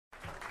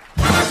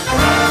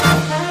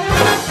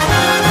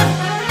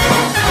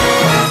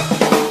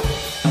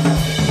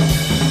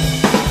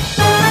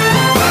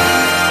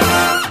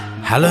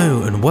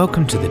Hello and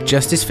welcome to the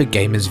Justice for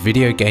Gamers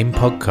video game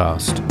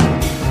podcast.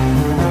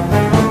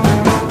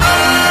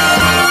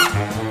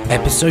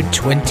 Episode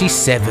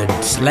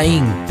 27,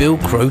 Slaying Bill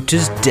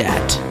Crota's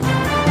Dad.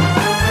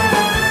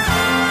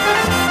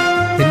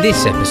 In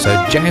this episode,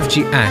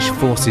 JfG Ash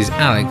forces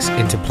Alex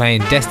into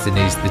playing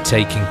Destiny's The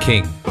Taken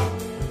King.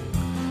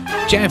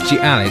 JfG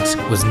Alex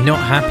was not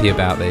happy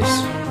about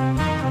this.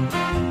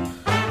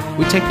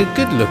 We take a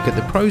good look at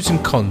the pros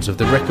and cons of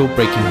the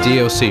record-breaking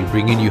DLC,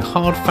 bringing you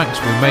hard facts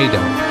we made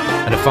up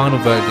and a final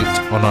verdict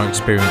on our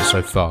experience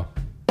so far.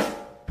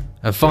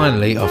 And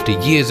finally, after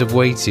years of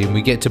waiting,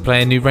 we get to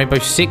play a new Rainbow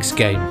Six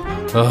game.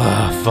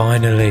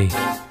 Finally.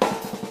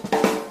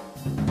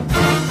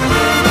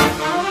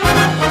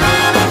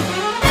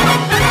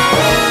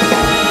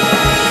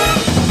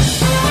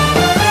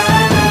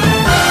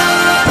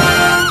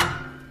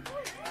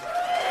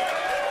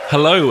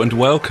 Hello and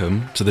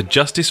welcome to the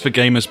Justice for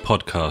Gamers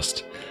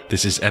podcast.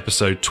 This is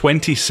episode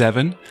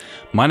 27.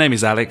 My name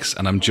is Alex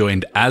and I'm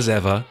joined as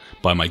ever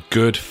by my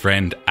good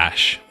friend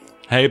Ash.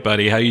 Hey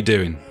buddy, how you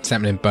doing? What's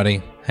happening,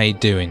 buddy? How you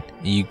doing?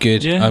 Are you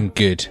good? Yeah. I'm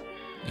good.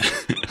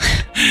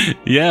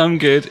 Yeah, I'm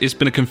good. It's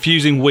been a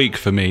confusing week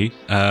for me.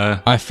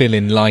 I feel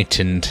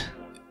enlightened.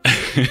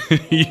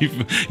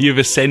 You've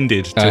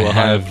ascended to a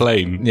higher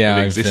plane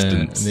of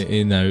existence.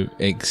 I've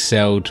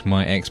excelled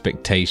my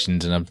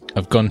expectations, and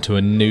I've gone to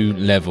a new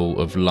level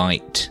of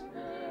light.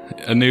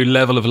 A new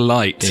level of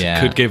light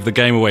could give the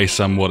game away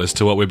somewhat as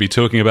to what we'll be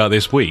talking about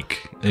this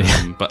week.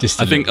 But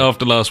I think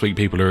after last week,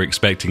 people are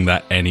expecting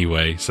that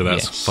anyway, so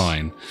that's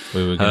fine.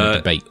 We were going to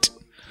debate.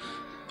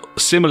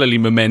 Similarly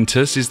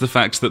momentous is the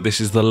fact that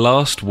this is the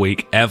last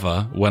week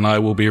ever when I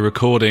will be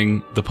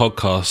recording the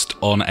podcast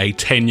on a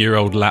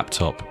 10-year-old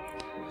laptop.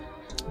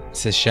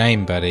 It's a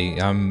shame,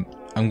 buddy. I'm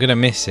going to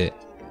miss it.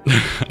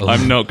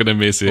 I'm not going to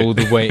miss it. All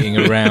the waiting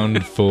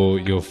around for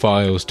your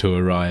files to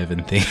arrive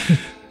and things.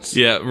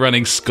 Yeah,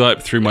 running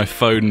Skype through my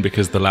phone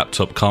because the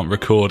laptop can't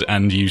record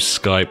and use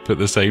Skype at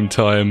the same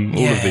time.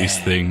 All of these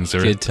things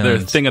they're a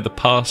thing of the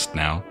past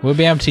now. We'll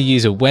be able to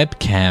use a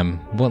webcam.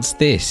 What's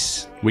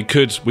this? We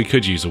could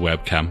use a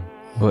webcam.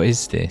 What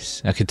is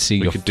this? I could see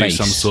your face. We could do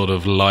some sort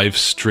of live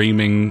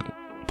streaming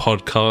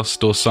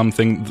podcast or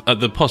something.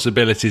 The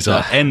possibilities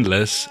are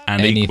endless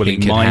and equally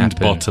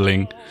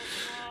mind-boggling.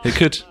 It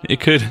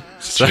could.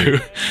 So,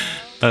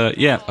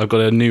 I've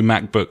got a new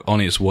MacBook on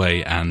its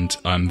way, and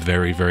I'm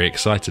very, very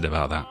excited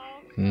about that.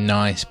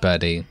 Nice,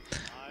 buddy.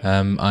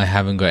 I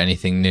haven't got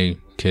anything new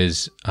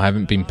because I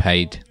haven't been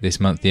paid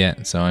this month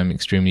yet, so I'm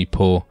extremely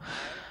poor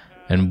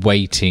and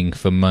waiting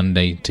for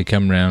Monday to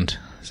come round.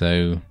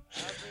 So,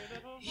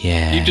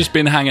 yeah. You've just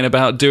been hanging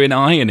about doing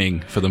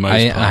ironing for the most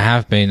part. I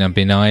have been. I've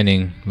been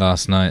ironing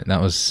last night.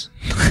 That was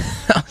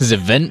that was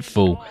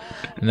eventful.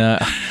 No,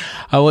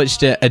 I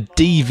watched a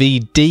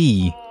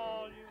DVD.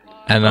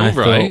 And I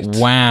thought,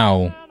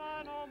 wow,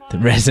 the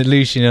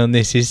resolution on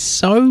this is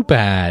so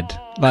bad.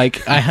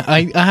 Like,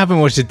 I haven't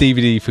watched a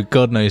DVD for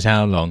God knows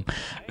how long.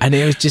 And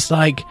it was just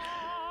like,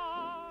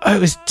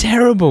 it was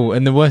terrible.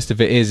 And the worst of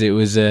it is, it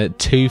was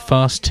Too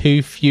Fast,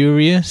 Too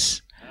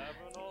Furious.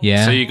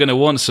 Yeah. So you're going to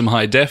want some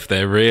high def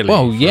there, really.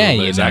 Well, yeah,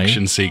 those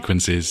action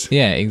sequences.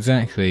 Yeah,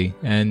 exactly.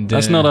 And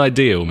that's not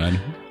ideal,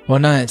 man. Well,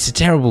 no, it's a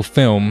terrible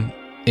film.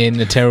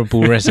 In a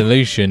terrible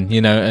resolution,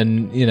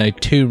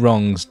 and two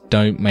wrongs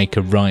don't make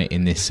a right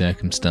in this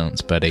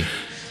circumstance, buddy.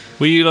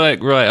 Were you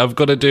like, right, I've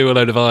got to do a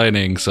load of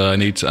ironing, so I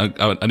need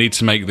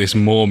to make this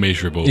more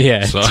miserable.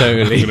 Yeah, so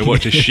totally. I'm going to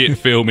watch a shit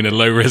film in a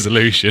low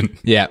resolution.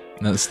 Yeah,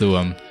 that's the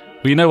one.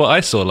 Well, you know what I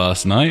saw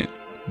last night?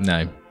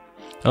 No.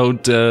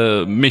 Old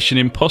Mission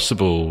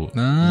Impossible,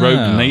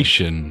 Rogue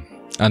Nation.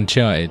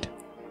 Uncharted.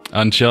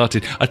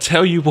 I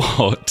tell you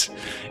what...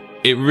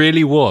 It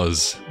really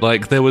was.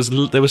 Like, there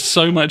was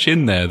so much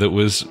in there that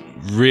was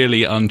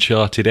really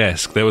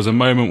Uncharted-esque. There was a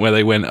moment where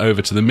they went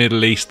over to the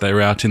Middle East, they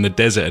were out in the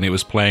desert, and it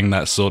was playing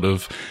that sort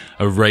of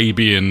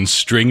Arabian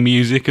string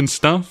music and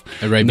stuff.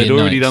 Arabian They'd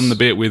already Nights. done the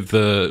bit with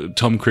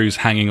Tom Cruise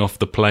hanging off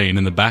the plane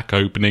and the back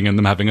opening and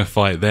them having a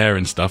fight there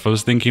and stuff. I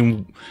was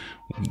thinking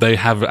they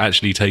have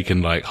actually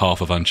taken like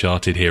half of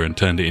Uncharted here and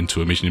turned it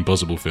into a Mission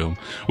Impossible film,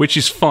 which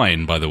is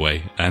fine, by the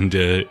way, and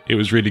it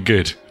was really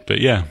good.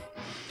 But yeah.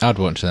 I'd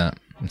watch that.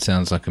 It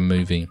sounds like a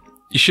movie.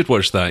 You should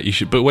watch that. You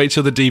should, but wait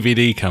till the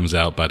DVD comes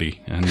out,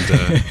 buddy. And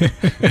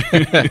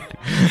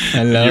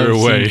I love you're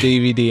away. some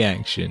DVD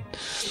action.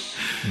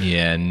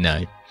 Yeah,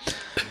 no,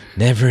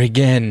 never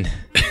again.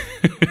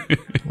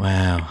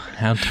 Wow,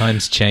 how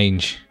times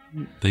change.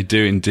 They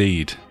do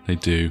indeed. They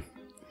do.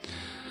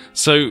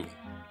 So,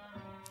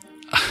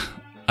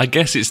 I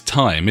guess it's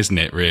time, isn't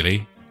it?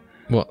 Really.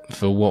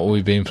 What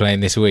we've been playing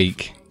this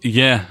week?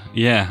 Yeah,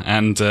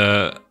 and.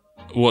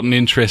 What an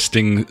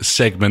interesting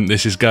segment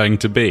this is going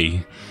to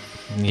be.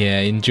 Yeah,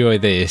 enjoy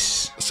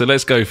this. So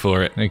let's go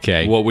for it.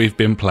 Okay. What we've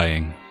been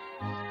playing.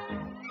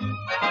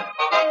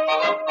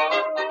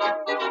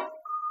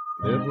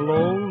 Little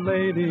old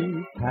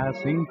lady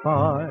passing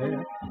by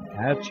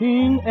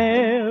catching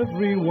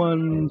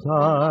everyone's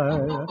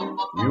eye.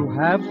 You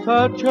have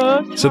such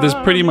a... So there's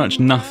pretty much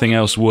nothing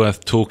else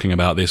worth talking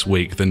about this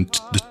week than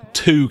the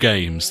two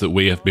games that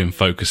we have been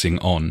focusing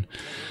on.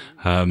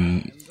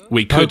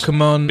 We could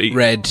Pokemon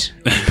Red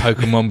and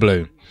Pokemon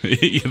Blue.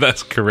 Yeah,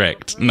 that's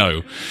correct.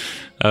 No.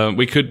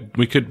 We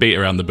could beat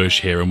around the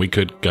bush here, and we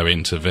could go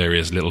into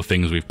various little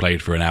things we've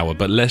played for an hour,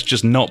 but let's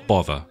just not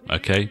bother,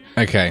 okay?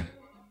 Okay.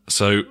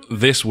 So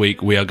this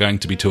week we are going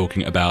to be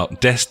talking about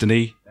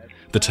Destiny,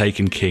 The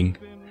Taken King,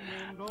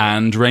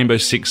 and Rainbow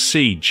Six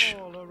Siege.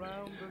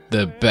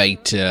 The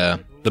beta,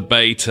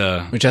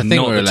 which I think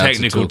not we're the allowed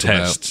technical to talk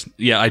test.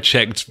 Yeah, I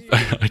checked.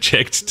 I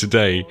checked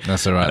today.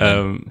 That's all right.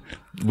 Then.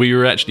 We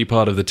were actually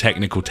part of the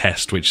technical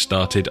test, which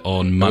started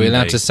on Monday. Are we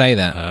allowed to say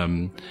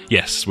that?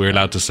 Yes, we're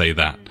allowed to say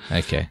that.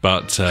 Okay.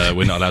 But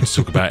we're not allowed to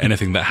talk about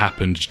anything that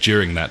happened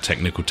during that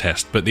technical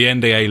test. But the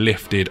NDA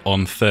lifted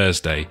on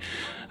Thursday.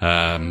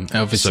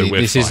 Obviously, so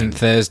this isn't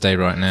Thursday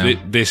right now.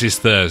 This is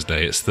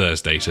Thursday. It's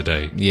Thursday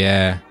today.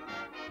 Yeah.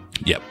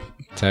 Yep.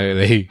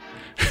 Totally.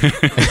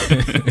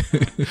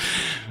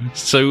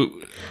 So,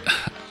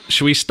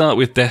 should we start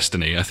with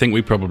Destiny? I think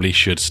we probably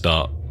should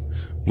start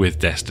with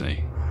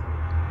Destiny.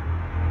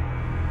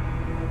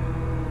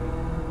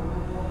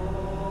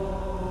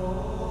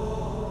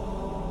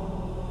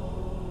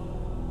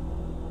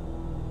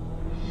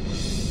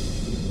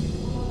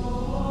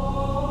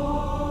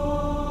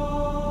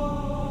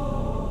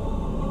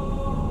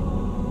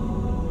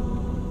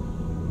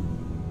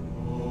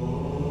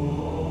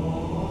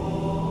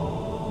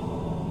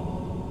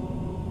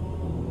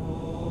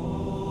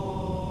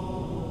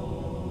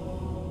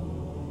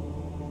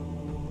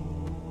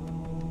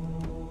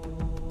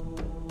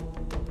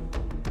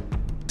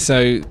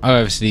 So, I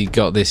obviously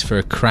got this for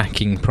a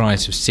cracking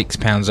price of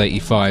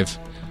 £6.85.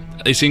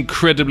 It's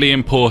incredibly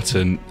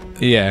important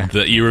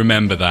that you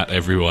remember that,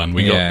 everyone.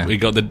 We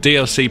got the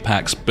DLC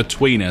packs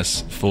between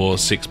us for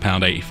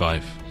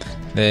 £6.85.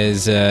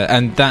 There's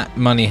and that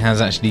money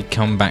has actually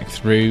come back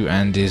through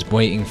and is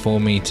waiting for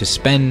me to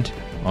spend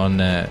on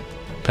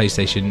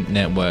PlayStation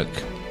Network.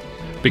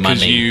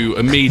 Because money. You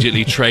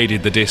immediately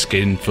traded the disc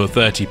in for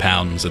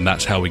 £30, and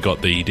that's how we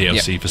got the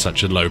DLC for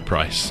such a low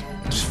price.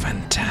 It's a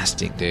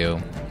fantastic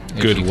deal.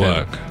 Good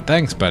work.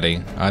 Thanks,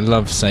 buddy. I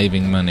love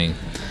saving money.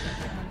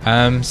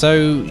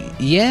 So,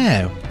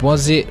 yeah,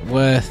 was it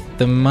worth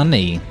the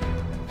money?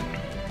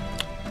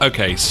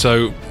 Okay,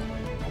 so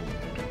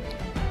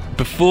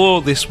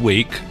before this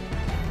week,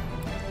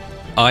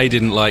 I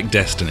didn't like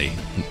Destiny.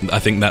 I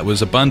think that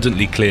was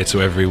abundantly clear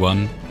to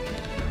everyone.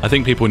 I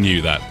think people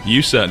knew that.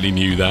 You certainly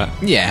knew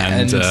that. Yeah,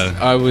 and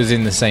I was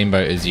in the same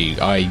boat as you.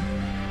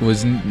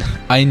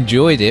 I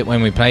enjoyed it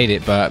when we played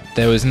it, but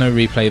there was no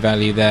replay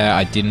value there.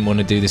 I didn't want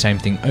to do the same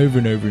thing over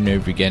and over and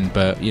over again,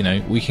 but, you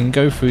know, we can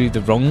go through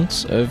the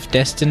wrongs of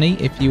Destiny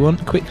if you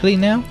want quickly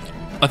now.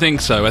 I think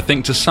so. I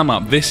think to sum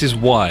up, this is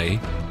why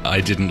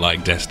I didn't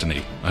like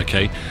Destiny,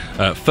 okay?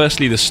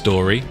 Firstly, the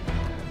story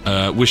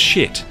was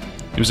shit.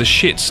 It was a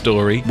shit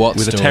story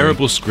with a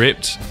terrible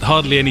script,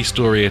 hardly any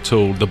story at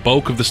all. The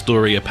bulk of the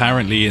story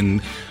apparently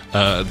in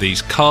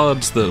these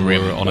cards that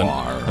were on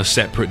a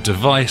separate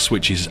device,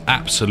 which is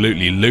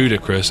absolutely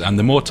ludicrous, and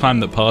the more time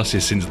that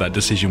passes since that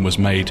decision was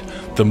made,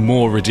 the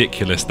more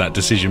ridiculous that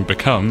decision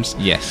becomes.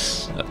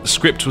 Yes. The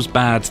script was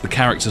bad, the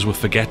characters were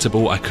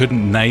forgettable, I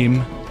couldn't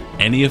name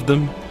any of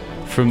them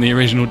from the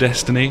original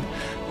Destiny.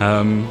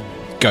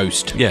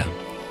 Ghost. Yeah.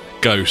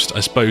 Ghost.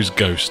 I suppose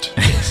Ghost.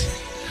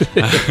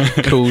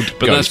 Called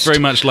But Ghost. that's very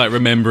much like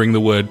remembering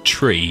the word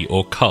tree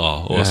or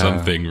car or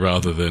something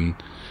rather than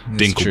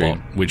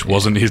Dinklebot, which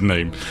wasn't his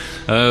name.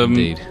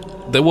 Indeed.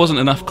 There wasn't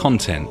enough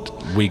content.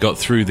 We got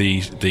through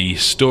the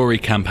story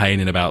campaign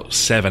in about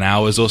 7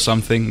 hours or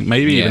something,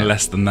 maybe even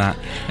less than that.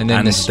 And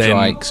then the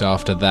strikes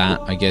after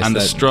that, I guess. And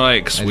the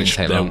strikes, which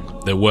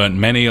there weren't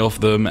many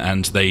of them,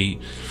 and they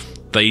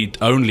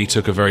only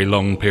took a very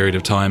long period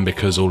of time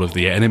because all of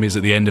the enemies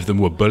at the end of them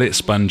were bullet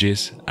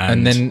sponges.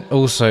 And then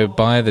also,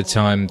 by the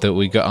time that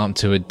we got up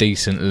to a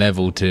decent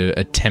level to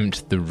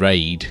attempt the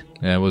raid,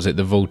 was it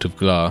the Vault of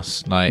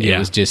Glass? It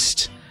was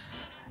just...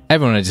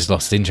 Everyone had just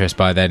lost interest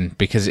by then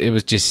because it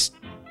was just...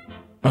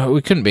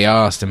 we couldn't be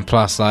asked, and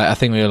plus, I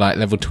think we were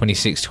level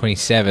 26,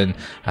 27.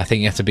 I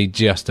think you have to be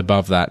just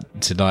above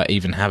that to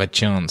even have a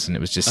chance, and it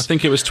was just... I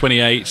think it was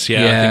 28, I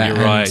think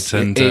you're right.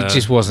 And it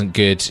just wasn't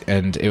good,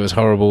 and it was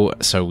horrible,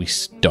 so we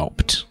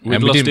stopped.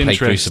 And we didn't play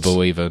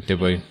Crucible either, did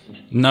we?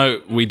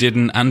 No, we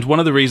didn't, and one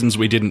of the reasons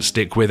we didn't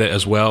stick with it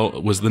as well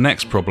was the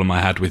next problem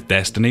I had with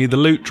Destiny, the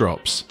loot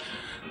drops.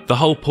 The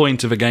whole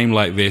point of a game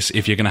like this,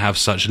 if you're going to have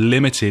such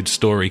limited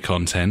story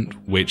content,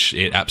 which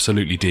it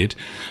absolutely did,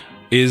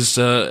 is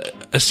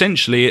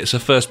essentially it's a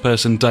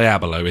first-person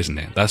Diablo, isn't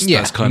it?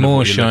 That's kind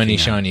more of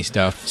shiny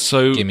stuff.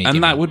 So,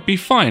 that would be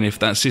fine if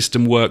that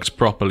system worked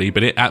properly,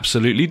 but it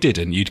absolutely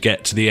didn't. You'd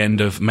get to the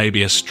end of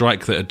maybe a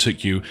strike that had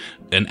took you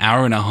an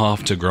hour and a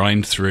half to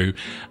grind through,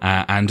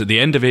 and at the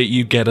end of it,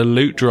 you get a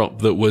loot drop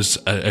that was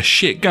a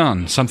shit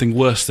gun, something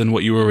worse than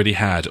what you already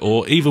had,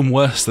 or even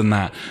worse than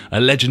that, a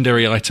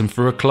legendary item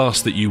for a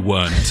class that you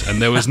weren't,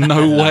 and there was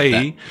no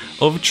way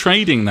of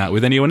trading that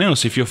with anyone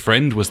else. If your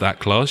friend was that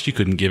class, you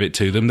couldn't give it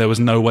to them. There was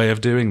no way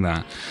of doing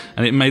that,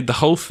 and it made the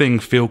whole thing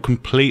feel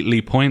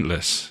completely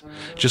pointless,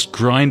 just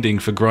grinding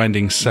for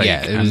grinding's sake.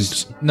 Yeah, it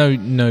was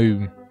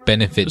no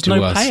benefit to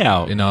us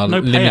payout. In our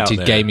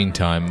limited gaming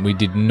time. We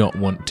did not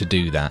want to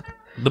do that.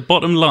 The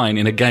bottom line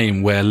in a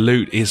game where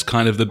loot is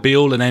kind of the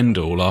be-all and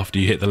end-all after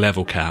you hit the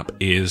level cap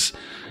is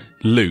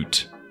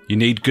loot. You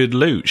need good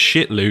loot.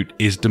 Shit loot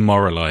is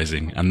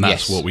demoralising, and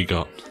that's what we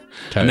got.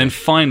 Totally. And then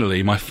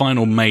finally, my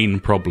final main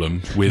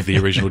problem with the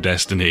original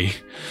Destiny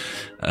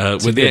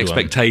with the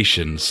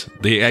expectations.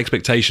 The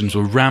expectations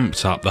were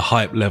ramped up, the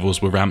hype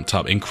levels were ramped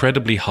up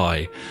incredibly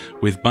high,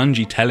 with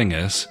Bungie telling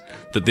us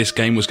that this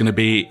game was going to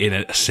be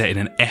set in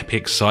an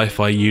epic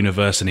sci-fi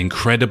universe, an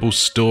incredible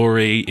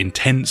story,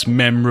 intense,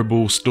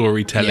 memorable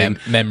storytelling.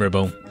 Yeah,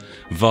 memorable.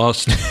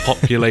 Vast,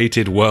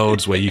 populated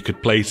worlds where you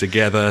could play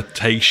together,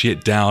 take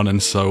shit down,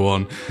 and so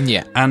on.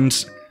 Yeah.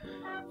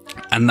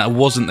 And that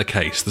wasn't the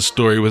case. The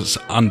story was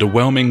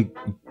underwhelming,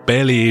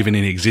 barely even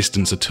in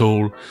existence at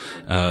all.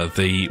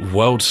 The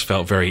worlds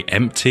felt very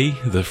empty,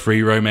 the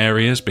free roam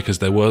areas, because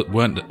there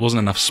wasn't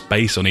enough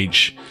space on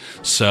each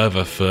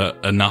server for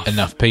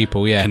enough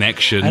people,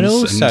 connections. And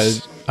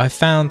also, I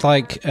found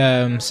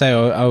say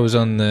I was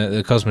on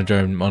the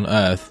Cosmodrome on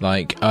Earth,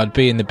 I'd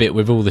be in the bit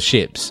with all the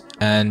ships,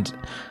 and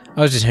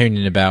I was just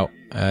hooning about.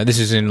 This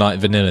was in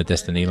vanilla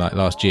Destiny,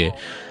 last year.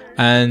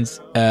 And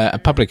a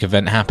public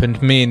event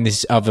happened. Me and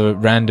this other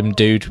random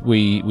dude,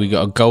 we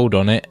got a gold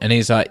on it, and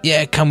he's like,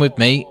 "Yeah, come with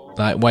me,"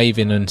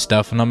 waving and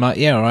stuff. And I'm like,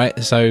 "Yeah, all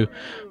right." So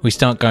we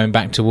start going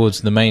back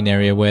towards the main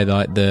area where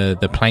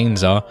the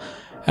planes are,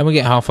 and we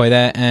get halfway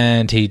there,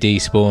 and he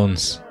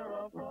despawns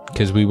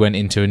because we went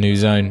into a new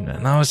zone.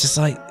 And I was just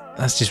like,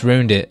 "That's just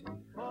ruined it."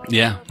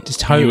 Yeah, just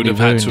totally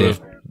ruined it.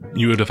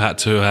 You would have had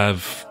to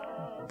have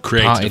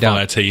created a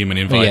fire team and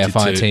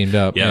invited teamed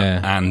up.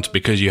 Yeah, and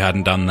because you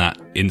hadn't done that,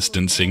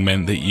 instancing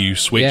meant that you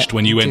switched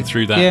when you went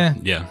through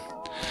that. Yeah.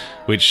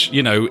 Which,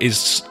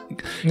 is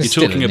you're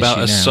talking about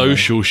a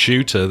social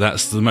shooter.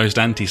 That's the most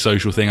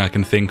antisocial thing I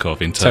can think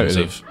of in terms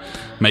of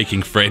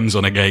making friends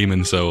on a game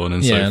and so on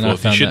and so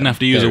forth. You shouldn't have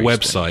to use a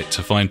website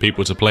to find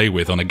people to play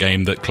with on a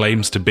game that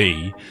claims to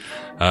be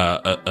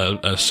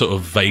a sort of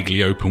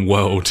vaguely open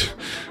world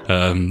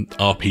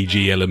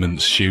RPG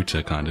elements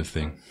shooter kind of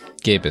thing.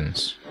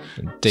 Gibbons.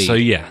 Indeed. So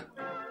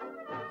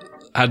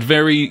had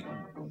very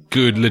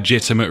good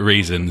legitimate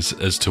reasons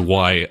as to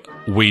why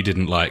we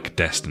didn't like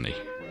Destiny.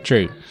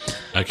 True.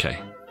 Okay.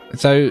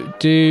 So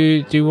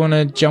do you want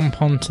to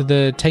jump onto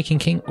the Taken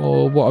King,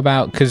 or what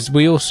about, because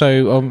we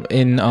also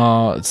in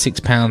our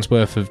 £6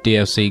 worth of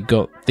DLC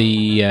got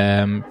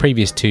the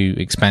previous two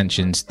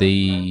expansions,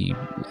 the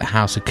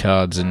House of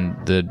Cards and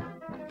the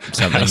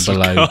something House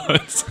below.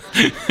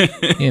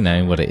 You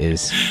know what it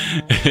is.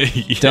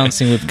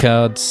 Dancing with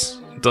Cards.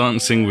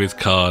 Dancing with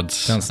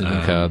Cards. Dancing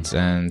with Cards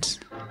and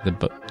the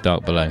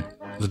Dark Below.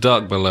 The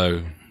Dark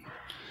Below.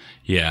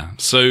 Yeah.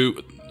 So,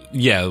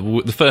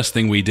 the first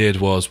thing we did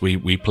was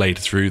we played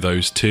through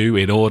those two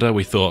in order.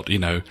 We thought, we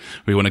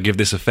want to give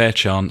this a fair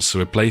chance, so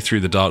we'll play through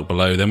the Dark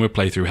Below, then we'll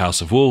play through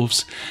House of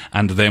Wolves,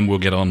 and then we'll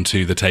get on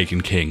to the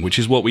Taken King, which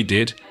is what we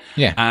did.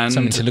 Yeah, and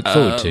something to look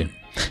forward to.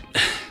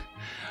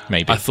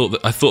 Maybe. I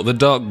thought the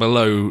Dark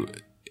Below...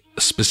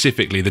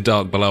 Specifically, the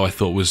Dark Below, I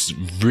thought was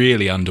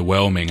really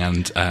underwhelming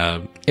and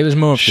it was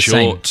more of the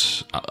short,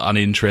 same.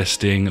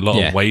 Uninteresting, a lot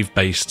of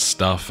wave-based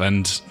stuff,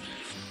 and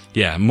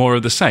more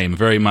of the same.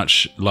 Very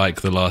much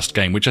like the last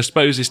game, which I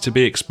suppose is to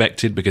be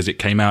expected because it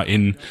came out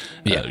in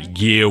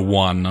year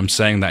one. I'm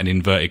saying that in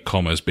inverted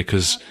commas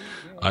because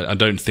I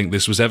don't think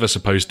this was ever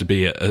supposed to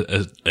be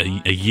a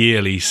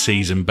yearly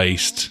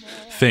season-based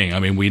thing. I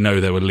mean, we know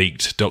there were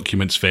leaked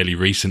documents fairly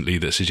recently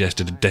that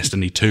suggested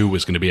Destiny 2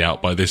 was going to be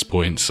out by this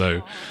point,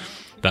 so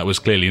that was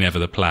clearly never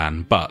the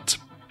plan. But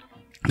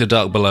the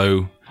Dark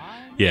Below,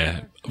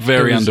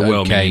 very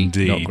underwhelming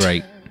indeed. Not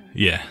great.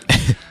 Yeah.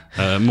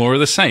 More of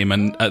the same,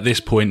 and at this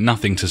point,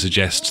 nothing to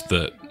suggest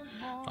that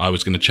I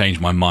was going to change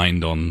my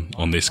mind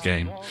on this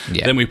game.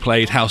 Yeah. Then we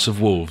played House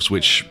of Wolves,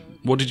 which...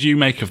 What did you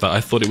make of that? I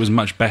thought it was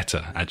much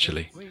better,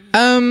 actually.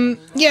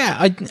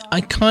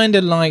 I kind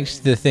of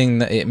liked the thing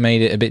that it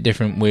made it a bit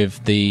different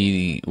with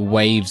the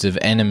waves of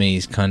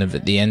enemies kind of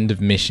at the end of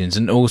missions,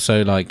 and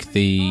also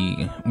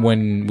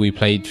when we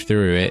played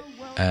through it,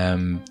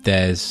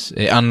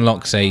 it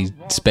unlocks a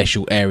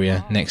special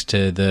area next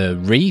to the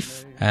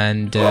reef,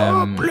 and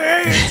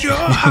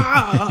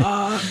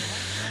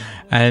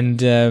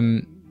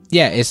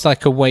yeah, it's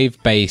like a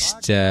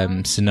wave-based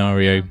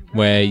scenario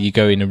where you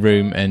go in a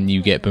room and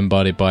you get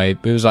bombarded by...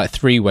 It was like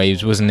 3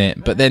 waves, wasn't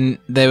it? But then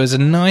there was a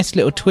nice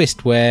little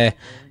twist where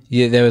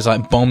there was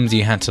like bombs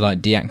you had to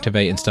like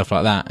deactivate and stuff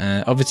like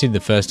that. Obviously, the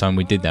first time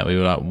we did that, we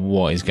were like,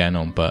 what is going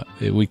on? But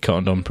we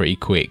cottoned on pretty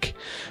quick,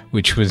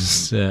 which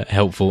was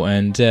helpful.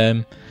 And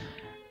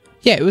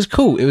yeah, it was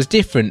cool. It was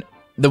different.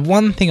 The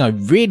one thing I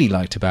really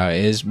liked about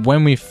it is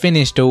when we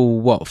finished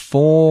all,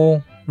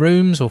 4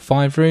 rooms or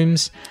 5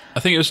 rooms? I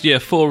think it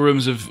was 4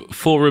 rooms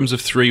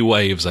of 3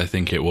 waves. I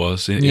think it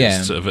was. It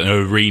was sort of an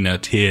arena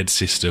tiered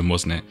system,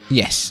 wasn't it?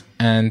 Yes,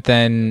 and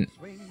then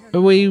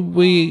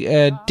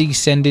we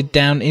descended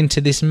down into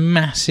this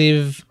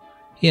massive,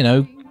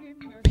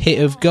 pit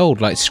of gold,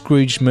 like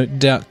Scrooge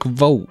McDuck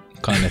vault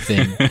kind of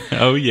thing.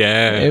 Oh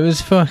yeah, it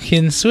was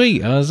fucking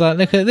sweet. I was like,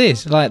 look at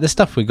this. Like the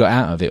stuff we got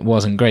out of it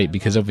wasn't great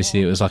because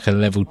obviously it was like a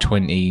level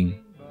 20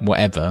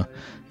 whatever,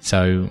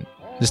 so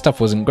the stuff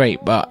wasn't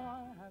great, but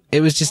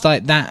it was just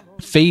like that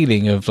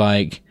feeling of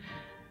like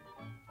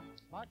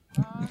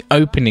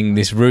opening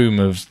this room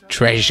of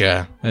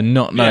treasure and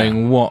not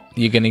knowing what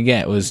you're going to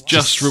get was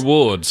just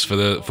rewards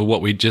for what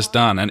we'd just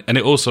done. And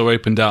it also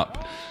opened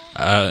up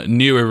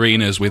new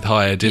arenas with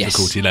higher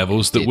difficulty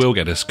levels that will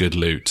get us good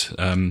loot.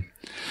 And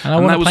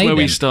that was where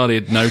we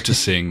started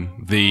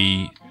noticing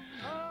the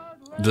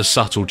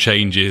subtle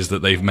changes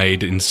that they've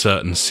made in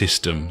certain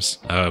systems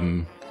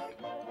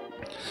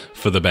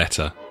for the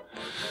better.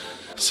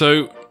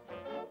 So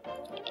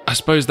I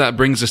suppose that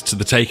brings us to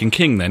the Taken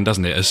King then,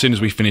 doesn't it? As soon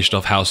as we finished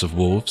off House of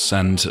Wolves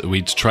and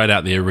we'd tried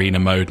out the arena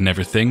mode and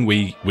everything,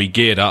 we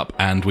geared up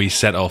and we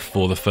set off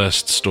for the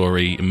first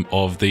story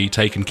of the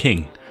Taken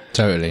King.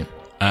 Totally.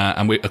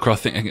 And we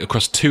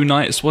across 2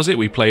 nights, was it?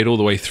 We played all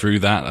the way through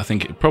that. I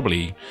think it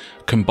probably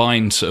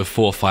combined sort of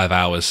 4 or 5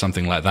 hours,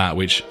 something like that,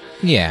 which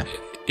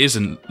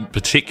isn't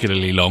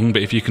particularly long,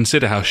 but if you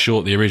consider how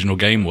short the original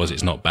game was,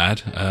 it's not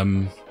bad.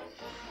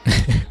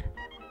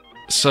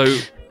 So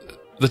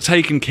the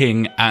Taken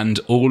King and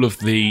all of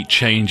the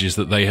changes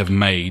that they have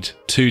made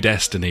to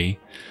Destiny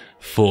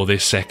for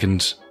this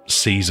second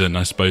season,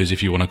 I suppose,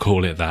 if you want to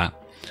call it that.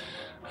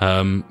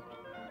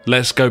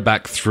 Let's go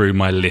back through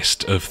my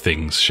list of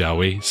things, shall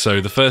we? So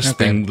the first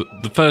thing,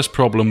 the first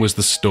problem was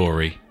the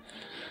story.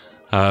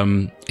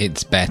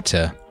 It's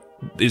better.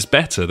 It's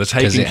better. The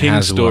Taken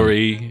King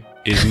story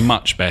is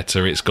much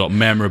better. It's got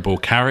memorable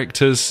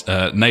characters.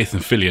 Nathan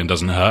Fillion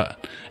doesn't hurt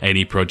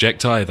any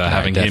project either,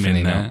 having him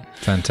in there. Not.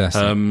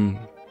 Fantastic.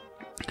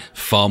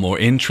 Far more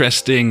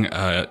interesting,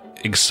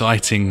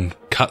 exciting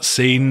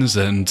cutscenes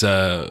and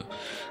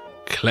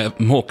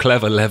more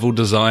clever level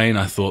design.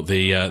 I thought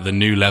the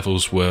new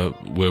levels were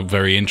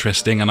very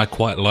interesting, and I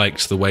quite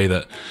liked the way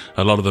that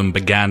a lot of them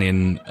began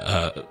in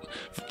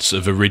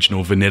sort of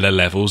original vanilla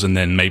levels, and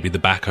then maybe the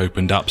back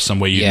opened up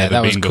somewhere you'd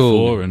never been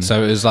before. And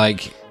so it was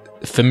like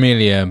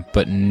familiar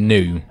but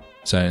new.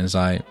 So it was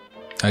like,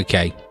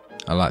 okay,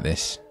 I like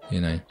this,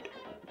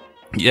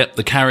 Yep,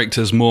 the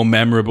character's more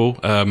memorable.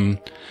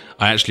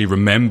 I actually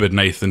remembered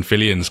Nathan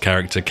Fillion's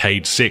character,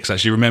 Cade 6. I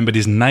actually remembered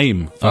his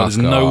name. There's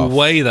no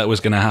way that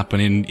was going to happen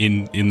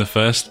in the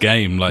first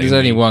game. Like, there's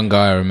only one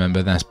guy I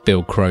remember, that's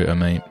Bill Crota,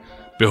 mate.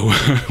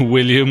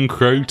 William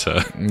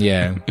Crota.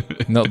 Yeah,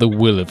 not the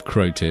Will of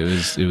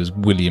Crota. It was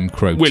William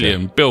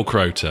Crota. Bill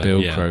Crota.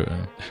 Bill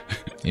Crota.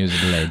 He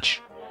was a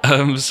ledge.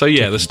 So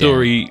yeah, the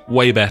story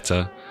way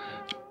better,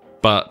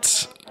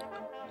 but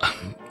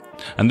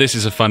and this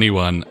is a funny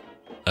one.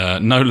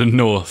 Nolan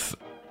North,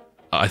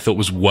 I thought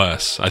was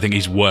worse. I think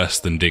he's worse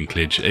than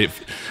Dinklage.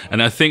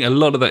 And I think a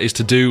lot of that is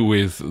to do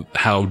with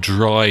how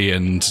dry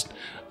and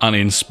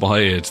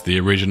uninspired the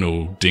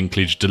original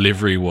Dinklage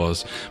delivery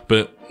was.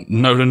 But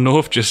Nolan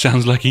North just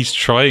sounds like he's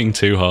trying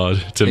too hard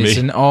to me. It's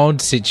an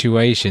odd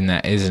situation,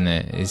 that, isn't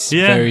it? It's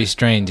very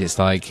strange. It's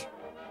like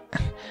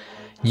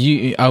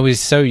I was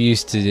so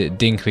used to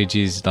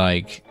Dinklage's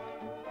like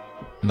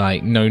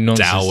no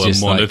nonsense, dour,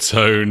 just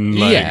monotone,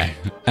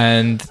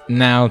 and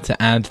now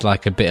to add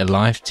like a bit of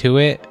life to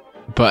it,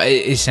 but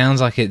it sounds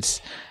like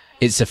it's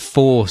a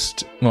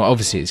forced. Well,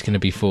 obviously it's going to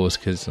be forced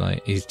because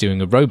like he's doing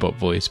a robot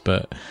voice,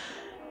 but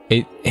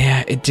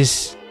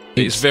it's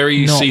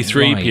very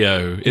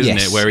C-3PO, right, isn't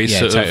it? Where he's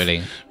sort totally.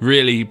 of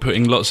really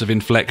putting lots of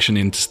inflection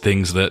into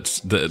things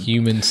that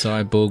human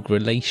cyborg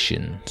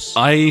relations.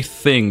 I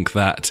think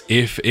that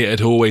if it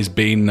had always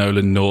been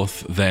Nolan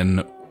North,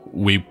 then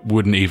we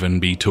wouldn't even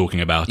be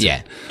talking about it.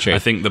 Yeah, true. I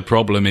think the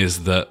problem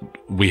is that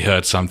we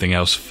heard something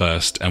else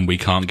first and we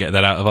can't get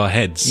that out of our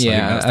heads. Yeah,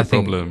 I think that's the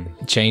problem.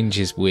 Change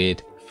is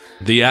weird.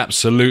 The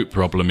absolute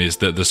problem is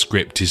that the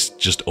script is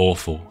just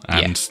awful,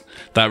 and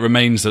that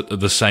remains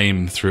the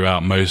same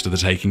throughout most of the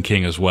Taken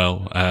King as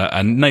well.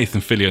 And Nathan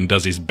Fillion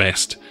does his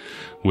best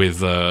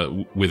with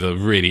a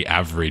really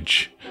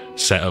average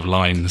set of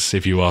lines,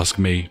 if you ask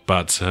me.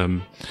 But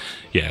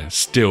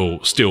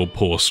still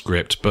poor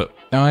script. But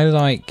I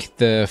like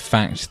the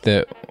fact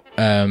that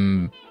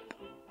a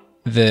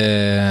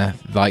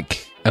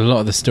lot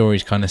of the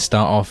stories kind of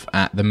start off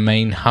at the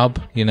main hub.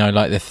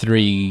 Like the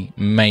 3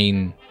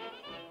 main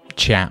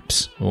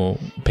chaps or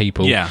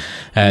people. Yeah.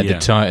 The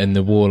Titan,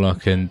 the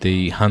Warlock, and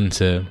the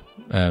Hunter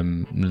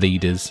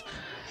leaders.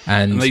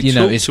 And they you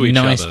know, talk it's to each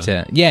nice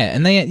other.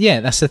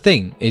 That's the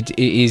thing. It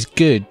is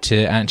good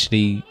to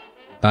actually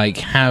like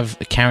have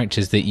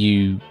characters that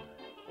you've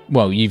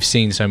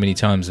seen so many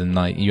times, and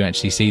like you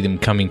actually see them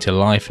coming to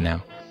life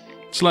now.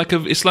 It's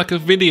like a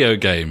video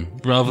game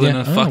rather than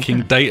a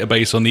fucking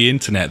database on the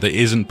internet that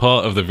isn't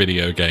part of the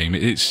video game.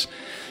 It's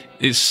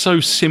so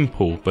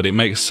simple, but it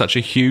makes such a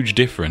huge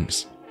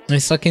difference.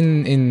 It's like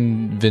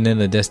in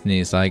Vanilla Destiny,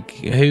 it's like,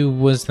 who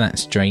was that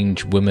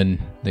strange woman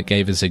that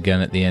gave us a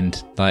gun at the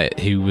end? Like,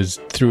 who was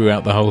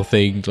throughout the whole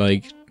thing?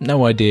 Like,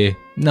 no idea.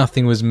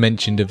 Nothing was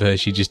mentioned of her.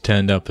 She just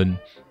turned up and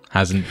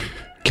hasn't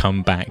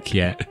come back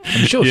yet.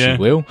 I'm sure she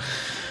will.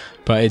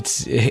 But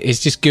it's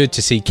just good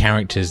to see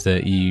characters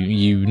that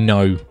you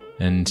know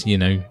and, you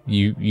know,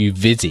 you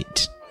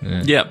visit.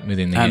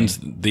 Within the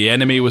and game. The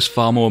enemy was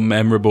far more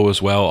memorable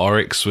as well.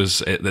 Oryx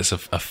that's a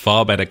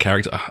far better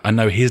character. I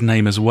know his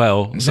name as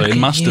well, so it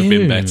must have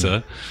been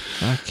better.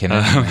 Fucking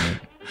hell, mate.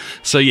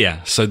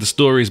 So the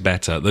story's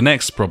better. The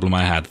next problem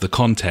I had, the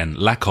content,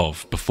 lack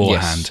of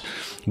beforehand.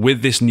 Yes.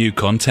 With this new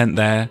content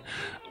there,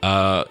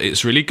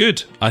 it's really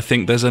good. I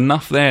think there's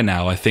enough there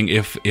now. I think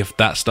if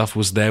that stuff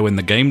was there when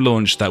the game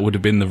launched, that would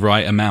have been the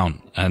right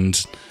amount.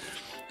 And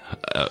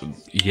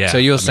So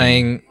you're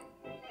saying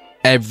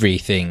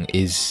everything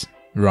is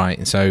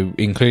right, so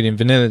including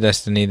Vanilla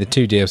Destiny, the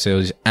 2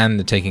 DLCs and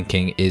the Taken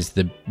King is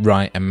the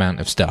right amount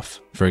of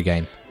stuff for a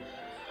game?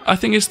 I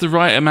think it's the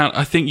right amount.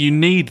 I think you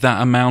need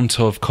that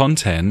amount of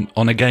content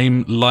on a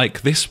game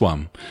like this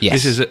one.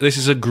 Yes. This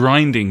is a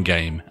grinding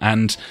game,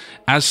 and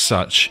as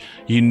such,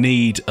 you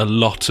need a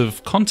lot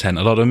of content,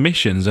 a lot of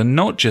missions, and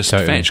not just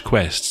fetch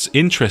quests,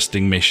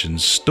 interesting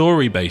missions,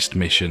 story-based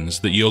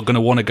missions that you're going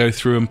to want to go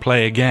through and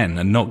play again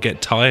and not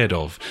get tired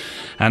of.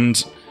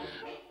 And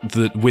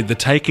with the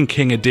Taken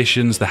King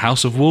editions, the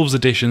House of Wolves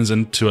editions,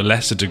 and to a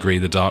lesser degree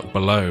the Dark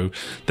Below,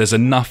 there's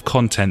enough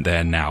content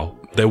there now.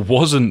 There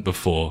wasn't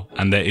before,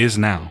 and there is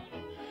now.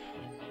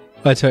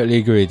 I totally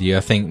agree with you. I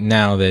think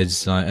now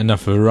there's like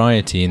enough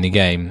variety in the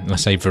game. I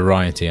say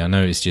variety, I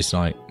know it's just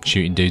like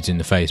shooting dudes in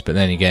the face, but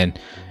then again,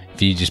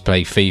 if you just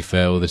play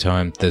FIFA all the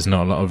time, there's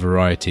not a lot of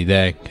variety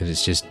there because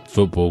it's just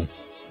football.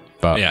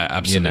 But, yeah,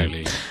 absolutely.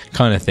 You know,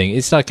 kind of thing.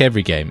 It's like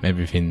every game.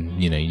 Everything,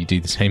 you know, you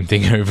do the same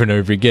thing over and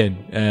over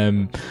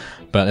again.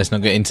 But let's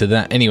not get into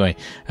that anyway.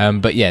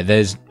 But yeah,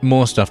 there's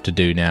more stuff to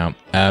do now.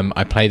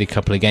 I played a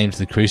couple of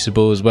games of the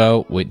Crucible as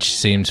well, which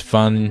seems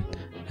fun.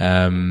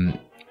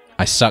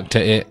 I sucked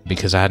at it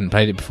because I hadn't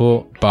played it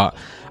before. But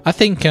I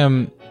think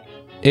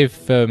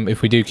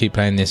if we do keep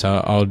playing this,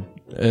 I'll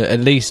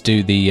at least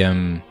do the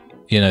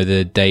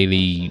the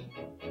daily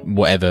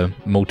whatever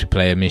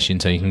multiplayer mission,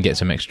 so you can get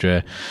some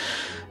extra.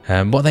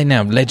 What are they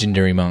now?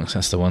 Legendary marks,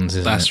 that's the ones,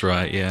 isn't it? That's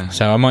right, yeah.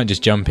 So I might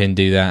just jump in,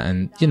 do that,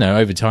 and, you know,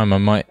 over time I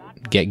might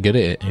get good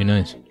at it. Who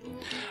knows?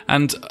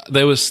 And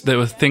there were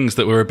things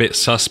that were a bit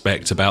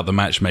suspect about the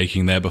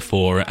matchmaking there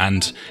before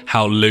and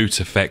how loot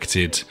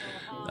affected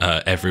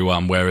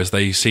everyone, whereas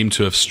they seem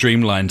to have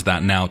streamlined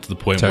that now to the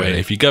point where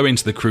if you go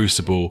into the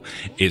Crucible,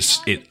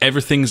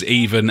 everything's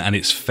even and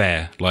it's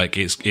fair. Like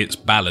it's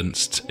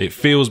balanced. It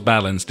feels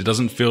balanced. It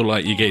doesn't feel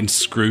like you're getting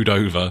screwed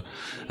over,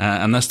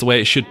 and that's the way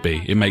it should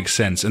be. It makes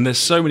sense. And there's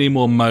so many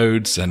more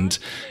modes and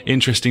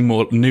interesting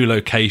more new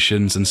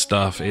locations and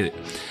stuff. It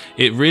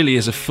really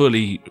is a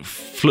fully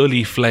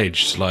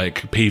fledged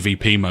like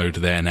PvP mode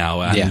there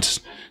now, and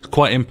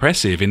quite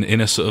impressive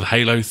in a sort of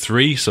Halo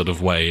 3 sort of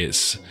way.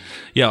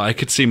 I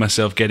could see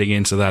myself getting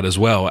into that as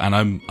well, and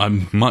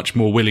I'm much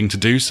more willing to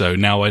do so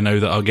now. I know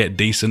that I'll get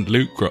decent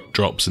loot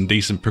drops and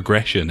decent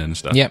progression and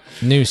stuff. Yep,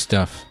 new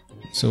stuff.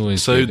 It's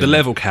always so good, the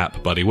level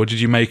cap, buddy. What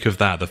did you make of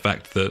that? The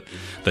fact that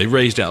they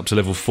raised it up to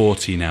level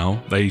 40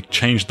 now. They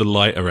changed the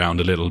light around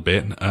a little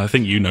bit. I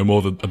think you know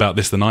more about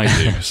this than I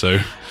do. So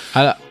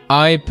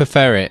I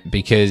prefer it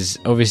because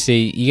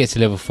obviously you get to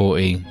level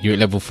 40. You're at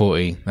level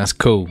 40. That's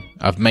cool.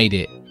 I've made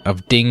it.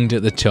 I've dinged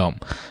at the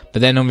top.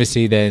 But then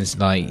obviously there's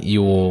like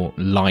your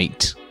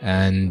light,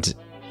 and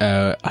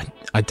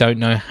I don't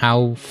know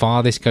how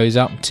far this goes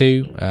up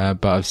to,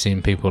 but I've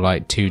seen people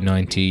like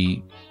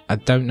 290. I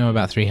don't know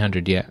about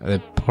 300 yet. There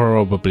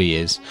probably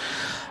is.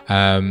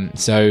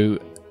 So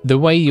the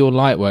way your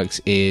light works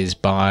is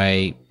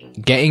by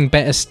getting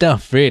better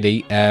stuff,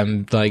 really.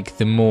 Like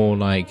the more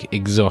like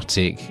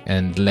exotic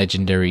and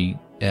legendary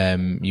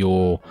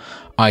your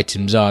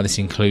items are. This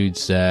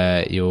includes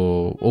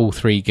your all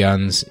 3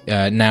 guns.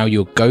 Now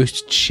your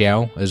ghost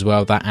shell as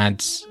well. That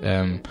adds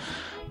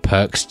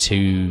perks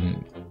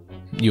to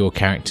your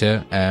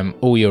character.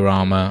 All your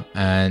armor,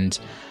 and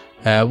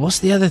what's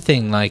the other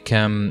thing? Like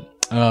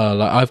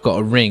I've got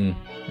a ring.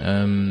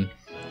 The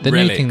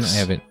relics. New thing that I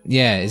haven't.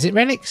 Yeah, is it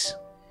relics?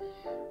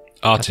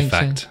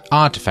 Artifact. So.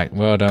 Artifact.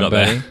 Well done,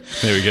 buddy.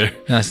 There we go.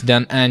 Nicely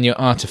done. And your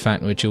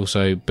artifact, which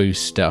also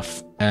boosts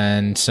stuff.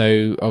 And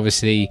so,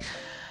 obviously,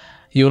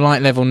 your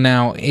light level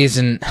now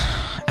isn't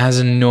as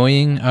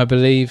annoying, I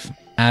believe,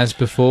 as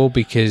before,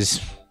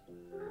 because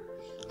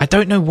I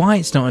don't know why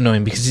it's not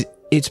annoying, because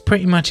it's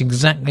pretty much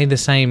exactly the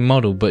same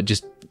model, but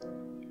just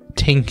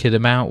tinkered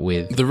about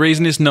with. The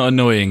reason it's not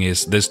annoying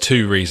is there's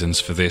two reasons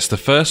for this. The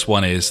first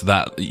one is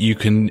that you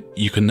can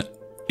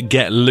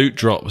get loot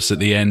drops at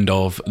the end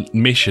of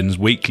missions,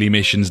 weekly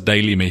missions,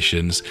 daily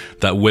missions,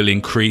 that will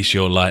increase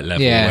your light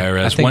level.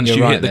 Whereas once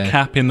you hit the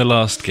cap in the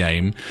last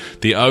game,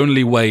 the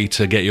only way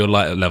to get your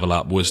light level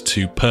up was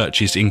to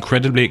purchase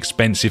incredibly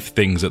expensive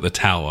things at the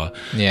tower,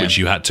 which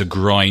you had to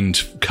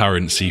grind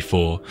currency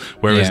for.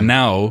 Whereas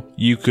now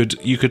you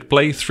could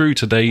play through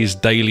today's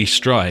daily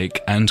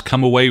strike and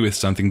come away with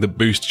something that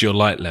boosts your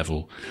light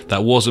level.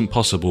 That wasn't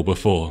possible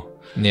before.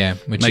 Yeah,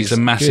 which makes a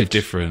massive good.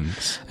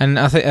 difference. And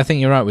I think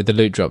you're right with the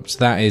loot drops.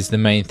 That is the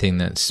main thing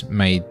that's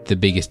made the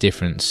biggest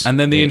difference. And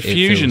then the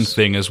infusion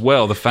thing as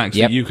well. The fact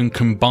that you can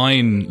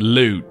combine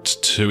loot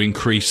to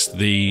increase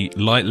the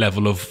light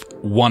level of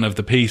one of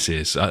the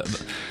pieces.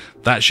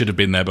 That should have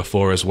been there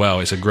before as well.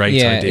 It's a great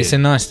idea. Yeah, it's a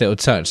nice little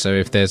touch. So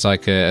if there's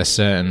like a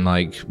certain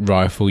like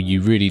rifle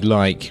you really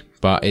like,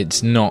 but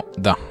it's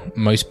not the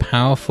most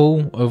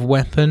powerful of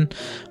weapon,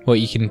 what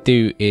you can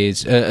do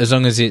is, as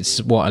long as it's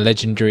a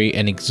legendary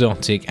and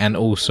exotic, and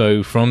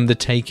also from the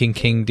Taken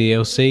King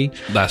DLC.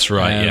 That's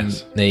right.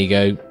 Yes. There you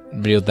go.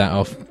 Reeled that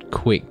off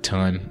quick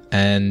time.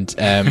 And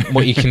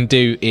what you can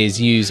do is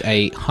use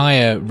a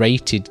higher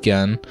rated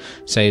gun.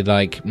 Say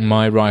like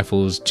my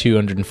rifle's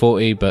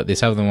 240, but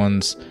this other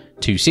one's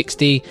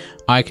 260.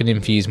 I can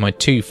infuse my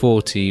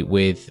 240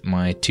 with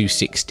my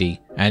 260,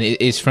 and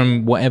it's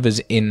from whatever's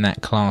in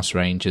that class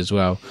range as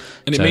well.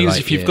 And it means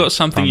if you've got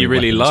something you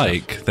really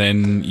like,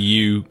 then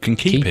you can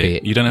keep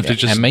it. You don't have to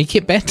just and make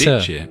it better.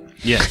 Ditch it.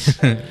 Yes,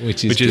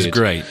 which is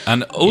great.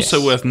 And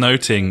also worth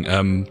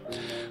noting,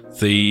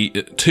 the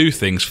two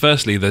things.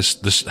 Firstly,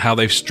 there's how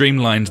they've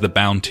streamlined the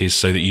bounties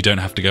so that you don't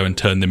have to go and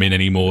turn them in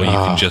anymore. You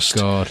can just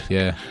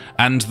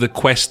and the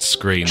quest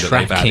screen that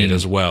they've added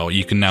as well.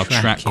 You can now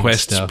track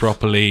quests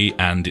properly,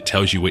 and it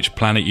tells you which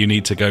planet you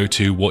need to go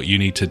to, what you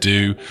need to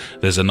do.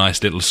 There's a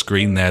nice little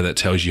screen there that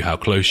tells you how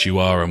close you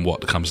are and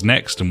what comes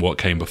next and what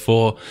came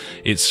before.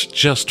 It's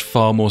just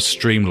far more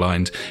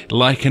streamlined,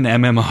 like an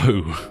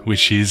MMO,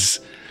 which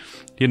is,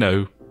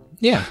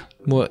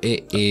 well,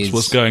 it is.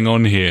 What's going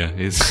on here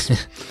is.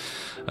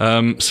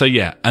 And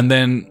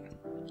then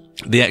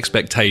the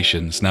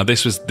expectations. Now,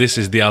 this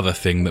is the other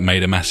thing that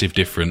made a massive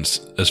difference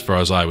as far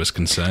as I was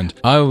concerned.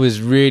 I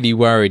was really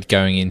worried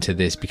going into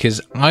this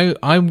because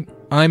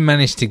I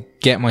managed to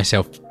get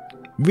myself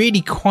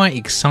really quite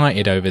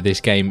excited over this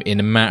game in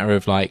a matter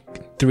of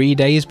like 3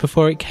 days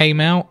before it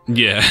came out.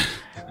 Yeah.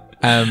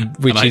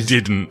 Which I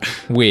didn't.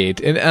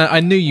 Weird. And I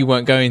knew you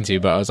weren't going to,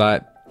 but I was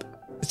like,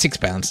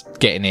 £6,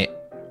 getting it.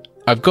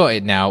 I've got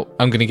it now.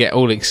 I'm going to get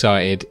all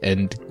excited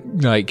and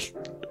like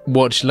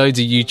watch loads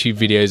of YouTube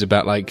videos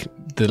about like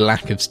the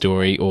lack of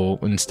story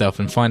and stuff,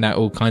 and find out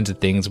all kinds of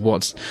things.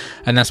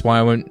 And that's why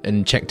I went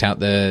and checked out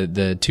the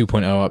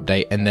 2.0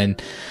 update. And then,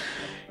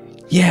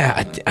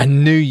 I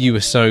knew you were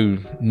so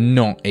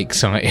not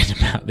excited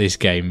about this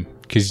game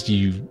because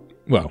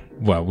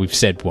we've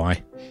said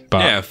why.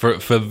 But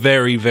for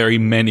very, very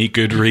many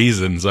good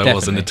reasons, I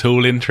wasn't at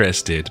all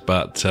interested.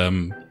 But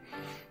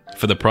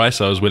for the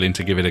price, I was willing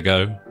to give it a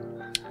go.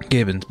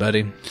 Gibbons,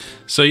 buddy.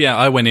 So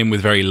I went in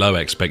with very low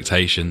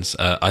expectations.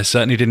 I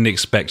certainly didn't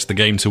expect the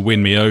game to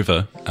win me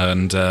over,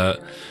 and I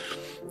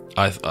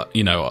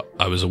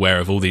was aware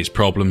of all these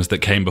problems that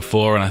came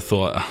before, and I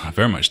thought, I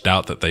very much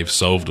doubt that they've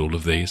solved all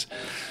of these.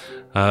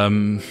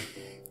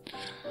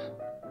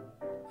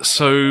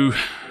 So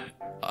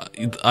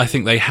I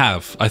think they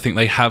have. I think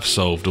they have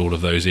solved all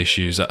of those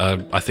issues.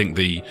 I think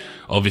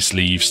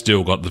obviously you've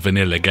still got the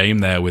vanilla game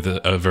there with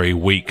a very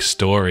weak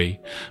story,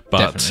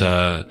 but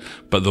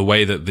the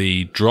way that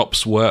the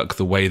drops work,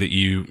 the way that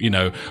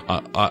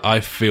I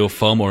feel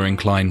far more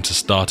inclined to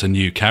start a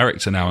new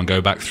character now and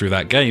go back through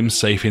that game,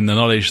 safe in the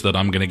knowledge that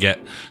I'm going to get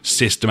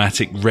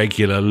systematic,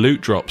 regular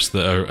loot drops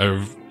that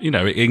are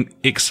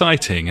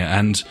exciting.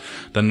 And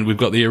then we've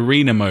got the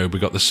arena mode,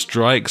 we've got the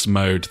strikes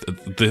mode,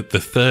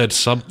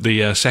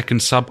 the second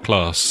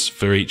subclass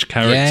for each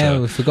character. Yeah,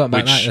 we forgot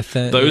about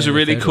that. Those are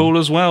really cool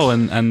as well,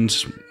 and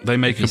they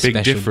make a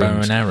big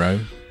difference. Bow and arrow.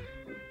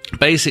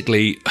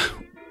 Basically,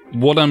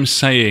 what I'm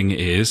saying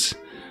is,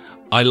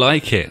 I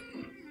like it.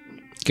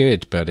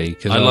 Good, buddy.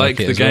 I like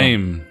the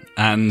game,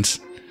 and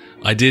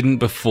I didn't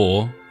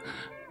before,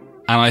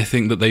 and I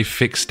think that they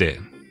fixed it.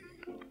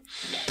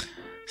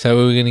 So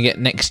we're going to get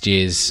next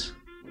year's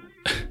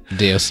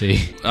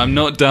DLC. I'm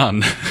not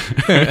done.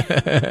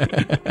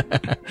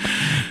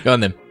 Go on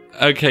then.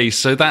 Okay,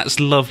 so that's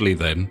lovely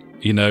then.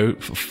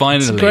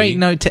 Finally. It's a great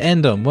note to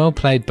end on. Well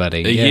played,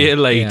 buddy. A year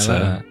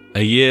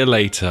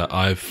later,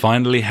 I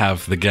finally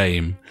have the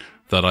game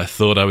that I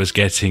thought I was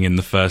getting in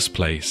the first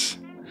place.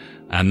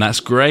 And that's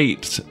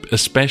great,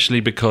 especially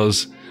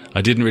because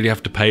I didn't really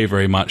have to pay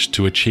very much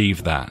to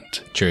achieve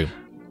that. True.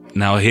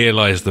 Now, here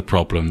lies the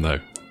problem, though.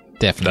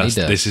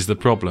 Definitely This is the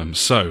problem.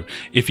 So,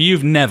 if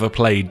you've never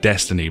played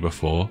Destiny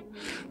before,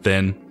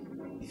 then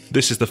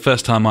this is the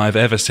first time I've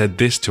ever said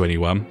this to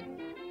anyone.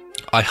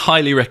 I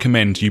highly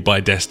recommend you buy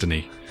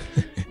Destiny.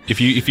 if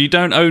you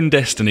don't own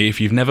Destiny,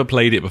 if you've never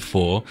played it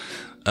before,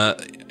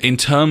 in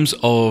terms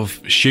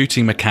of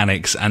shooting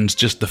mechanics and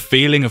just the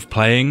feeling of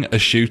playing a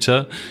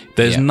shooter,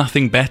 there's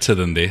nothing better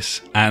than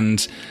this.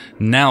 And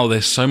now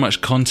there's so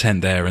much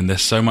content there, and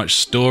there's so much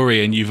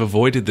story, and you've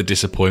avoided the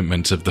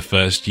disappointment of the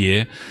first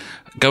year.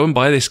 Go and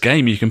buy this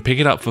game. You can pick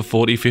it up for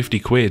 40, 50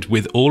 quid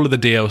with all of the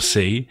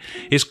DLC.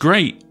 It's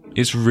great.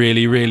 It's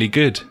really, really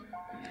good.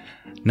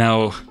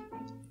 Now,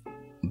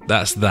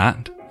 that's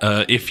that.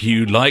 If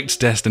you liked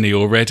Destiny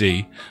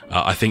already,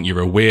 I think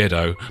you're a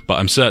weirdo, but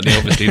I'm certainly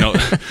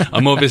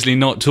I'm obviously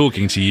not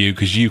talking to you,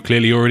 because you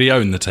clearly already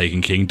own the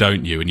Taken King,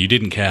 don't you? And you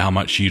didn't care how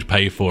much you'd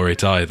pay for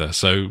it either.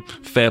 So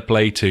fair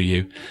play to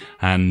you.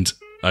 And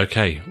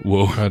okay,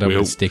 we'll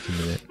sticking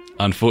with it.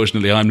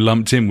 Unfortunately, I'm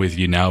lumped in with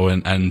you now,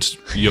 and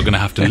you're going to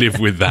have to live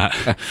with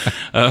that.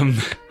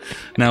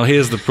 Now,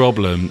 here's the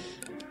problem.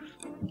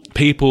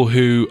 People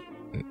who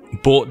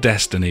bought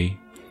Destiny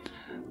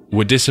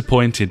were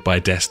disappointed by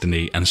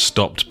Destiny and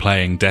stopped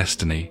playing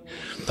Destiny.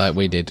 Like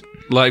we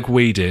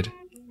did.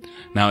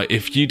 Now,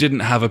 if you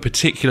didn't have a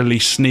particularly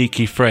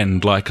sneaky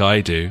friend like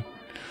I do,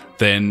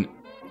 then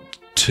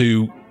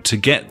to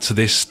get to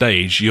this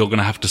stage, you're going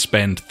to have to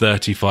spend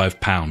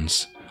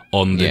 £35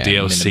 on the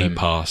DLC minimum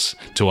pass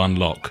to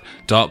unlock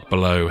Dark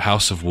Below,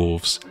 House of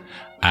Wolves,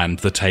 and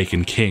the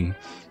Taken King.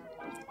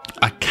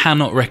 I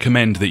cannot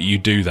recommend that you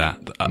do that.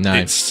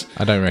 No,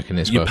 I don't reckon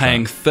it's you're worth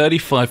paying that.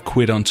 35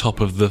 quid on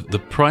top of the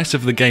price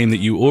of the game that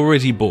you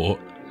already bought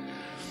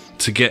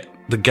to get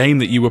the game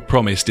that you were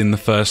promised in the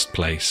first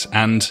place.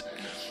 And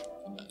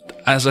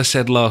as I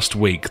said last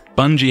week,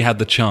 Bungie had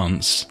the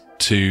chance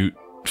to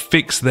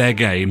fix their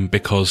game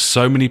because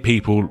so many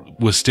people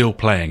were still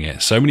playing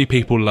it. So many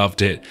people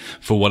loved it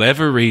for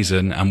whatever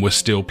reason and were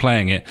still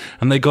playing it,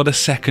 and they got a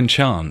second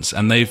chance,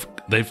 and they've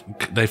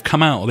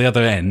come out the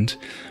other end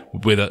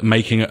with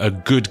making a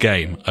good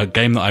game, a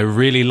game that I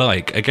really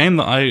like, a game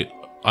that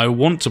I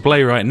want to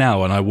play right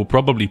now, and I will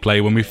probably play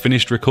when we've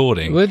finished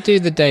recording. We'll do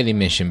the daily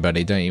mission,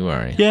 buddy, don't you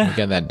worry. Yeah. We'll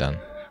get that done.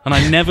 And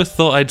I never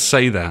thought I'd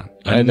say that.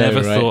 I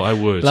never thought I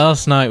would.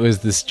 Last night was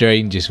the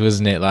strangest,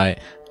 wasn't it? Like,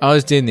 I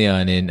was doing the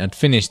ironing, I'd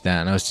finished that,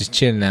 and I was just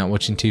chilling out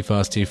watching Too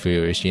Fast, Too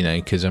Furious,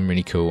 because I'm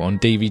really cool, on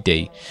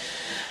DVD.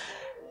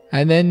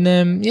 And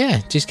then,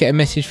 just get a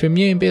message from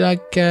you and be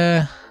like,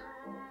 do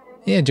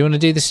you want to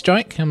do the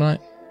strike? I'm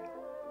like,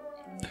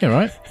 yeah,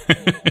 right.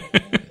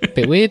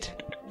 Bit weird.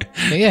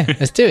 But yeah,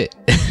 let's do it.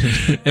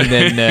 And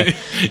then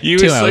you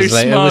 2 were hours so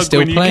later, smug we're still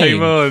when you playing.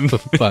 came on. For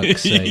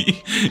fuck's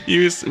sake.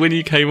 When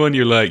you came on,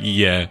 you're like,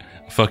 yeah,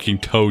 I fucking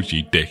told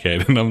you,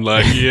 dickhead. And I'm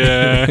like,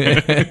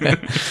 yeah.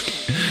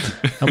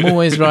 I'm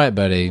always right,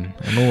 buddy.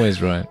 I'm always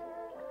right.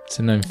 It's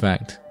a known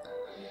fact.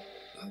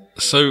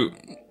 So,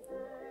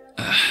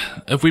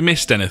 have we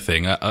missed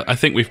anything? I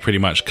think we've pretty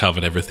much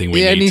covered everything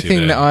we need to. The only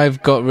thing that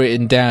I've got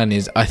written down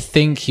is I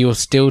think you're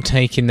still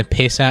taking the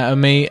piss out of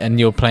me, and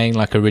you're playing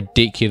like a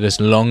ridiculous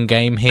long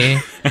game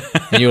here.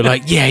 And you're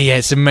like, yeah,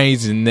 it's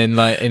amazing. And then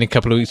like in a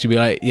couple of weeks you'll be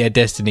like, yeah,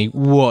 Destiny,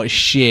 what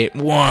shit?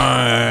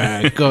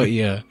 Whoa, got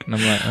you. And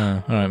I'm like,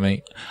 oh, all right,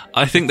 mate.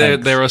 I think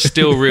there are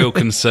still real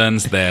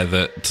concerns there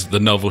that the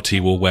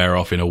novelty will wear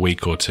off in a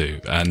week or two.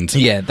 And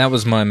yeah, that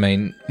was my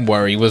main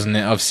worry, wasn't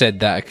it? I've said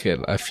that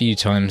a few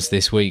times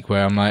this week,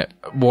 where I'm like,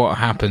 what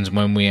happens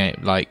when we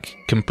like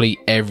complete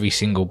every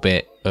single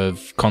bit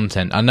of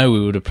content? I know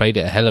we would have played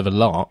it a hell of a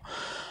lot,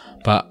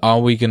 but are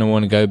we going to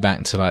want to go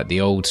back to like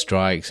the old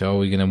strikes? Are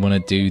we going to want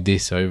to do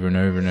this over and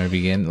over and over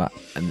again? Like,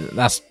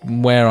 that's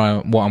what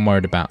I'm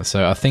worried about.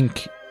 So I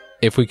think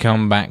if we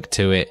come back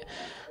to it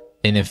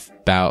in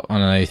about, I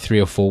don't know, 3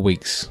 or 4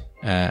 weeks,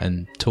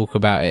 and talk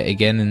about it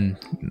again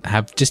and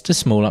have just a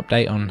small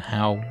update on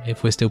how,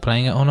 if we're still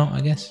playing it or not,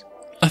 I guess.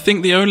 I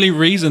think the only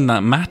reason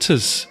that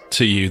matters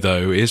to you,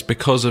 though, is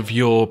because of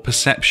your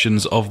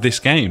perceptions of this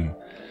game.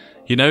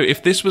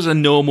 If this was a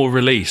normal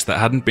release that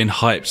hadn't been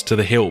hyped to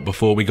the hilt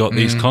before we got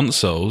these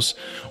consoles,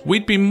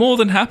 we'd be more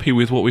than happy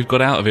with what we've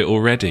got out of it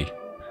already.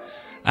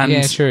 And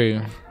yeah,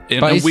 true.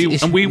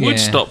 And we would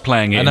stop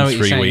playing it in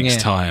 3 weeks'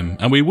 time,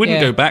 and we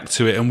wouldn't go back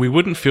to it, and we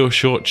wouldn't feel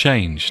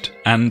shortchanged.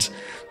 And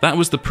that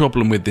was the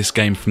problem with this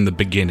game from the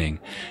beginning,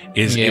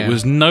 it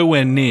was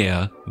nowhere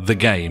near the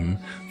game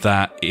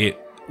that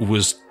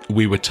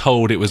we were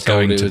told it was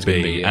going to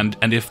be. And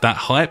if that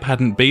hype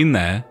hadn't been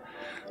there,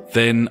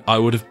 then I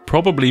would have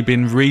probably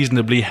been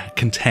reasonably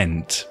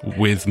content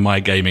with my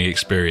gaming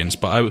experience.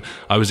 But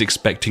I was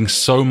expecting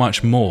so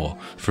much more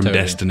from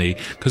Destiny,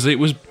 because it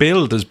was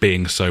billed as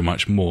being so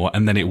much more,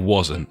 and then it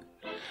wasn't.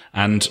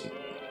 And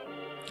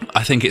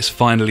I think it's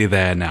finally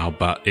there now,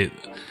 but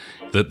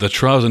the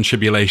trials and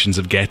tribulations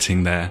of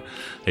getting there,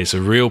 it's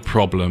a real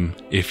problem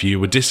if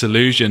you were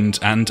disillusioned.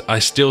 And I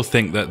still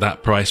think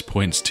that price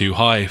point's too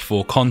high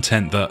for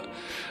content that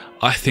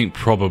I think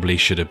probably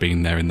should have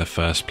been there in the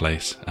first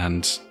place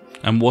and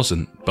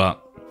wasn't. But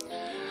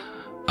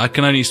I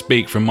can only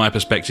speak from my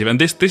perspective, and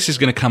this is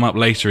going to come up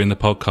later in the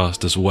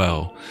podcast as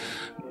well.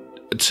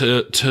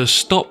 To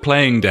stop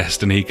playing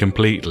Destiny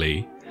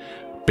completely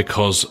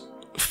because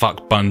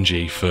fuck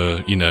Bungie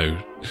for, you know,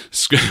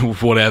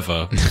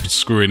 whatever,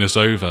 screwing us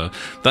over.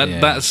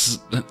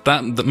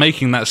 That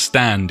making that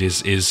stand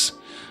is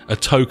a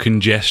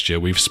token gesture.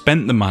 We've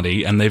spent the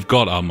money and they've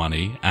got our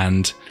money,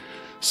 and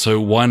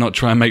so why not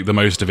try and make the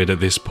most of it at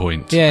this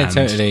point? Yeah,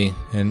 totally.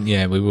 And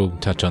yeah, we will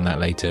touch on that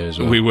later as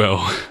well.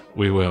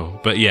 We will.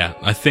 But yeah,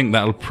 I think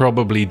that'll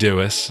probably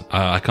do us.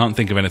 I can't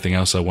think of anything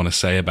else I want to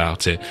say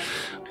about it.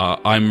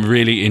 I'm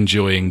really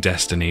enjoying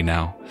Destiny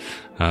now.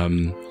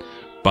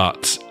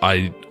 But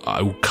I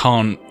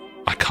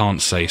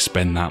can't say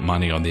spend that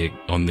money on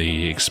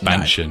the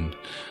expansion.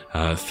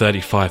 No.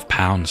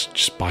 £35,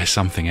 just buy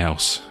something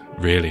else,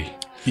 really.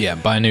 Yeah,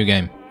 buy a new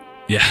game.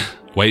 Yeah,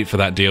 wait for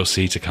that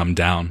DLC to come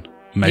down.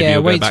 Maybe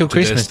wait till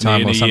Christmas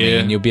time or something,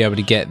 and you'll be able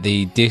to get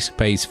the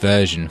disc-based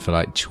version for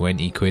like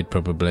 £20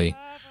 probably.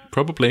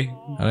 Probably.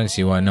 I don't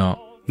see why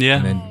not. Yeah.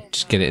 And then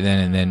just get it then,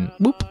 and then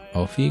whoop,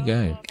 off you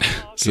go.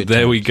 So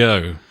there we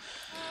go.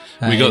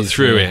 We got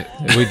through it.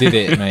 We did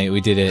it, mate.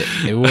 We did it.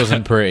 It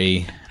wasn't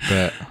pretty,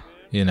 but,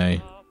 you know.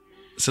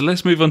 So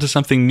let's move on to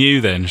something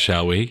new then,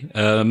 shall we?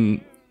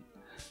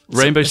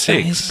 Rainbow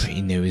Six. That is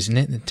pretty new, isn't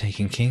it? The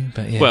Taken King,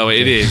 but yeah. Well,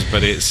 it is,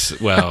 but it's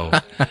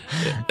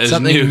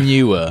something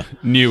newer.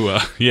 Newer,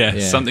 yeah.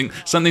 Something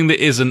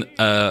that isn't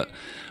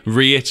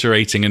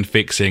reiterating and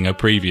fixing a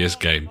previous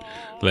game.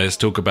 Let's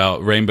talk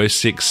about Rainbow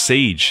Six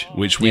Siege,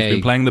 which we've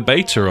been playing the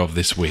beta of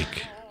this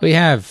week. We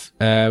have.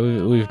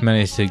 We've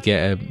managed to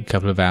get a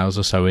couple of hours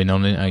or so in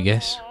on it, I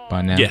guess,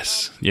 by now.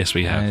 Yes,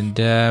 we have.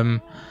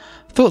 And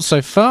thoughts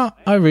so far,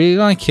 I really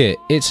like it.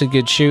 It's a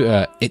good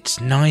shooter. It's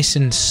nice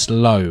and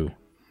slow.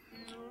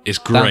 It's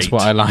great. That's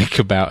what I like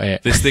about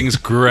it. This thing's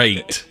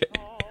great.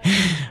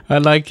 I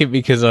like it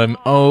because I'm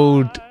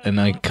old and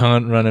I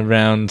can't run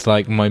around,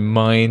 like my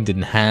mind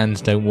and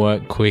hands don't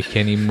work quick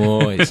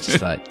anymore. It's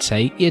just like,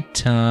 take your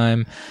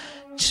time,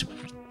 just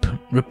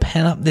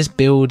rappel up this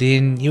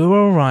building. You're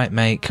all right,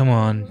 mate. Come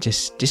on,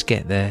 just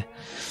get there.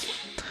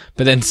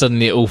 But then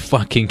suddenly it all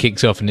fucking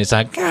kicks off and it's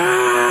like,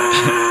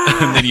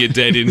 and then you're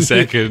dead in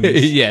seconds.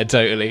 Yeah,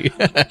 totally.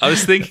 I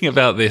was thinking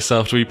about this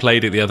after we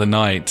played it the other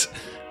night.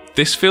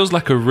 This feels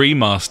like a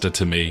remaster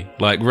to me,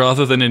 like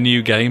rather than a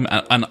new game,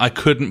 and I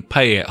couldn't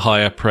pay it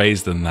higher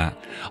praise than that.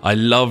 I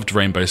loved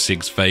Rainbow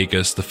Six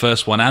Vegas, the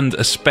first one, and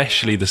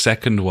especially the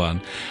second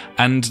one,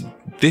 and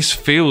this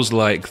feels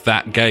like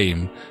that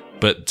game,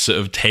 but sort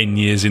of 10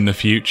 years in the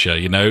future,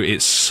 you know?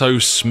 It's so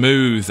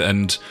smooth,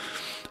 and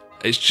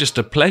it's just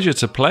a pleasure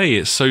to play.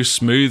 It's so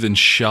smooth and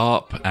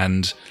sharp,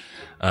 and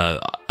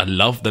I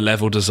love the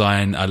level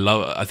design.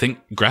 I think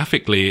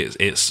graphically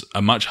it's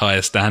a much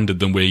higher standard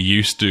than we're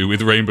used to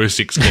with Rainbow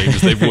Six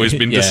games. They've always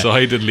been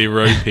decidedly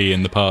ropey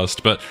in the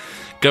past. But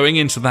going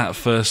into that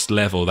first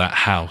level, that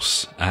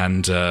house,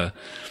 and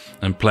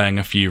playing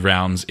a few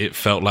rounds, it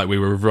felt like we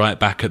were right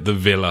back at the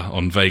villa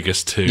on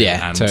Vegas 2.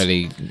 Yeah, and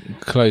totally.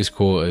 Close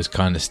quarters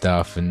kind of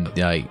stuff, and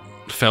like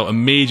felt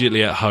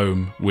immediately at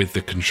home with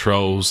the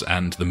controls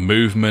and the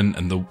movement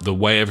and the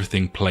way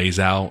everything plays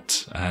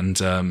out.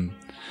 And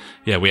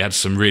yeah, we had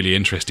some really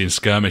interesting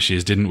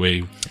skirmishes, didn't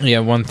we?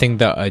 Yeah, one thing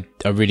that I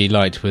really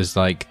liked was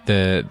like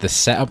the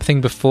setup thing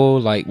before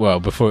it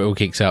all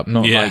kicks up,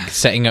 not like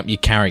setting up your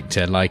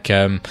character. Like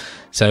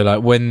so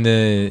like when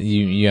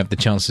you have the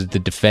chance as the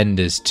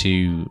defenders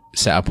to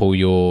set up all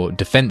your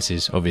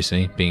defenses,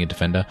 obviously being a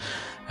defender,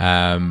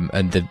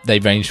 and they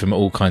range from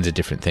all kinds of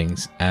different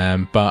things.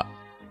 But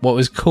what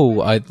was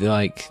cool, I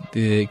like,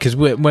 because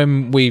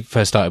when we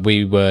first started,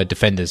 we were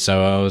defenders.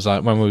 So I was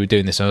like, when we were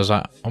doing this, I was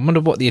like, I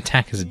wonder what the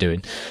attackers are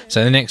doing.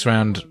 So the next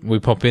round, we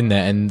pop in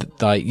there, and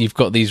like you've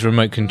got these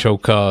remote control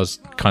cars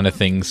kind of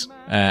things,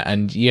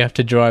 and you have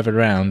to drive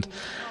around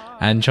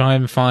and try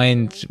and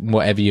find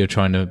whatever you're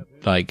trying to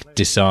like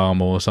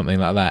disarm or something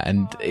like that.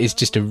 And it's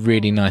just a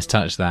really nice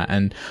touch, that.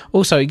 And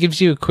also it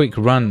gives you a quick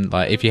run.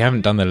 Like if you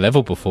haven't done the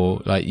level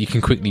before, like you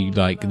can quickly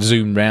like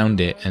zoom round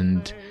it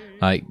and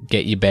like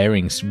get your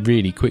bearings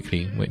really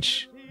quickly,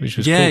 which was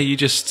cool.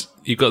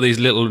 You've got these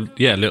little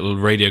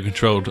radio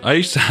controlled. I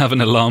used to have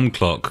an alarm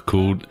clock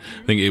called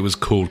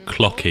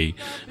Clocky,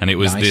 and it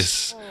was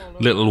this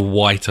little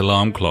white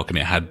alarm clock, and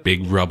it had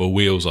big rubber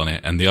wheels on it.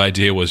 And the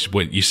idea was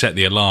when you set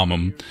the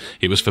alarm,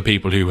 it was for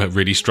people who have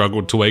really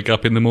struggled to wake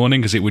up in the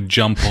morning, because it would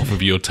jump off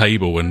of your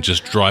table and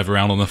just drive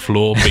around on the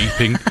floor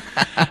beeping.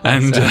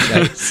 And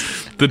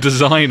the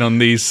design on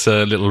these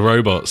little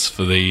robots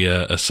for the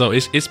assault,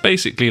 it's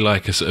basically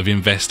like a sort of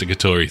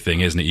investigatory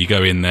thing, isn't it? You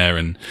go in there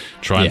and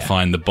try and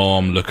find the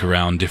bomb, look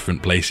around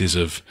different places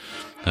of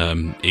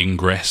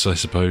ingress, I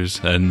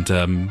suppose.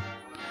 And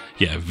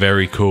yeah,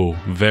 very cool.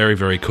 Very,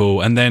 very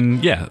cool. And then,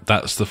 yeah,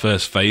 that's the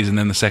first phase. And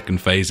then the second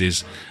phase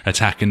is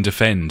attack and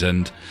defend.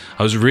 And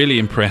I was really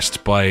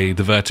impressed by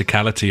the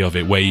verticality of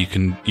it, where you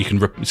can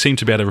seem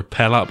to be able to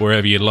rappel up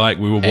wherever you like.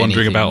 We were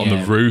wandering about on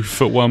the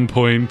roof at one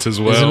point as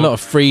well. There's a lot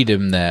of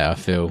freedom there, I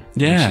feel.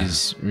 Yeah.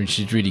 Which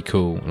is really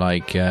cool.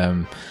 Like,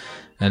 and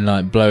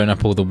like blowing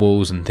up all the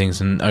walls and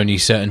things, and only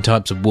certain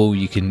types of wall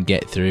you can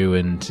get through.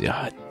 And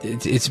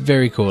it's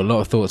very cool. A lot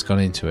of thought's gone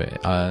into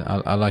it.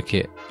 I like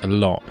it a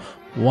lot.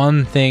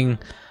 One thing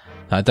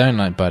that I don't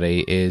like,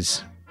 buddy,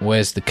 is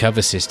where's the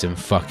cover system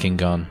fucking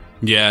gone?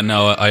 Yeah,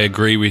 no, I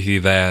agree with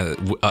you there.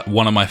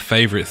 One of my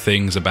favourite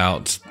things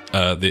about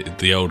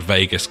the old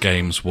Vegas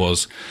games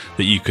was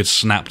that you could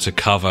snap to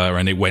cover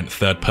and it went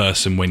third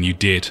person when you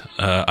did.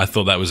 I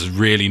thought that was a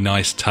really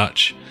nice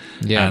touch.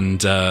 Yeah.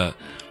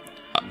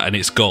 And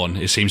it's gone.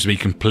 It seems to be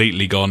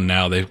completely gone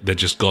now. They're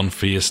just gone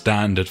for your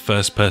standard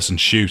first-person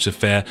shooter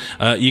fare.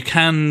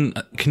 Can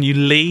you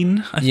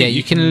lean? I think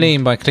you can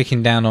lean by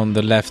clicking down on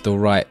the left or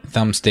right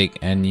thumbstick,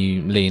 and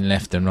you lean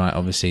left and right,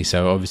 obviously.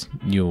 So obviously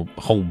your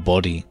whole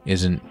body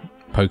isn't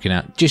poking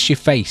out, just your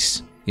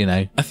face.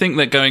 I think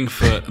they're going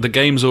for the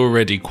game's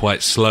already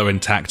quite slow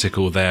and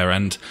tactical there,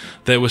 and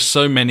there were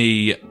so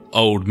many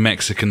old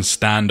Mexican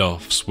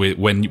standoffs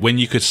when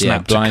you could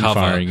snap to cover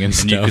and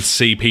you could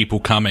see people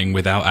coming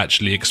without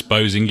actually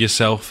exposing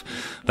yourself.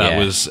 That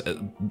was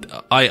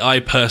I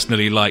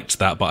personally liked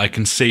that, but I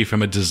can see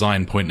from a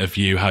design point of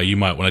view how you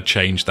might want to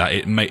change that.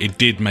 It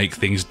did make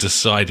things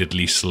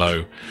decidedly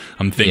slow.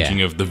 I'm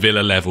thinking of the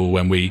villa level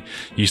when we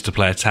used to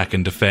play attack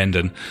and defend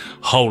and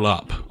hole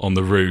up on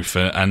the roof,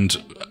 and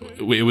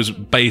it was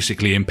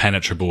basically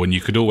impenetrable, and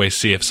you could always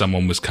see if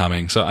someone was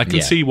coming. So I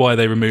can see why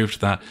they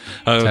removed that.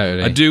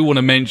 Totally. I do want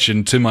to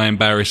mention, to my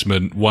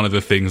embarrassment, one of the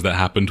things that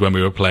happened when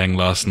we were playing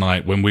last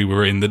night, when we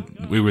were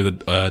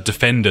the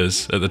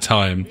defenders at the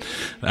time,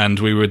 and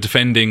we were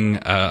defending.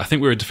 I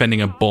think we were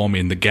defending a bomb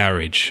in the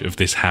garage of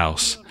this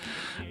house,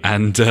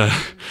 and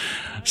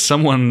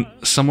someone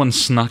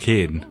snuck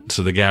in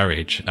to the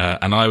garage,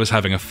 and I was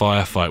having a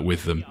firefight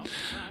with them.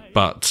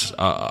 But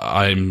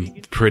I'm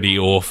pretty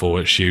awful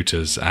at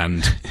shooters,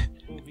 and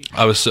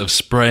I was sort of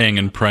spraying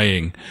and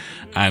praying,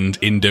 and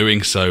in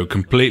doing so,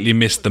 completely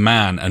missed the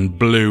man and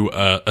blew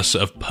a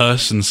sort of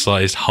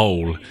person-sized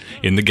hole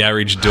in the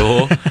garage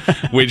door,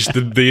 which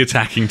the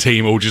attacking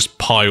team all just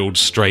piled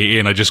straight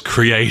in. I just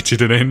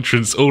created an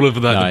entrance. All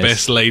of that, nice. The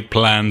best laid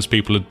plans,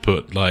 people had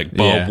put like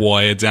barbed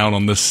wire down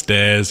on the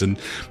stairs and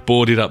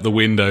boarded up the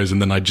windows,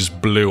 and then I just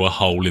blew a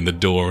hole in the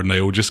door, and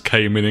they all just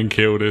came in and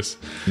killed us.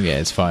 Yeah,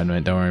 it's fine,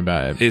 mate. Don't worry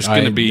about it. It's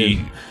going to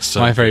be so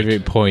my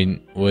favourite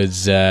point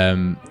was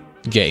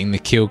getting the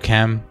kill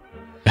cam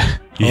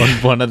on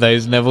one of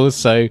those levels.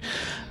 So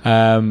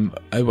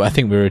I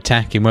think we were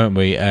attacking, weren't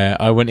we?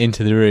 I went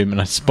into the room and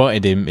I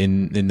spotted him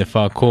in the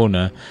far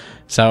corner,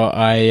 so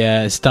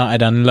I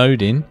started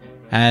unloading,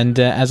 and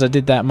as I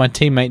did that, my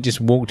teammate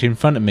just walked in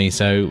front of me,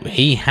 so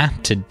he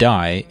had to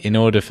die in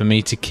order for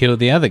me to kill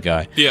the other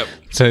guy. Yep.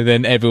 So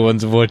then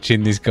everyone's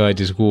watching this guy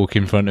just walk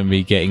in front of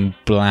me getting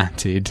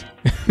blatted.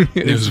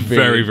 It was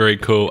very, very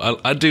cool.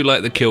 I do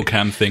like the kill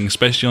cam thing,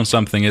 especially on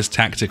something as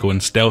tactical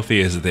and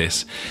stealthy as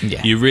this.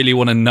 Yeah. You really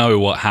want to know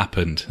what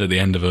happened at the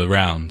end of a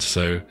round,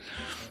 so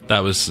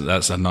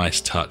that's a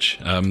nice touch.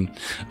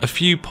 A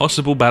few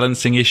possible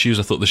balancing issues.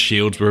 I thought the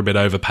shields were a bit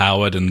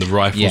overpowered and the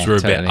rifles were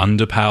a bit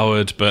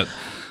underpowered, but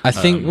I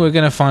think we're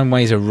going to find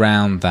ways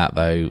around that,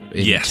 though,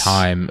 in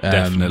time.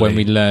 Definitely. When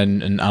we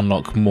learn and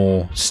unlock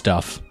more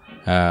stuff,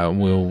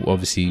 we'll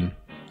obviously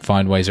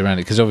find ways around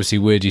it, because obviously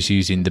we're just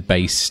using the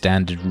base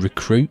standard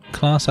recruit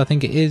class, I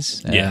think it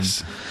is.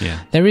 Yes. Yeah.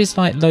 There is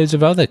like loads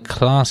of other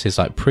classes,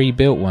 like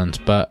pre-built ones,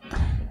 but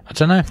I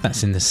don't know if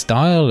that's in the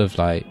style of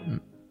like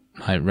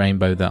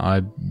Rainbow that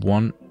I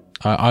want.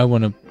 I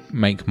want to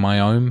make my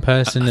own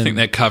person. I think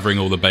they're covering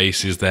all the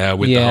bases there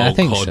with the whole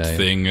COD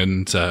thing,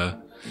 and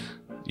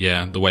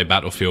the way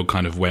Battlefield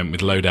kind of went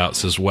with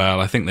loadouts as well.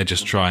 I think they're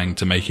just trying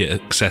to make it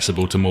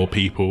accessible to more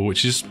people,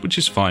 which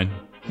is fine.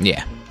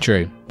 Yeah,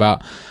 true.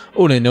 But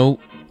all in all,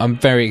 I'm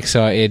very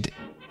excited.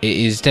 It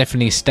is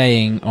definitely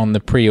staying on the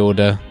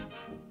pre-order,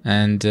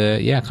 and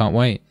I can't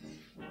wait.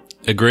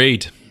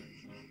 Agreed.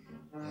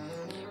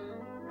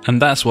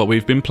 And that's what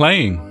we've been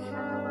playing.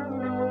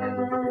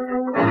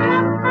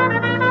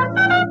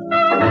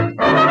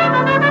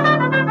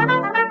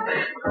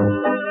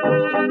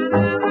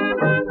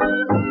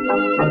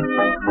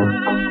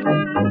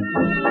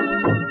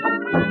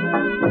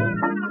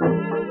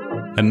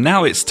 And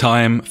now it's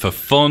time for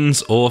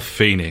Fonz or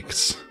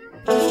Phoenix.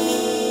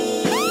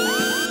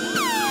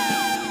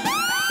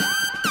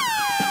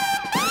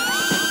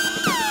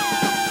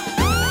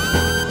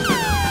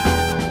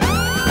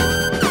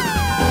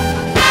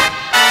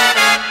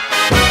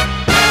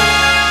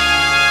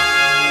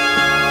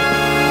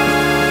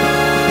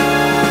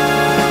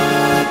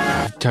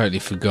 I've totally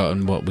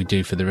forgotten what we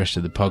do for the rest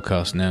of the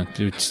podcast now.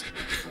 It's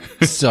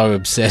so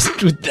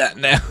obsessed with that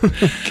now.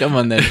 Come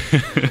on then.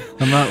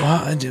 I'm like,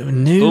 what? I do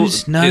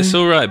news? No. It's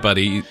all right,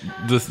 buddy.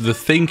 The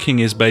thinking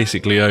is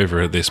basically over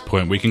at this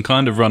point. We can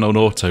kind of run on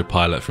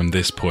autopilot from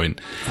this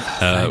point.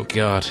 Thank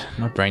God,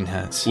 my brain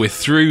hurts. We're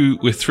through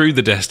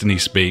the Destiny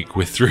speak.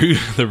 We're through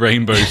the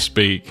Rainbow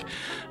speak.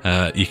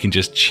 You can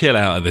just chill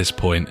out at this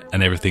point,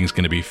 and everything's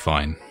going to be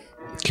fine.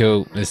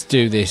 Cool. Let's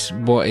do this.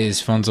 What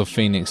is Fonz or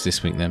Phoenix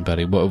this week then,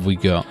 buddy? What have we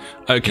got?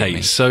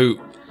 Okay, so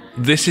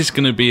this is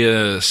going to be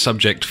a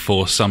subject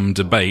for some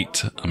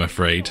debate, I'm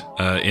afraid,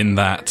 in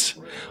that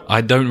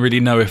I don't really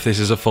know if this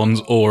is a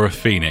Fonz or a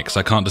Phoenix.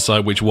 I can't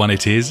decide which one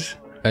it is.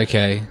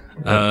 Okay.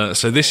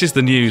 So this is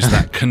the news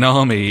that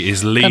Konami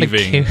is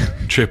leaving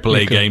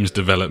AAA games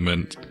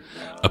development,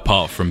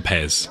 apart from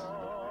PES.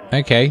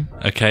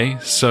 Okay.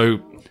 So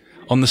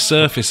on the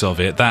surface of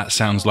it, that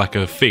sounds like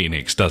a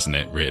phoenix, doesn't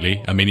it,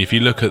 really? I mean, if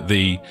you look at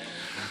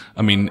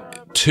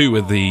two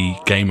of the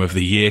Game of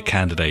the Year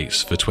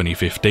candidates for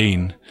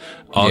 2015,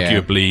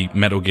 arguably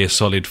Metal Gear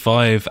Solid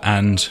 5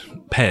 and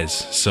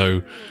PES.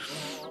 So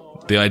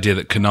the idea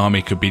that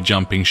Konami could be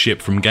jumping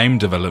ship from game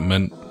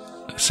development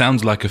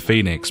sounds like a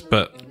phoenix,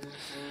 but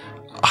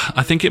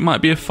I think it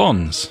might be a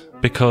Fonz,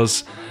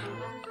 because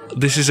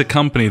this is a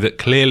company that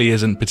clearly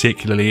isn't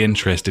particularly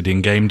interested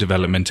in game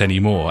development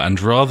anymore, and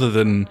rather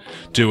than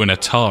do an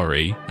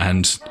Atari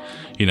and,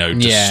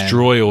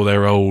 destroy all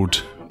their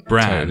old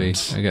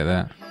brands... Totally. I get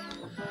that.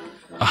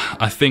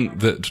 I think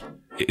that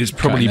it's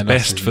probably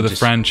best for the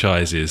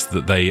franchises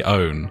that they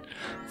own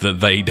that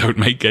they don't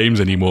make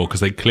games anymore, because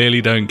they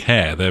clearly don't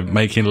care. They're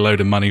making a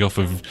load of money off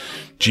of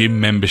gym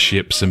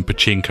memberships and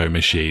pachinko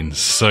machines.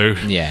 So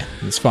yeah,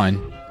 it's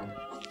fine.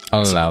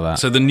 I'll allow that.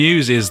 So the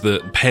news is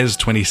that PES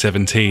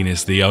 2017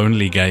 is the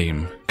only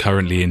game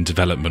currently in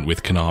development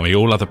with Konami.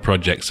 All other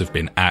projects have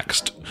been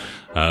axed.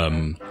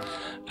 And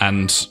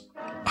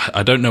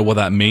I don't know what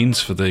that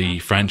means for the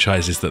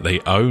franchises that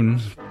they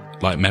own,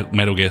 like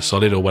Metal Gear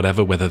Solid or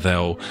whatever, whether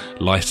they'll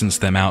license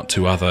them out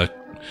to other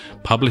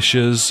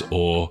publishers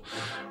or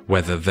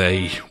whether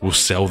they will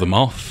sell them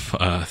off.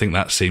 I think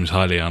that seems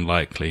highly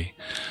unlikely.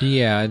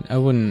 Yeah, I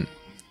wouldn't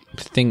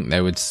think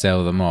they would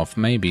sell them off.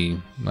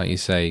 Maybe, like you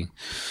say,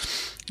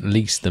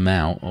 lease them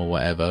out or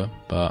whatever,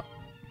 but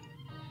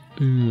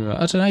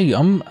I don't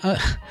know.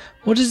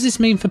 What does this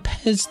mean for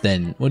PES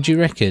then? What do you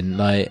reckon?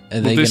 Like, are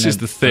they going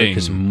to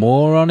focus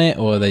more on it,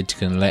 or are they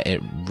going to let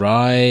it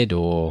ride,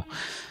 or...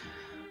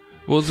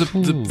 Well,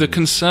 the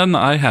concern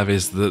that I have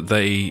is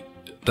that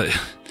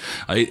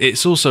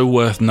it's also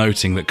worth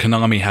noting that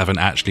Konami haven't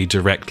actually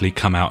directly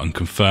come out and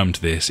confirmed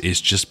this. It's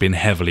just been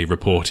heavily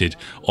reported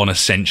on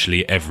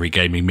essentially every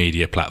gaming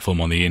media platform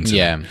on the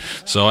internet. Yeah.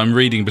 So I'm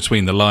reading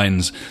between the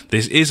lines.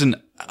 This isn't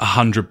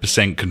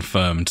 100%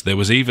 confirmed. There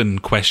was even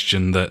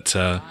question that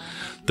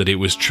it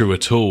was true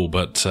at all,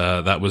 but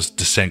that was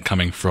dissent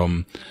coming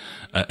from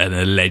an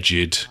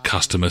alleged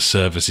customer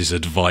services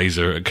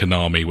advisor at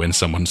Konami when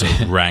someone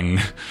sort of rang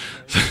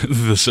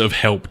the sort of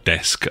help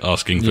desk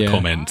asking for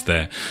comment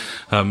there.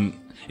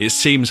 It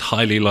seems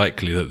highly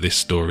likely that this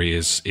story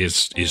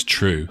is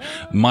true.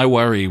 My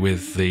worry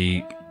with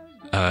the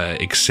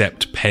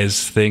accept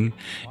PES thing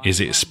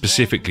is it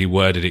specifically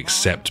worded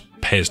accept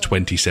PES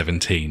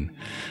 2017.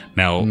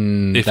 Now,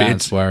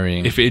 that's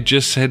worrying. If it had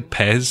just said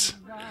PES,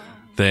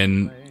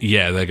 then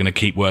yeah, they're going to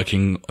keep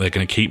working, they're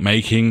going to keep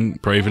making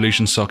Pro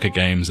Evolution Soccer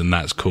games, and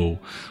that's cool.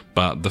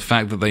 But the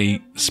fact that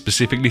they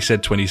specifically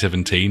said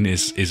 2017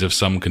 is of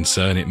some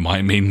concern. It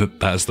might mean that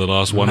that's the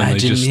last one.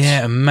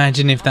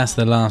 Imagine if that's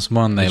the last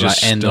one. They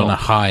like end stop on a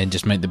high and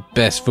just make the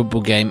best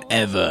football game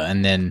ever,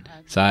 and then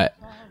it's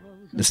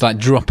like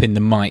dropping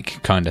the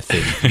mic kind of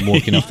thing, and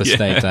walking off the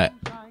stage like,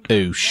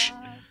 oosh,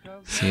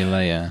 see you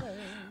later,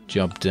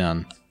 job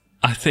done.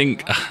 I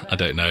think, I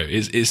don't know,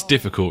 it's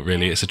difficult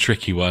really, it's a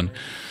tricky one.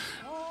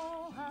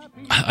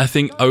 I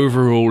think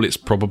overall it's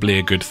probably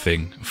a good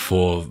thing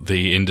for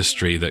the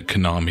industry that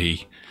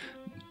Konami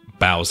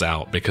bows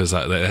out, because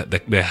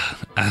they're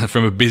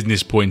from a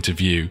business point of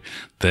view,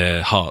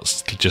 their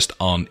hearts just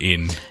aren't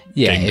in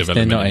game development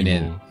they're not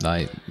anymore.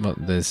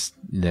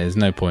 There's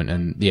no point,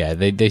 and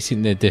they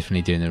seem they're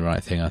definitely doing the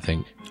right thing, I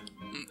think.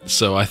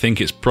 So I think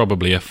it's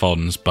probably a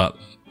Fonz, but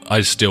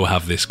I still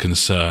have this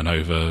concern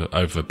over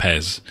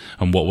PES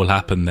and what will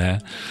happen there.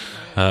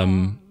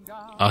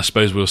 I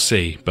suppose we'll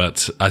see,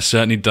 but I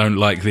certainly don't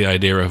like the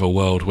idea of a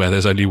world where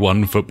there's only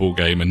one football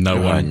game and no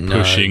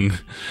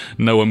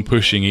one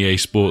pushing EA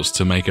Sports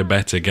to make a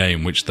better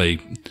game, which they,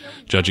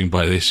 judging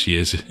by this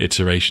year's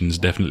iterations,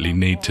 definitely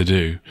need to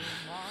do.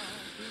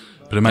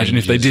 But imagine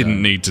if they didn't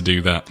need to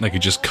do that. They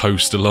could just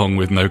coast along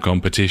with no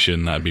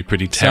competition. That'd be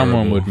pretty terrible.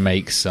 Someone would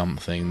make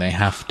something. They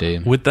have to.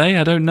 Would they?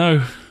 I don't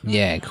know.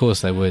 Yeah, of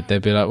course they would.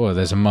 They'd be like, well,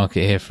 there's a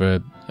market here for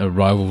a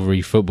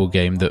rivalry football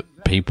game that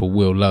people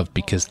will love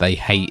because they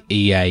hate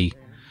EA.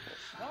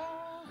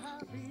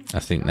 I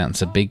think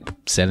that's a big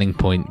selling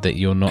point, that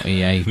you're not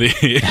EA.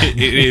 It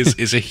is.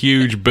 It's a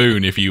huge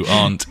boon if you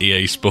aren't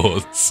EA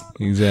Sports.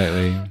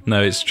 Exactly.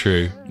 No, it's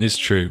true. It's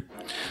true.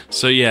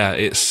 So yeah,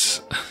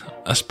 it's,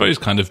 I suppose,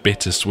 kind of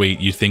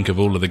bittersweet. You think of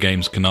all of the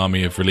games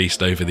Konami have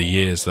released over the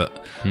years, that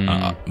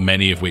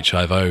many of which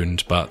I've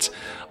owned, but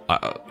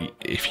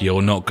if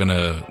you're not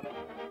gonna,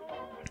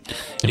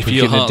 if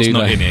your heart's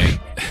not in it,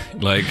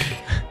 like,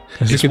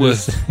 it's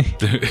worth.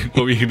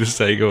 What were you going to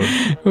say? Go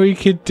on. We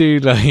could do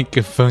like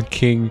a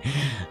fucking,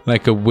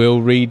 like a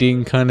will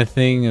reading kind of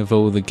thing of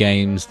all the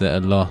games that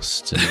are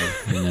lost, and,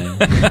 you know.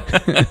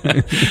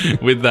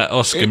 With that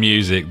Oscar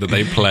music that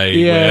they play.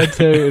 Yeah,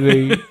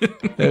 totally.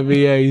 That'd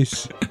be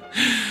ace.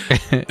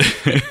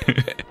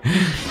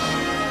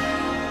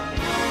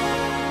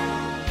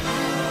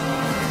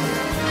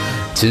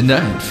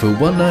 Tonight, for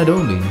one night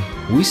only,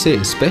 we say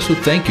a special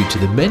thank you to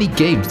the many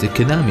games that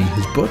Konami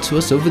has brought to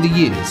us over the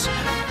years.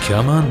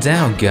 Come on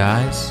down,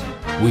 guys.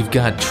 We've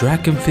got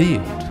Track and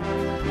Field,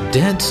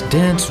 Dance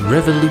Dance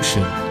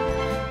Revolution,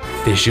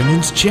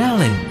 Fisherman's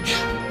Challenge,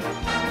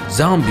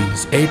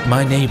 Zombies Ate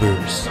My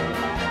Neighbors,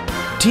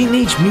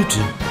 Teenage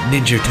Mutant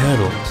Ninja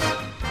Turtles,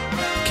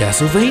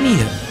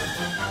 Castlevania,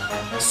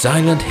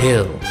 Silent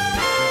Hill,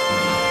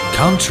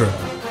 Contra,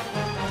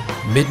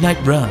 Midnight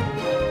Run,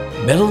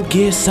 Metal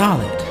Gear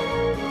Solid,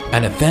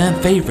 and a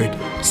fan favorite,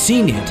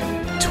 Seen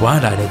It,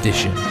 Twilight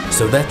Edition.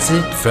 So that's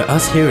it for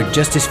us here at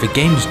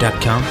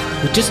JusticeForGames.com.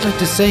 We'd just like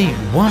to say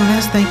one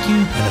last thank you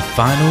and a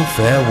final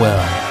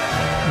farewell.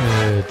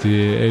 Oh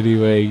dear,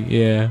 anyway,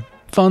 yeah.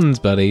 Funds,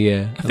 buddy,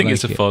 yeah. I think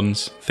it's a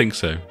funds. Think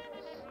so.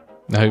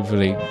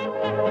 Hopefully.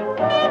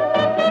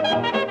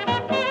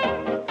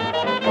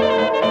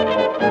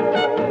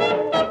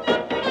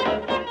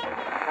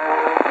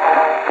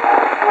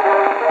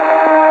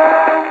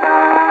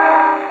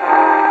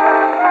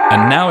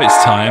 And now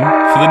it's time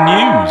for the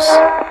news.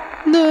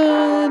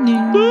 The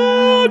news.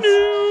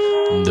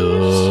 The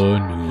The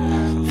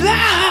news.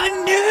 The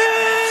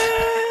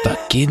news.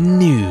 Fucking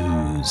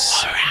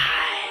news.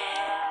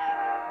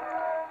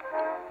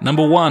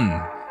 Number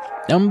one.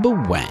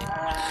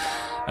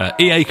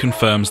 EA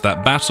confirms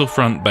that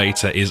Battlefront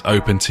beta is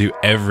open to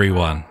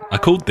everyone. I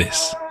called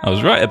this. I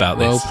was right about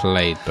this. Well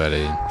played,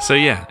 buddy. So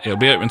yeah, it'll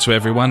be open to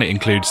everyone. It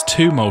includes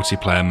 2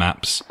 multiplayer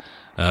maps,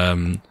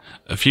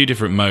 a few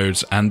different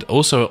modes, and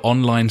also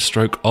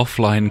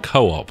online/offline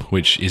co-op,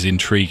 which is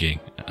intriguing.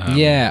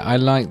 Yeah, I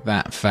like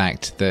that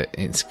fact that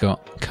it's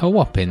got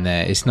co-op in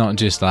there. It's not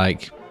just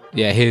like,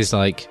 yeah, here's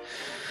like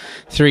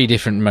 3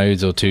 different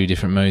modes or 2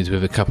 different modes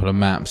with a couple of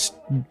maps.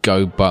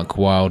 Go buck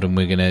wild and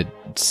we're going to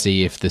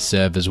see if the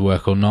servers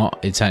work or not.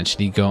 It's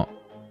actually got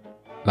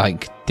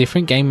like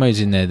different game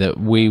modes in there that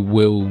we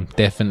will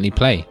definitely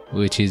play,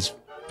 which is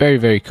very,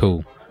 very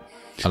cool.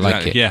 I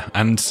like it. Yeah,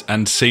 and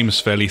seems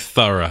fairly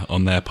thorough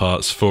on their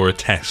parts for a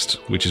test,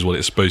 which is what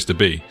it's supposed to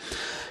be.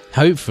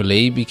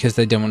 Hopefully, because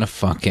they don't want to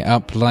fuck it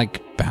up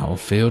like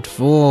Battlefield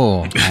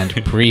 4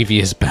 and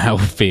previous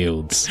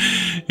Battlefields.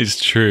 It's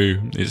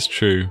true.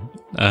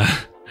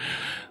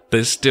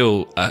 There's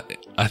still,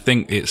 I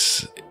think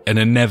it's an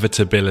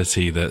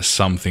inevitability that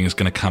something is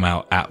going to come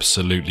out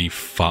absolutely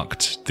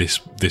fucked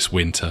this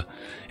winter.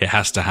 It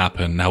has to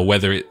happen. Now,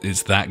 whether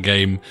it's that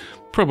game,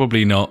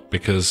 probably not,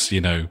 because,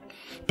 you know,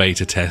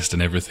 beta test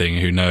and everything,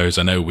 who knows.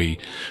 I know we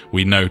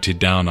noted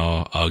down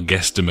our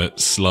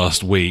guesstimates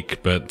last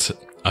week, but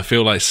I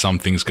feel like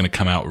something's going to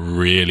come out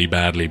really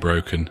badly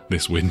broken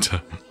this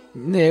winter.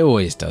 It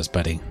always does,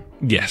 buddy.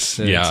 Yes,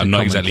 I'm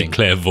not exactly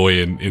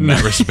clairvoyant in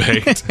that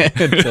respect.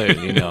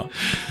 Totally not.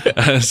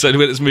 So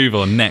let's move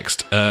on.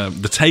 Next,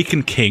 The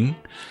Taken King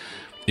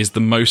is the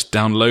most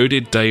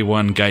downloaded day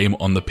one game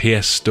on the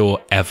PS Store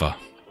ever.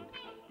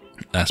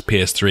 That's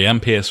PS3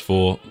 and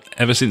PS4.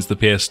 Ever since the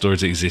PS Store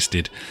has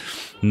existed,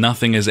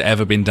 nothing has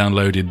ever been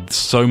downloaded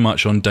so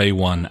much on day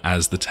one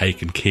as The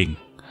Taken King.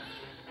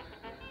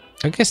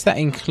 I guess that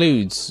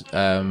includes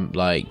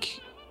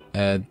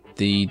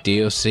the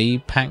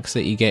DLC packs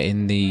that you get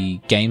in the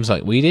games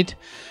like we did,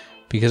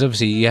 because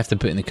obviously you have to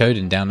put in the code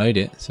and download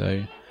it.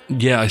 So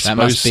yeah, I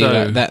suppose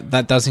so.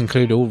 That does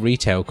include all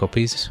retail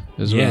copies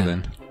as well.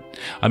 Then,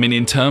 I mean,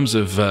 in terms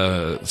of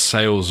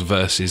sales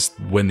versus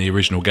when the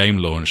original game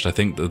launched, I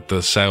think that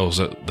the sales,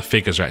 the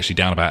figures are actually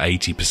down about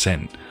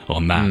 80%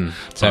 on that.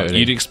 Totally.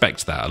 You'd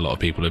expect that. A lot of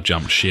people have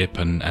jumped ship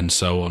and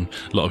so on.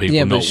 A lot of people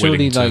yeah, not but surely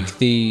willing to... like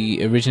the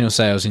original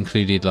sales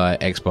included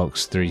like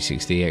Xbox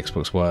 360,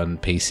 Xbox One,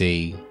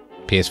 PC,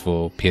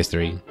 PS4,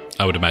 PS3.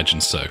 I would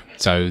imagine so.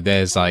 So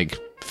there's like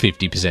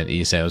 50% of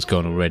your sales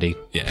gone already.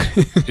 Yeah,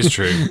 it's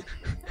true.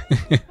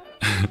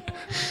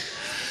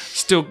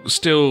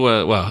 Still.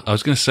 Well, I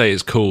was going to say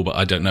it's cool, but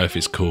I don't know if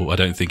it's cool. I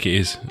don't think it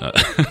is.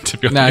 To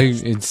be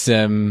honest.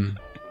 No,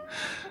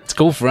 it's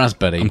cool for us,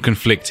 buddy. I'm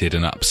conflicted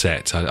and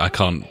upset. I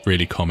can't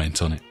really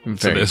comment on it.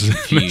 So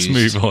let's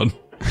move on.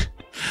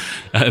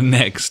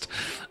 Next,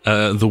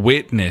 The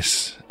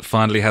Witness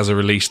finally has a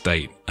release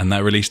date, and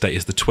that release date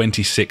is the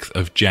 26th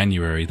of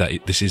January.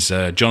 This is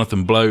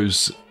Jonathan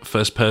Blow's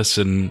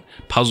first-person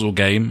puzzle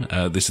game.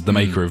 This is the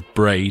maker of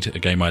Braid, a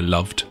game I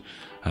loved.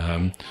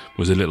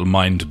 Was a little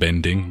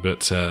mind-bending,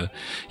 but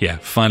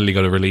finally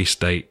got a release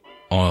date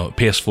on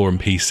PS4 and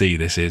PC.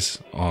 This is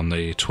on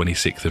the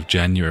 26th of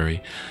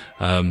January.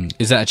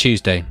 Is that a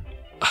Tuesday?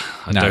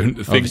 I don't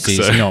think obviously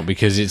so. It's not,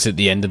 because it's at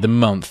the end of the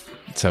month,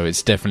 so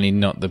it's definitely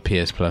not the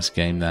PS Plus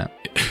game. That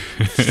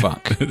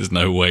fuck. There's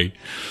no way.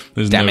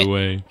 Damn it.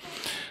 Way.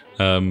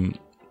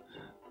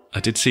 I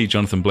did see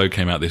Jonathan Blow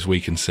came out this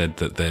week and said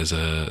that there's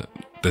a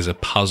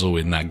puzzle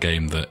in that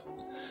game that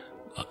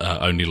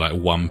only like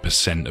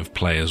 1% of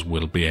players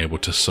will be able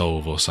to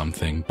solve or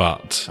something.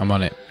 But I'm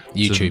on it.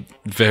 YouTube.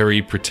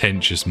 Very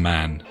pretentious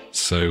man.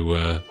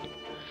 So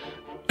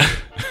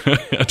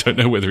I don't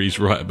know whether he's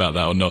right about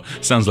that or not.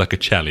 Sounds like a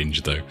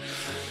challenge though.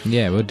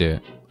 Yeah, we'll do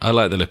it. I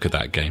like the look of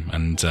that game,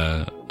 and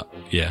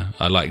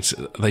I liked.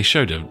 They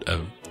showed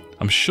a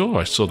I'm sure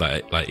I saw that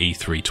at like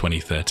E3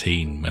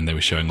 2013 when they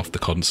were showing off the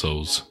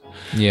consoles.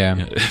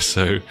 Yeah.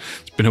 So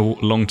it's been a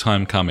long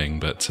time coming,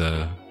 but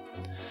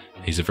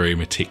he's a very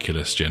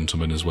meticulous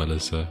gentleman as well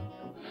as a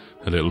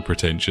little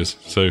pretentious.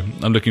 So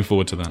I'm looking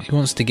forward to that. He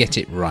wants to get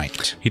it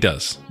right. He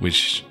does,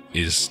 which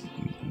is,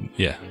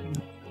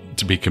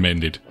 to be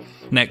commended.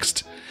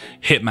 Next,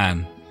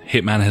 Hitman.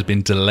 Hitman has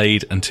been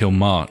delayed until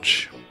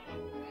March.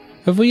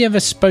 Have we ever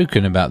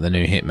spoken about the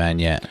new Hitman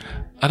yet?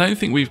 I don't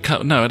think we've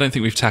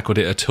tackled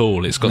it at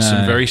all. It's got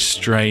some very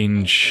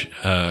strange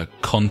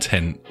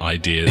content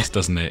ideas,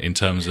 doesn't it, in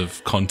terms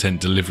of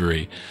content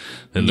delivery.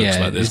 That looks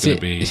like there's going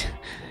to be...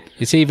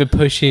 It's either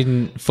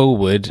pushing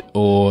forward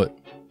or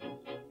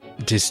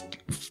just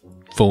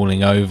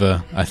falling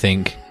over, I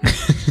think.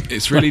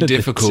 It's really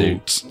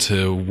difficult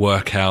to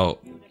work out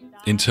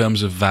in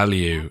terms of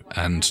value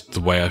and the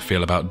way I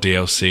feel about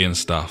DLC and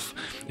stuff.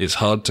 It's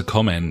hard to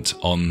comment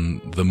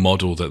on the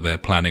model that they're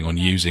planning on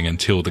using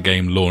until the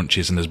game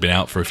launches and has been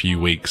out for a few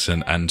weeks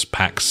and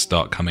packs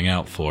start coming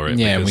out for it.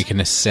 Yeah, and we can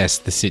assess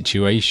the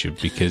situation,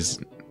 because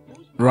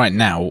right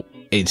now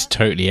it's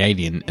totally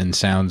alien and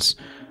sounds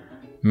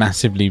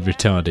massively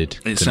retarded.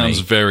 It sounds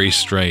very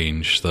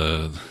strange.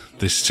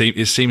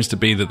 It seems to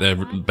be that they're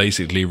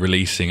basically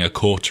releasing a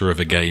quarter of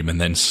a game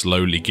and then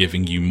slowly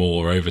giving you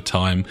more over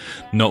time.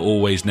 Not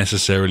always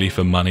necessarily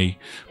for money,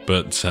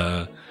 but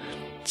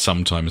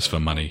sometimes for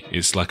money.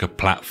 It's like a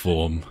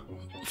platform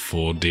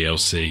for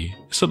DLC.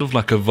 Sort of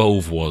like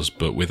Evolve was,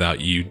 but without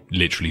you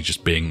literally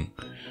just being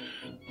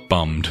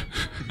bummed.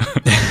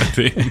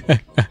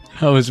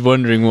 I was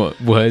wondering what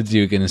words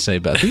you were going to say,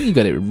 but I think you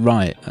got it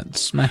right.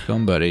 Smack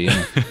on, buddy.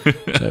 Yeah.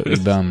 Totally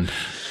bummed.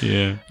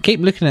 Yeah. I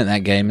keep looking at that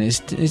game, and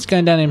it's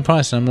going down in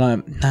price, and I'm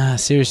like, nah,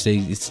 seriously,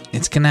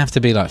 it's going to have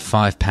to be like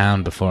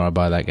 £5 before I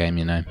buy that game,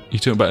 you know. You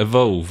talking about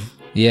Evolve?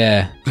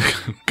 Yeah.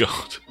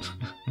 God.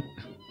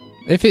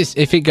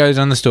 If it goes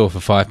on the store for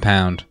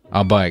 £5,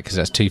 I'll buy it, because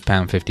that's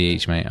 £2.50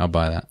 each, mate. I'll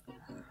buy that.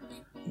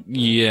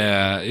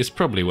 Yeah, it's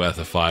probably worth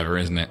a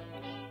 £5, isn't it?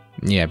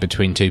 Yeah,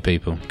 between two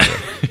people.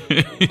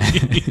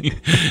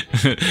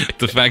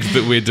 The fact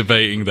that we're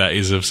debating that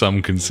is of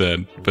some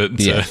concern, but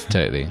yes,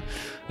 totally.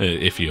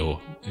 If you're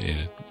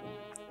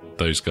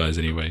those guys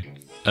anyway.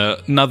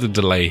 Another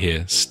delay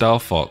here. Star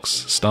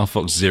Fox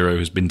Zero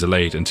has been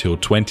delayed until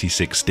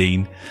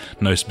 2016.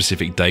 No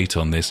specific date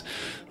on this.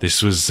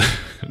 This was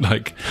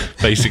like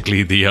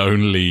basically the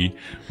only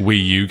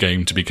Wii U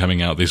game to be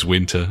coming out this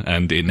winter,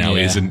 and it now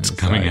isn't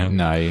coming out.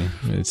 No,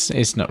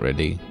 it's not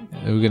ready.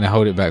 We're going to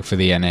hold it back for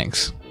the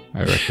NX,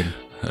 I reckon.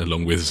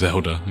 Along with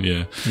Zelda,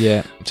 yeah.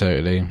 Yeah,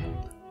 totally.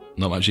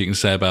 Not much you can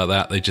say about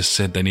that. They just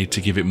said they need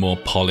to give it more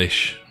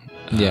polish.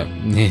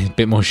 A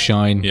bit more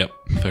shine. Yep,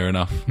 fair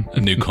enough. A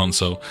new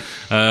console.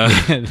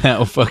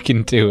 That'll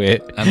fucking do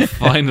it. And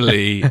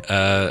finally,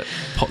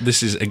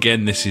 this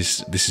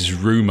is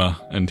rumor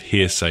and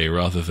hearsay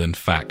rather than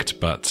fact,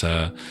 but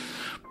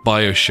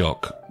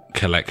BioShock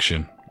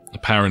collection.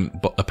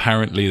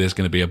 Apparently, there's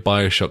going to be a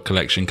BioShock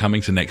collection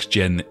coming to next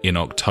gen in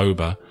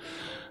October.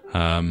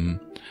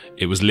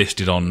 It was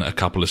listed on a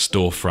couple of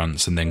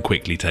storefronts and then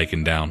quickly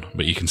taken down,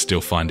 but you can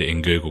still find it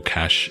in Google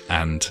Cache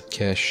and...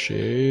 Cache.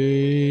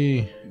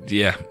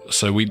 Yeah,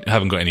 so we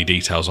haven't got any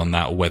details on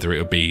that, or whether it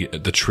would be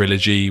the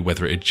trilogy,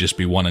 whether it would just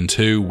be 1 and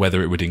 2,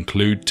 whether it would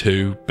include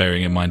 2,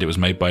 bearing in mind it was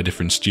made by a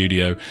different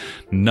studio.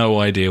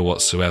 No idea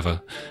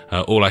whatsoever.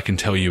 All I can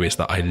tell you is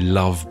that I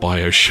love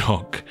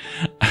BioShock,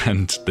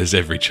 and there's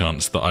every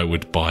chance that I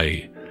would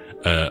buy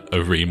a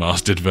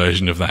remastered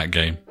version of that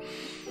game.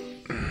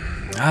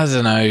 I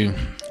don't know.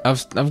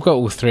 I've got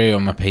all 3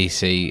 on my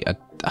PC. I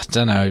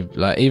don't know.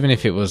 Like, even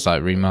if it was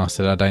like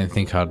remastered, I don't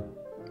think I'd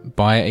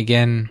buy it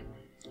again.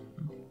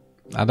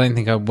 I don't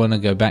think I want to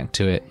go back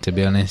to it, to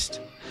be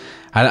honest.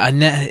 I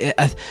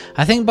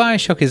think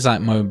BioShock is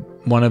like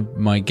one of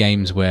my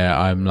games where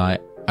I'm like,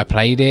 I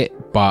played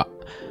it, but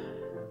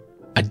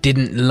I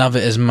didn't love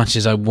it as much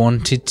as I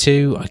wanted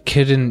to.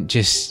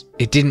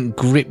 It didn't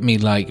grip me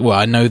like, well,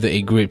 I know that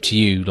it gripped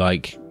you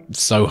like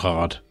so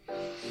hard.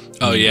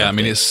 Oh yeah, I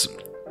mean, it's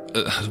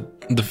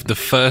the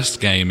first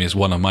game is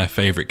one of my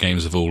favourite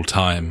games of all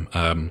time.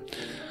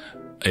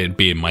 It'd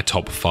be in my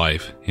top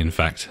 5, in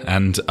fact.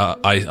 And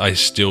I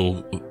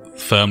still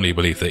firmly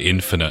believe that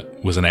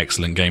Infinite was an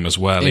excellent game as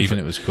well.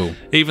 Infinite was cool.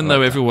 Even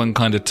though everyone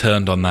kind of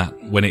turned on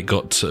that when it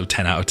got sort of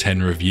 10 out of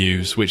 10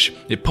 reviews, which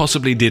it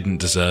possibly didn't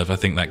deserve. I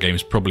think that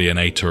game's probably an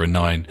 8 or a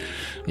 9.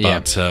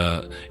 But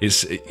I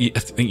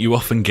think you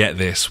often get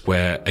this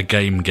where a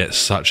game gets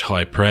such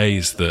high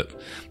praise that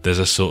there's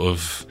a sort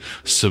of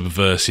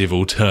subversive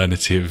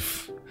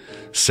alternative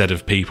set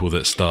of people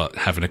that start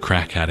having a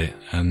crack at it.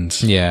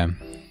 And yeah.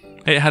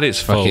 It had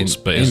its faults,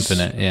 but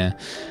Infinite, yeah.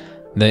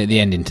 The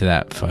ending to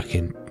that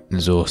fucking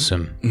was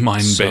awesome.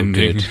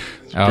 Mind-bending. So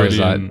I was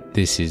like,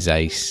 this is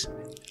ace.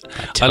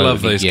 I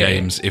love those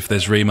games. If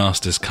there's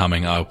remasters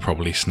coming, I'll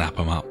probably snap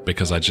them up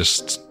because I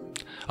just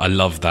I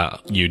love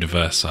that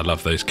universe. I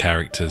love those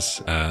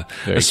characters,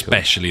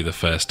 especially the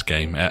first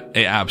game.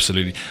 It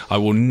absolutely, I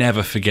will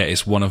never forget.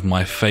 It's one of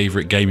my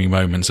favourite gaming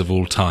moments of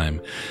all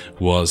time.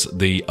 Was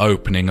the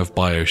opening of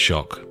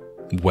BioShock,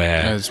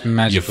 where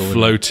you're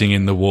floating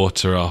in the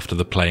water after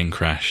the plane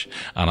crash,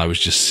 and I was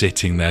just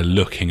sitting there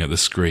looking at the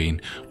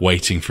screen,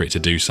 waiting for it to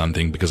do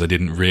something because I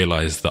didn't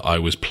realise that I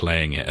was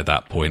playing it at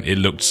that point. It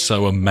looked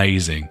so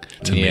amazing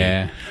to me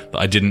that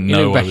I didn't know.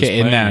 You look I back was at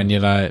it now, and you're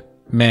like,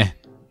 meh.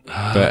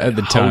 But at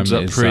the time, holds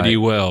up pretty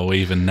like... well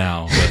even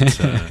now.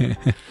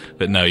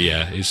 But no,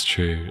 yeah, it's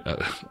true.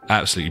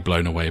 Absolutely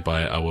blown away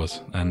by it. I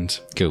was, and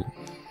cool.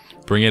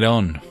 Bring it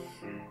on.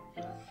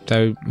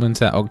 So when's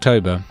that?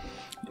 October.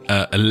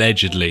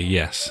 Allegedly,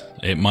 yes.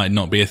 It might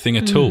not be a thing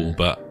at all,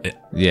 but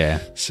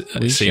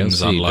it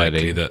seems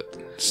unlikely that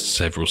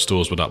several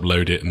stores would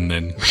upload it and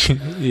then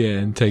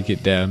and take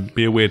it down.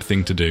 Be a weird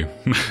thing to do.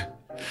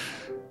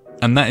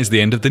 And that is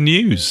the end of the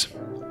news.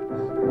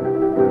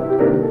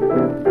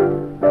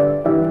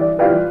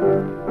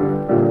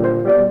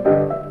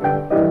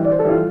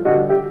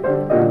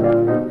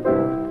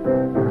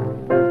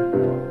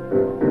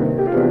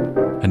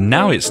 And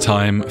now it's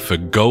time for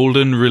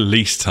golden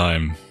release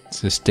time.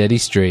 It's a steady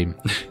stream.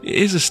 It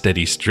is a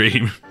steady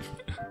stream.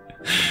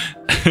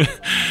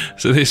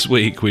 So this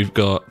week we've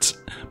got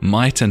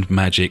Might and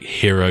Magic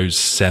Heroes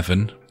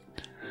 7,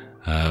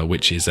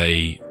 which is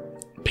a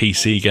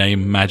PC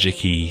game,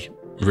 magic-y,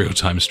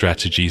 real-time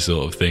strategy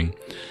sort of thing.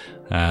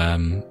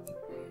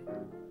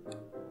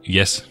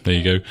 Yes, there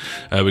you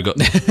go. We've got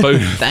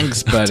both.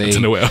 Thanks, buddy. I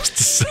don't know what else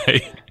to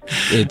say.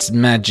 It's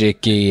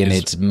magic-y and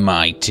it's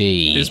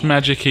mighty. It's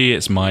magic-y,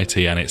 it's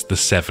mighty, and it's the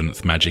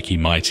 7th magic-y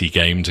mighty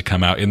game to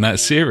come out in that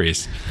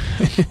series.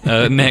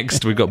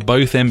 Next, we've got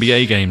both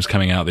NBA games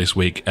coming out this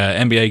week.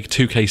 NBA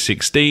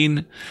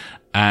 2K16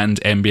 and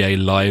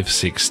NBA Live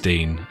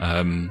 16.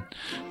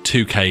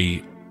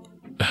 2K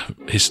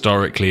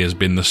historically has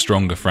been the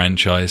stronger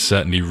franchise,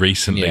 certainly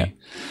recently.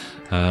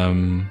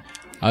 Yeah.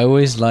 I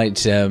always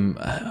liked,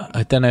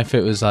 I don't know if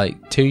it was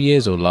like 2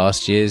 years or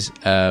last year's,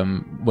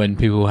 when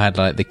people had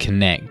like the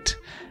Kinect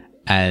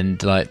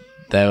and like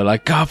they were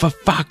like, oh, for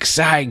fuck's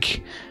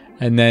sake.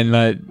 And then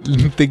like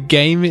the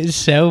game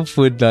itself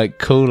would like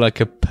call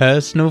like a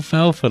personal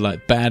foul for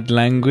like bad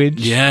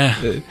language.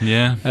 Yeah,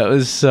 yeah. That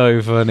was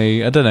so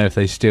funny. I don't know if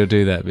they still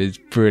do that, but it's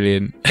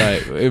brilliant.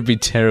 Like it would be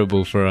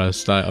terrible for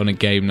us like on a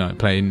game night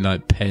playing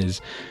like PES.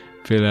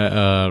 Be like,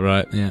 oh,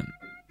 right, yeah,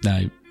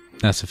 no.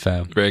 That's a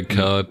foul. Red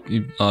card.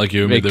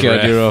 Arguing with the ref. Red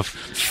card, you're off.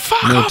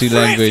 Fuck Naughty off,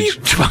 language.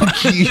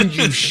 Fuck you,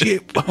 you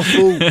shit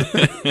waffle.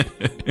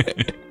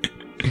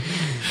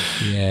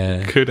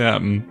 Yeah. Could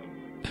happen.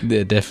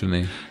 Yeah,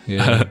 definitely.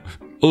 Yeah.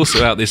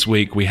 Also out this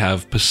week, we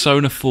have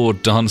Persona 4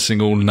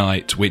 Dancing All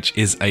Night, which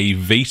is a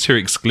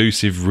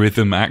Vita-exclusive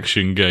rhythm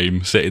action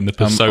game set in the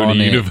Persona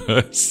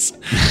universe.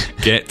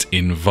 Get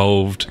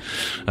involved.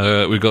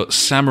 We've got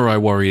Samurai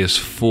Warriors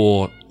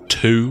 4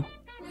 2.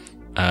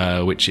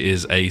 Which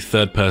is a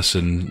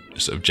third-person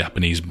sort of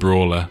Japanese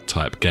brawler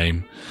type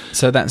game.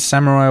 So that's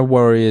Samurai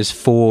Warriors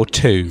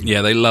 4-2.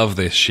 Yeah, they love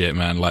this shit,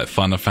 man. Like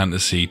Final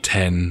Fantasy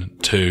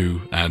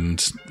 10-2 and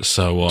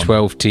so on.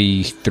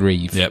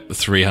 12T3. Yep,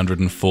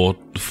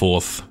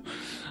 304th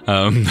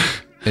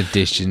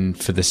edition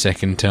for the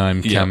second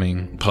time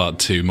coming. Part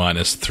 2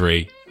 minus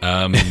 3.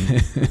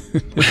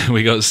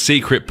 We got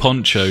Secret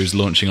Ponchos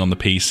launching on the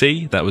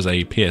PC. That was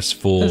a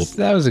PS4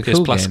 that was a PS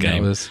cool Plus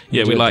game.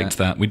 Yeah, we liked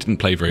that. We didn't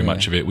play very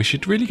much of it. We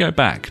should really go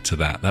back to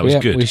that. That was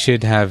good. We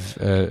should have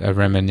a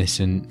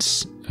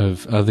reminiscence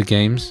of other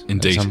games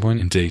at some point.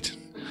 Indeed.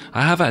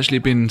 I have actually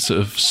been sort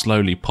of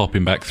slowly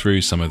popping back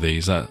through some of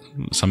these PS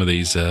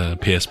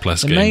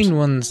Plus games. The main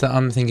ones that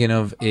I'm thinking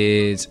of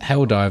is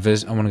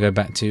Helldivers, I want to go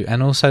back to,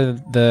 and also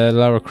the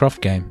Lara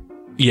Croft game.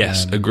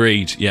 Yes,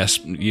 agreed. Yes,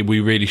 we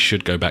really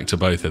should go back to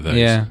both of those.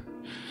 Yeah.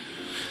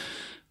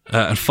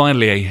 And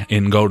finally,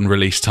 in golden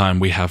release time,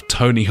 we have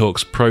Tony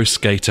Hawk's Pro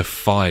Skater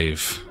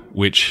 5,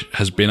 which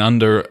has been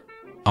under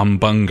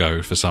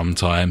Umbungo for some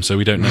time, so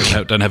we don't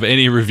have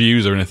any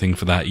reviews or anything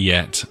for that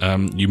yet.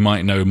 You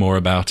might know more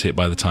about it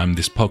by the time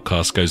this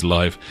podcast goes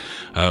live.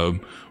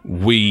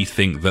 We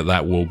think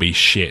that will be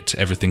shit.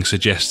 Everything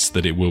suggests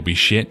that it will be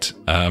shit.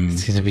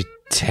 It's going to be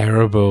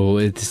terrible.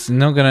 It's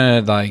not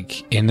going to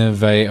like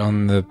innovate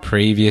on the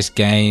previous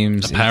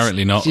games.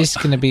 Apparently not. It's just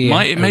going to be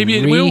maybe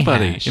it will,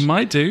 buddy. It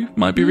might do.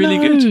 Might be really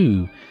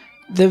good.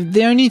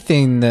 The only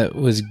thing that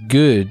was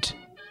good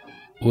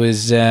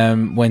was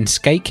when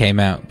Skate came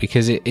out,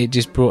 because it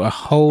just brought a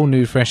whole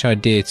new fresh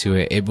idea to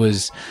it. It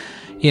was,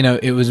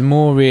 it was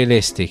more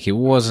realistic. It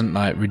wasn't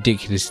like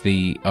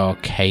ridiculously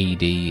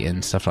arcadey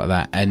and stuff like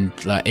that. And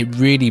like it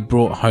really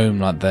brought home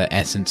like the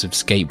essence of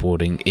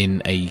skateboarding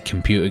in a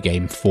computer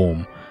game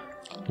form.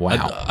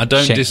 Wow. I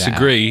don't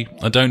disagree.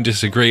 I don't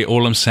disagree.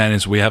 All I'm saying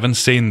is we haven't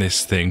seen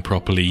this thing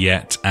properly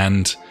yet,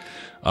 and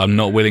I'm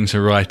not willing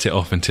to write it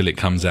off until it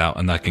comes out,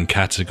 and I can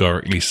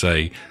categorically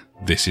say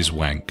this is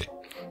wank.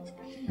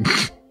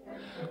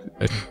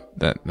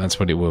 That's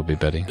what it will be,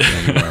 buddy.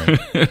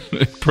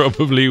 It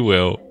probably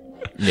will.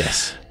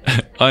 Yes.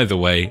 Either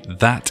way,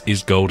 that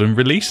is golden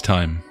release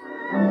time.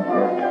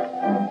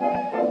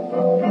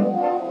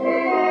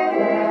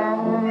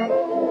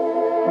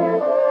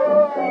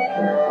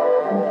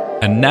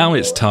 And now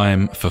it's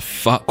time for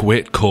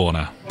Fuckwit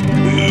Corner.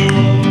 Fuckwit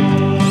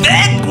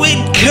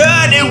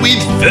Corner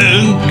with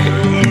Funk.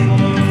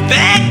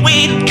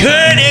 Fuckwit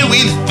Corner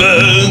with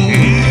Funk.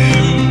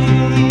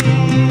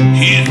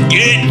 He's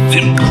got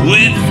some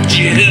questions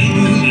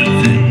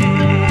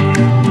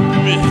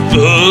for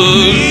Funk.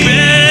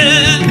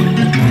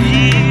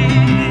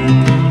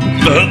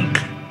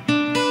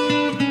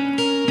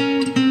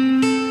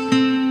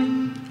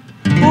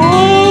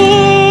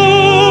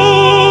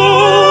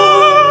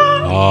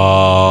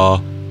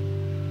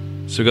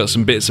 So we've got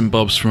some bits and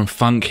bobs from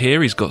Funk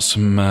here. He's got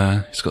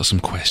some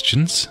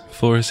questions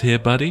for us here,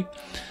 buddy.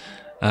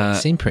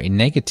 Seem pretty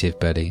negative,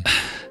 buddy.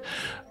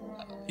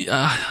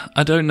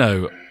 I don't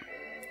know.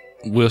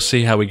 We'll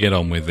see how we get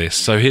on with this.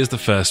 So here's the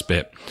first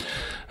bit.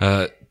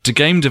 Do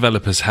game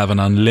developers have an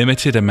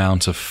unlimited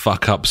amount of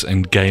fuck-ups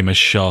and gamer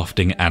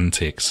shafting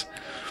antics?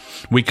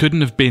 We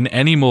couldn't have been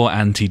any more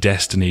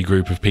anti-Destiny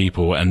group of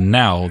people, and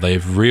now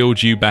they've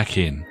reeled you back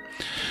in.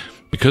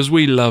 Because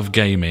we love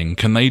gaming,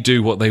 can they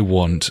do what they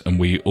want and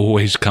we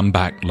always come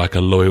back like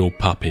a loyal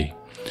puppy?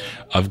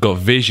 I've got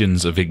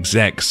visions of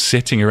execs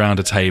sitting around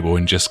a table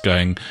and just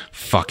going,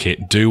 fuck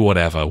it, do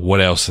whatever. What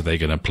else are they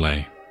going to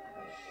play?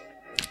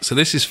 So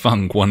this is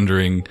Funk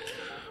wondering,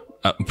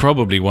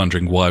 probably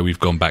wondering why we've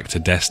gone back to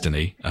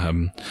Destiny,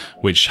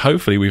 which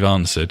hopefully we've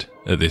answered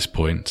at this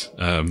point.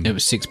 It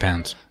was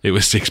 £6. It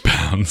was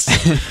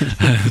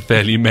 £6.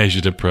 Fairly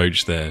measured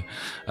approach there.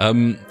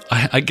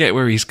 I get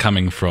where he's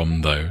coming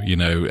from, though. You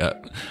know,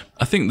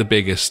 I think the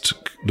biggest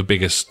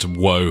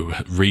woe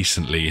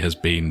recently has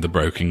been the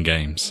broken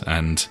games,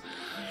 and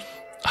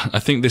I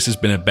think this has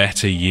been a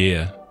better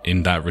year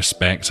in that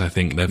respect. I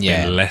think there've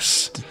been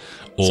less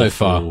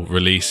awful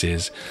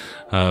releases.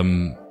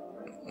 But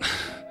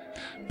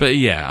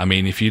yeah, I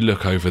mean, if you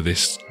look over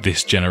this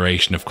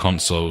generation of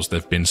consoles,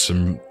 there've been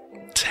some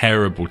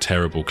terrible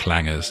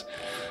clangers.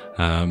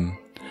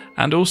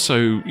 And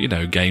also, you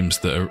know, games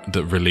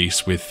that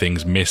release with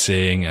things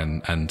missing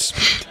and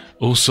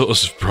all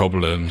sorts of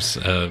problems.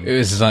 It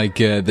was like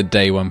the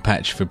day one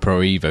patch for Pro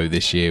Evo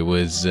this year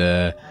was,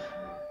 you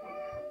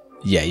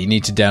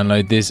need to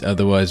download this,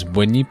 otherwise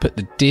when you put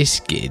the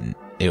disc in,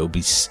 it'll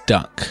be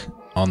stuck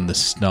on the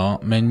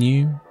start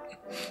menu.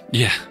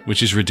 Yeah,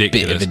 which is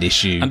ridiculous. Bit of an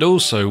issue. And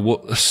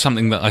also,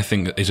 something that I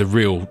think is a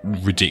real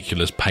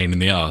ridiculous pain in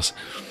the arse.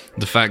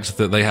 The fact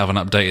that they haven't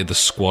updated the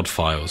squad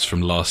files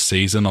from last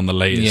season on the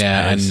latest.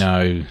 Yeah, pairs. I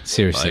know.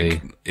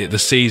 Seriously. The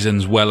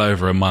season's well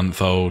over a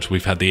month old.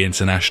 We've had the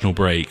international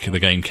break. The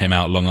game came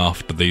out long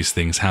after these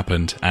things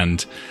happened.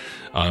 And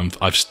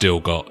I've still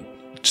got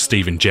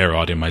Steven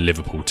Gerrard in my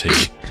Liverpool team.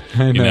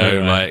 I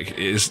know, right?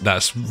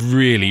 That's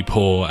really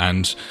poor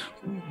and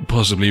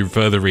possibly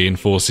further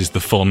reinforces the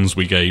fonds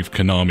we gave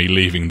Konami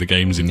leaving the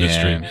games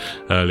industry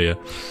earlier.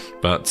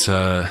 But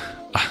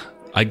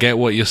I get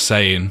what you're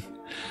saying.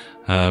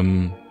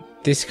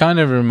 This kind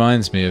of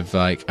reminds me of,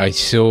 like, I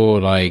saw,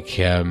 like,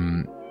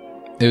 it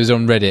was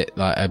on Reddit,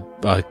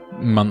 like,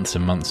 months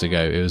and months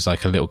ago. It was,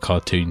 like, a little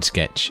cartoon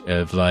sketch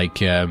of,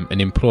 like, an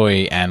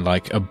employee and,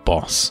 like, a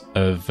boss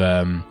of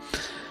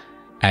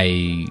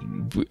a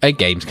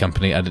games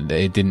company.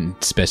 It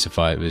didn't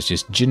specify. It was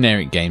just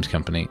generic games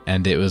company.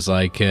 And it was,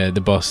 like,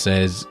 the boss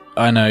says,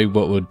 I know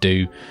what we'll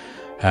do.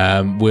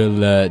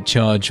 We'll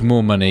charge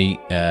more money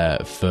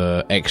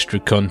for extra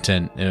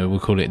content. We'll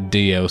call it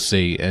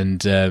DLC.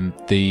 And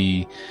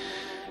the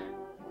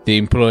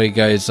employee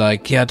goes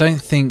like, yeah, I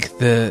don't think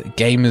the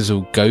gamers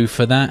will go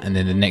for that. And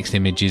then the next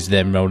image is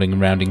them rolling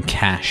around in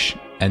cash.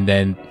 And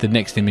then the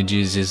next image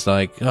is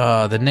like,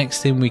 the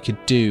next thing we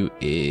could do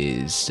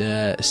is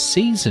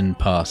season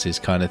passes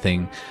kind of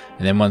thing.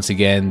 And then once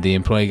again, the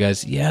employee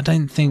goes, yeah, I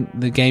don't think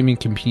the gaming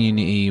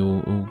community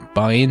will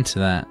buy into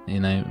that,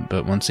 you know.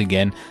 But once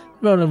again,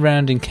 roll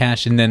around in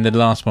cash. And then the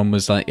last one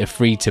was like a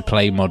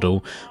free-to-play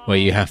model where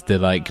you have to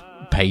like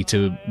pay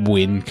to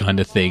win kind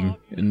of thing.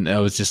 And I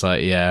was just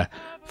like, yeah,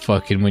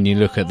 fucking when you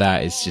look at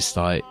that, it's just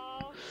like,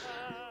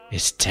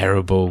 it's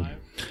terrible.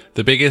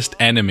 The biggest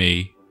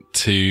enemy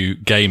to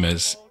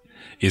gamers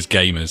is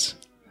gamers.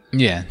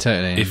 Yeah,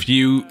 totally.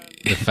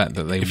 The fact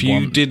that if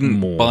you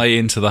didn't buy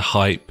into the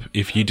hype,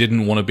 if you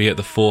didn't want to be at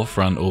the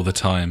forefront all the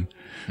time,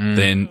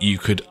 then you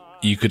could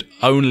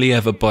only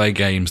ever buy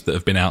games that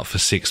have been out for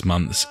 6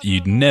 months.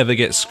 You'd never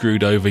get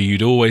screwed over.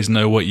 You'd always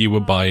know what you were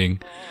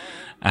buying,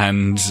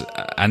 and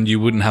you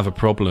wouldn't have a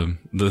problem.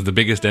 The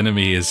biggest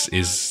enemy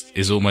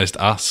is almost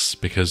us,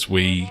 because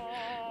we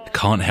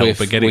can't help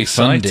but get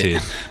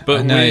excited.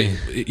 But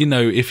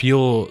if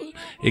you're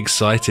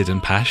excited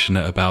and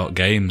passionate about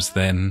games,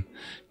 then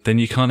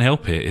you can't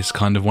help it. It's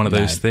kind of one of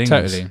those things.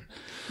 Totally.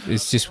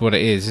 It's just what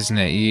it is, isn't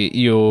it?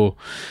 You're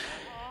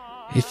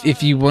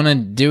if you want to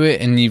do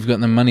it and you've got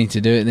the money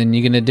to do it, then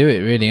you're going to do it,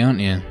 really, aren't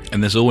you?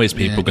 And there's always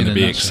people going to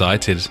be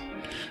excited,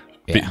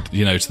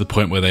 to the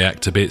point where they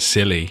act a bit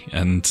silly,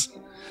 and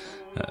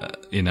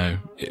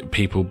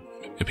people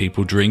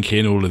people drink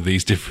in all of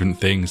these different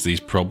things, these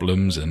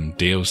problems and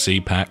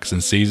DLC packs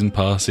and season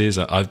passes.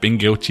 I've been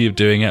guilty of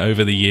doing it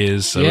over the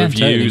years. So have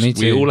you. Totally,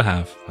 we all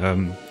have.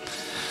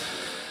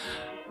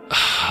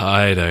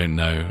 I don't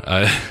know.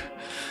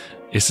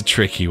 It's a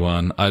tricky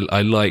one.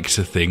 I like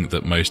to think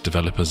that most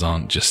developers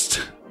aren't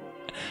just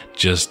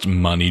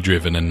money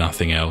driven and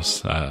nothing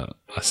else.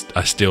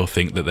 I still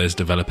think that there's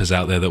developers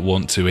out there that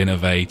want to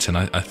innovate, and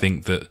I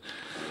think that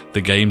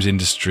the games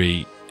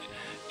industry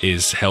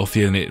is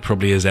healthier than it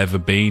probably has ever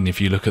been. If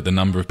you look at the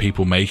number of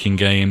people making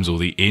games, or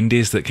the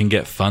indies that can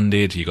get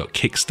funded, you got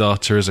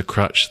Kickstarter as a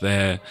crutch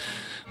there.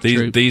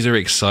 These are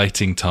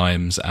exciting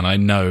times, and I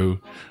know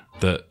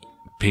that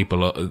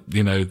people are,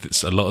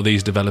 a lot of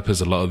these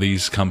developers, a lot of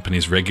these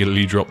companies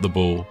regularly drop the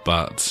ball,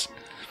 but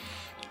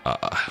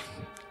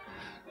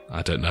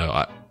I don't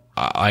know.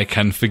 I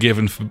can forgive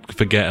and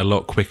forget a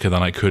lot quicker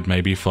than I could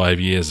maybe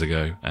 5 years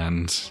ago,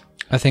 and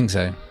I think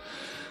so.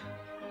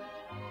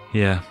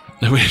 Yeah,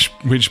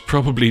 which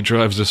probably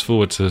drives us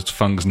forward to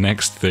Funk's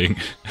next thing.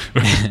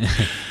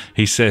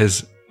 He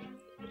says,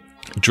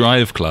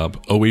 Drive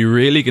Club, are we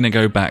really going to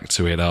go back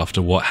to it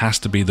after what has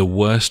to be the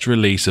worst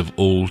release of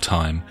all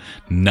time?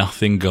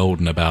 Nothing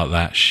golden about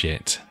that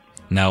shit.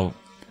 Now,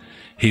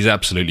 he's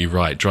absolutely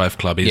right. Drive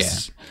Club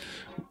is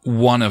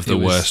one of the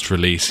worst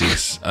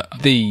releases.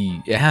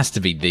 It has to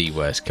be the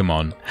worst. Come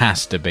on,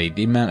 has to be.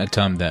 The amount of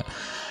time that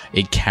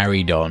it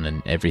carried on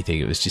and everything,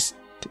 it was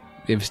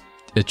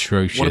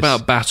atrocious. What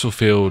about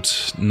Battlefield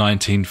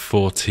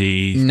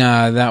 1940?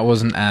 No, that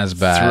wasn't as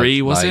bad.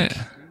 3, was it?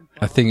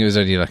 I think it was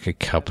only like a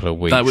couple of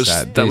weeks.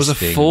 That was a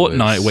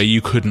fortnight where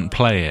you couldn't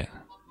play it.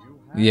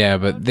 Yeah,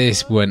 but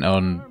this went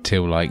on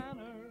till like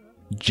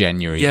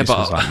January. Yeah, this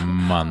was like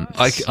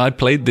months. I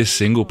played this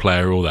single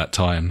player all that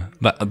time.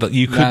 That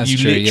you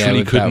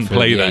literally couldn't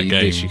play that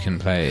game. You couldn't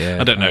play it.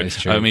 Yeah, I don't know.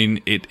 I mean,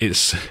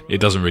 it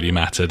doesn't really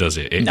matter, does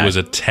it? It was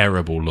a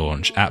terrible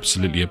launch,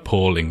 absolutely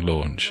appalling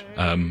launch.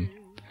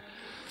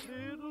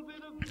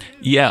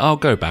 Yeah, I'll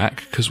go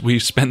back because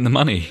we've spent the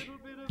money.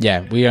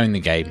 Yeah, we own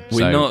the game.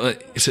 We're not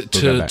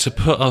to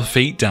put our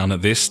feet down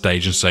at this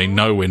stage and say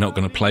no, we're not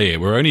going to play it.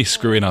 We're only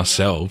screwing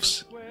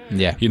ourselves.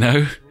 Yeah,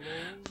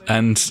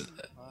 and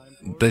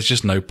there's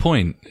just no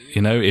point.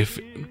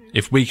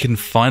 If we can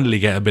finally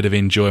get a bit of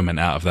enjoyment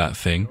out of that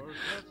thing,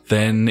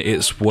 then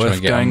it's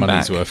worth going back.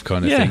 Money's worth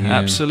kind of thing. Yeah,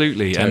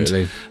 absolutely.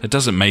 Totally. And it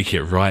doesn't make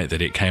it right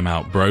that it came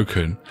out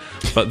broken,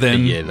 but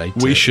then later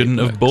we shouldn't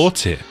have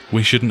bought it.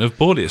 We shouldn't have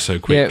bought it so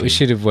quickly. Yeah, we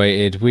should have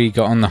waited. We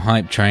got on the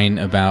hype train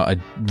about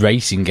a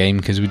racing game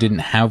because we didn't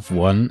have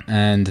one,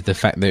 and the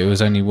fact that it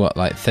was only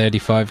like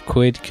 35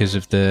 quid because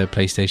of the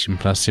PlayStation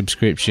Plus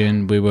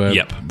subscription. We were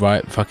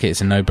right. Fuck it, it's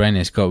a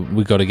no-brainer.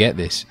 We got to get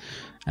this.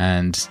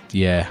 And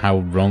yeah, how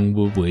wrong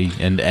were we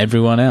and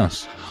everyone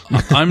else?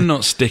 I'm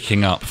not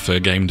sticking up for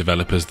game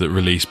developers that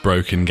release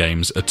broken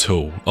games at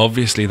all.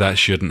 Obviously that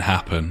shouldn't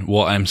happen.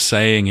 What I'm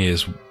saying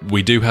is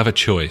we do have a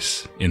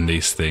choice in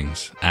these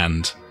things,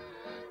 and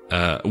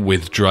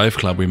with Drive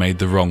Club we made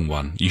the wrong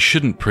one. You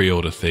shouldn't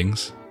pre-order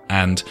things,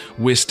 and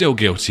we're still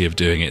guilty of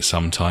doing it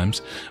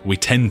sometimes. We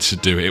tend to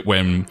do it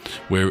when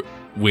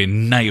we're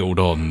nailed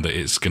on that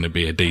it's going to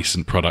be a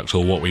decent product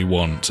or what we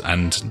want,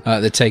 and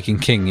the Taken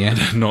King, yeah.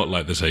 Not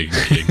like the Taken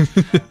King.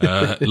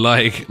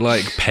 like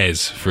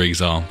Pez, for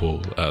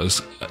example. I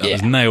was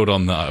nailed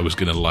on that I was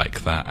going to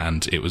like that,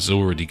 and it was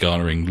already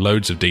garnering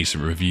loads of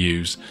decent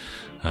reviews,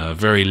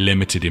 very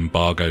limited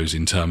embargoes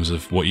in terms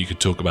of what you could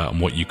talk about and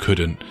what you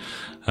couldn't,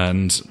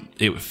 and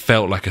it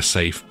felt like a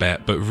safe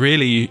bet. But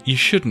really, you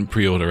shouldn't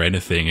pre-order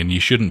anything, and you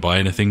shouldn't buy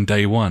anything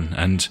day one,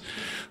 and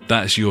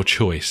that's your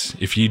choice.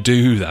 If you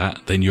do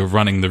that, then you're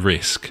running the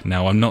risk.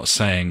 Now, I'm not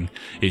saying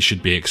it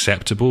should be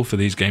acceptable for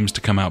these games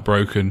to come out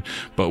broken,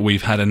 but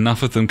we've had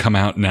enough of them come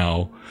out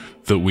now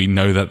that we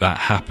know that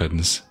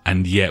happens,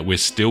 and yet we're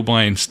still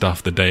buying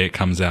stuff the day it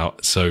comes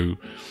out. So,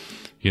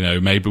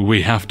 maybe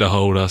we have to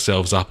hold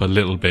ourselves up a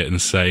little bit and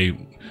say,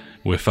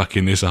 we're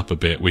fucking this up a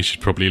bit. We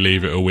should probably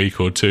leave it a week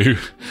or two.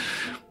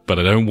 But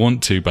I don't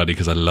want to, buddy,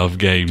 because I love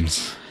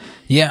games.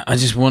 Yeah, I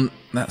just want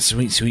that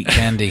sweet, sweet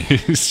candy.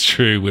 It's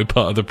true, we're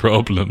part of the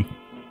problem.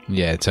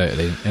 Yeah,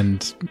 totally.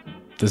 And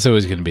that's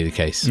always going to be the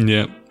case.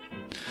 Yeah.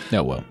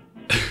 Oh, well.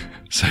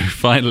 So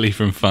finally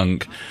from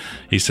Funk,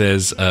 he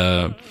says,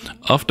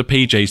 after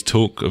PJ's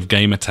talk of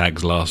gamer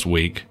tags last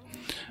week,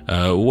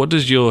 what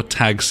does your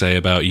tag say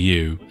about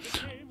you?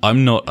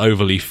 I'm not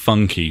overly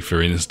funky,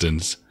 for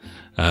instance.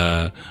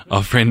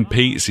 Our friend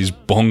Pete's is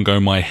bongo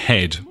my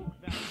head,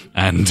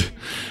 and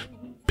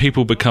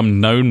people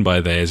become known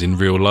by theirs in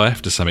real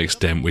life to some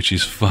extent, which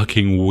is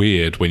fucking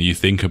weird when you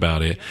think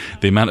about it.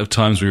 The amount of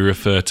times we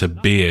refer to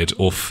beard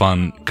or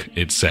funk,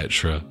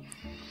 etc.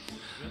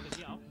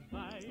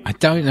 I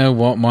don't know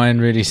what mine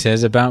really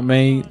says about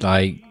me.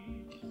 Like,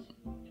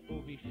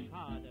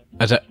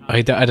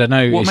 I don't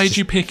know. What made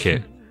you pick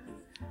it?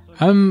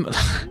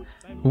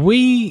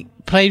 We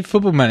played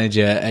Football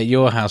Manager at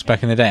your house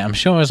back in the day. I'm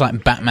sure it was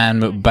like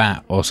Batman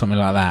McBat or something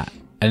like that,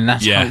 and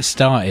that's how it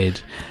started.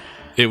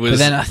 It was. But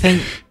then I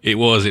think it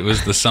was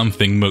the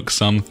something muck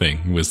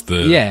something was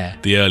the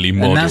early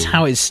model, and that's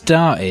how it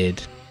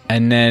started.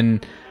 And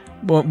then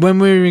when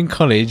we were in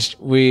college,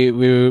 we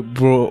were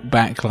brought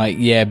back like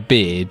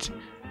beard,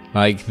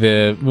 like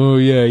the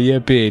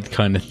beard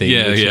kind of thing.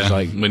 Yeah.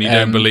 Like, when you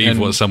don't believe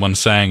what someone's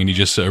saying and you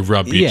just sort of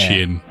rub your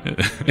chin.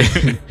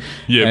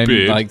 And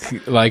beard.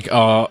 like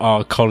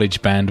our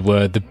college band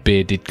were the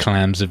Bearded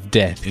Clams of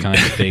Death kind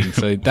of thing.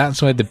 So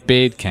that's where the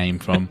beard came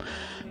from.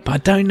 But I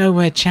don't know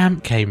where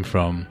Champ came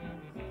from.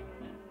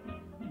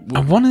 I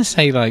want to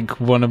say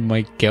like one of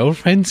my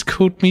girlfriends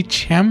called me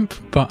Champ,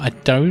 but I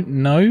don't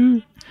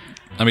know.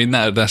 I mean,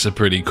 that's a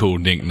pretty cool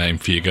nickname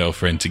for your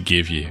girlfriend to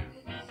give you.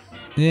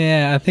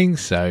 Yeah, I think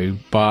so,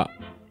 but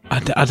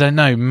I don't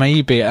know.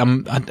 Maybe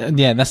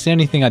that's the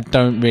only thing I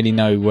don't really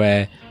know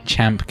where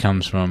Champ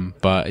comes from.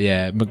 But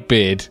yeah,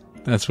 McBeard.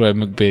 That's where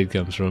McBeard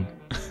comes from.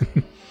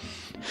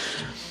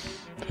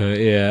 But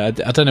yeah,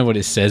 I don't know what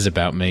it says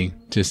about me.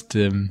 Just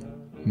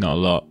not a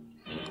lot.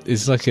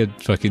 It's like a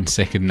fucking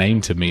second name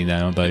to me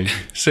now, though. It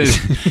says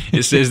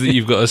that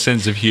you've got a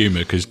sense of humour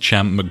because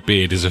Champ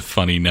McBeard is a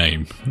funny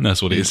name.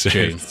 That's what it says.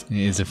 True.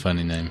 It is a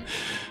funny name.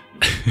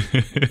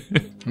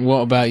 What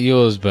about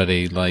yours,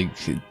 buddy? Like,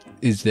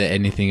 is there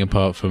anything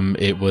apart from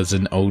it was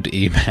an old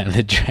email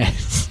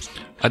address?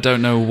 I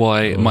don't know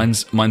why.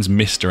 Mine's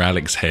Mr.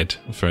 Alex Head,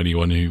 for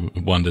anyone who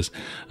wonders.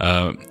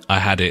 I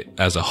had it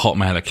as a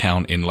Hotmail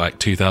account in like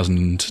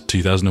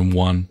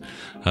 2001.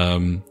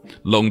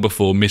 Long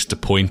before Mr.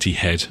 Pointy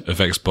Head of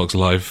Xbox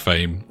Live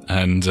fame.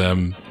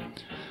 And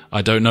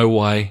I don't know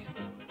why.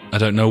 I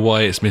don't know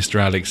why it's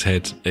Mr. Alex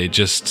Head.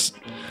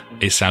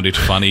 It sounded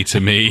funny to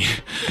me.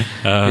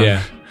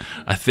 Yeah.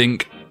 I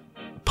think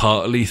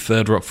partly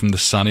Third Rock from the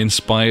Sun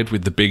inspired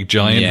with the big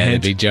giant head. Yeah, the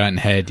big giant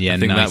head. Yeah, I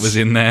think that was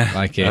in there.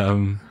 Like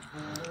it.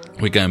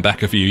 We're going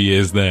back a few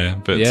years there.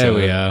 But yeah,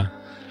 we are.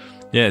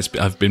 Yeah,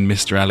 I've been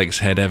Mr. Alex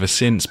Head ever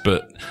since,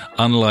 but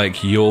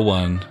unlike your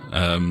one,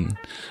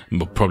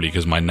 probably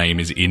because my name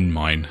is in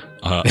mine,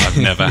 I've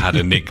never had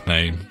a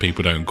nickname.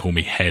 People don't call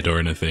me Head or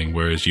anything,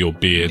 whereas your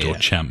Beard or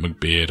Champ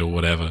McBeard or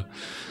whatever.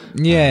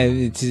 Yeah,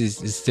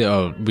 it's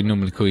still. We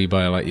normally call you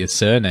by like your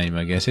surname,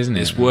 I guess, isn't it?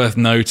 It's worth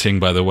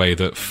noting, by the way,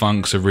 that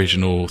Funk's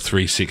original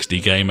 360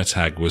 gamer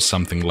tag was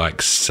something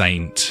like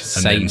Saint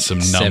and then some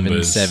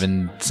numbers.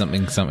 7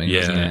 something.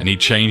 Yeah, wasn't it? And he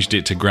changed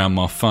it to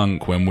Grandma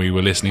Funk when we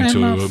were listening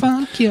to a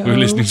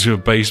listening to a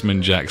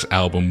Basement Jaxx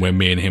album where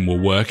me and him were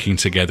working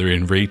together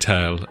in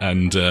retail,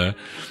 and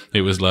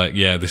it was like,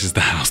 yeah, this is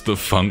the house that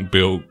Funk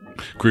built,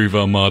 Groove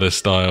Armada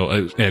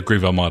style.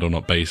 Groove Armada,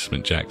 not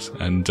Basement Jaxx,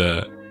 and.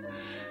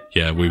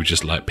 Yeah, we were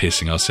just like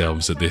pissing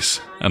ourselves at this,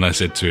 and I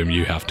said to him,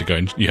 "You have to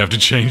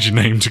change your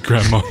name to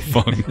Grandma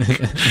Funk."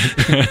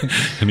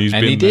 and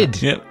he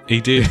did. Yep,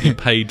 he did. He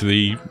paid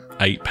the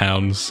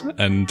 £8,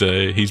 and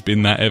he's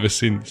been that ever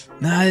since.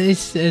 No,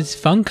 it's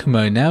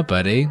Funkamo now,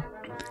 buddy.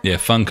 Yeah,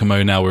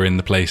 Funkamo now. We're in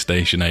the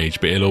PlayStation age,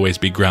 but it'll always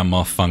be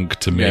Grandma Funk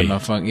to me. Grandma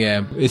Funk,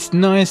 yeah. It's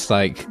nice,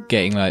 like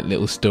getting like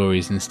little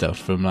stories and stuff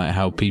from like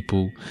how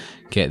people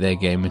get their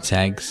gamer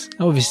tags.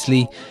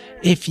 Obviously.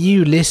 If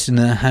you,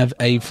 listener, have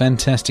a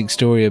fantastic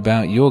story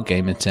about your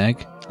gamer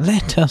tag,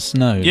 let us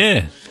know.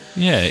 Yeah,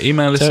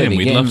 email us in.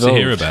 We'd love to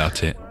hear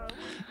about it.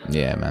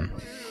 Yeah, man.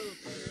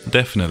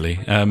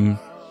 Definitely. I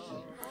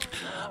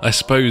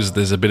suppose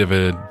there's a bit of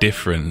a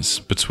difference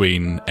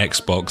between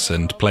Xbox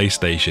and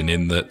PlayStation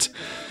in that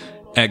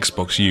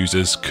Xbox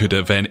users could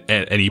have, at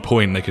any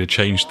point, they could have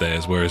changed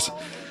theirs, whereas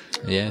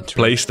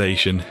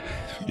PlayStation...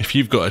 If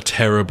you've got a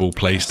terrible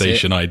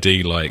PlayStation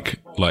ID like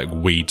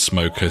Weed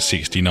Smoker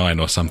 69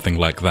 or something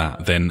like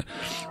that, then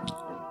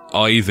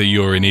either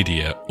you're an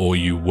idiot or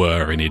you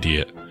were an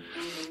idiot.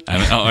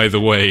 And either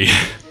way,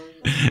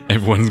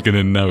 everyone's going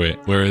to know it.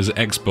 Whereas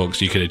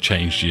Xbox, you could have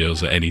changed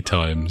yours at any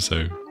time.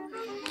 So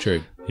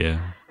true.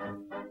 Yeah.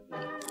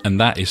 And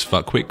that is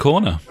Fuckwit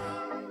Corner.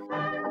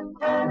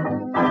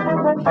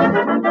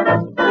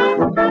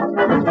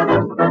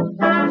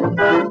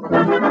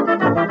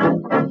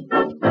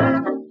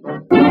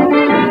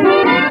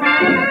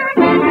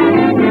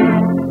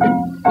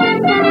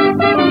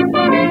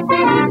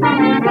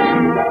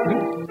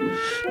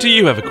 Do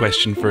you have a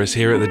question for us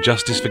here at the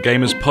Justice for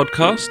Gamers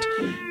podcast?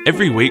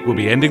 Every week we'll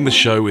be ending the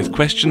show with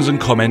questions and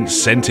comments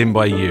sent in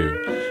by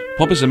you.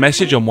 Pop us a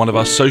message on one of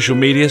our social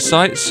media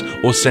sites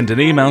or send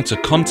an email to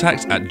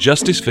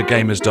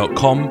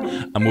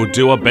contact@justiceforgamers.com and we'll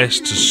do our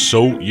best to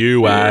sort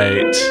you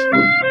out.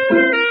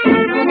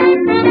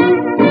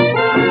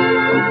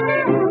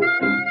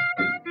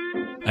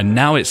 And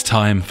now it's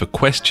time for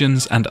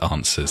questions and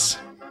answers.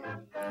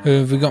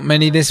 Have we got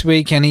many this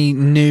week? Any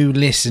new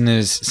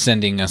listeners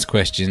sending us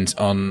questions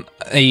on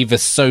either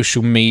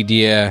social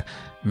media,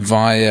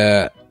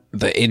 via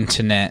the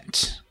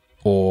internet,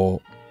 or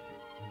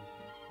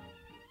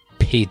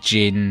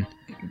pigeon,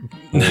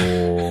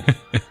 or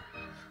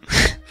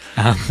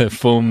other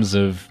forms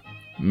of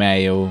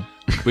mail?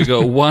 We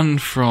got one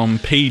from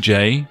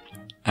PJ,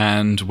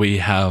 and we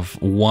have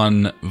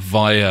one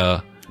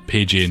via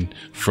pigeon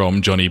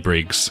from Johnny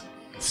Briggs.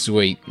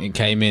 Sweet, it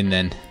came in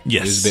then.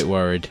 Yes. I was a bit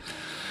worried.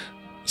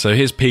 So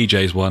here's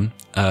PJ's one.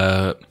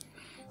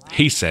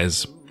 He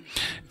says,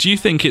 do you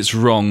think it's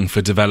wrong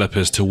for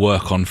developers to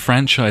work on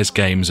franchise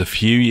games a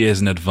few years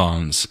in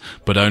advance,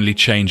 but only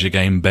change a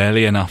game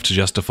barely enough to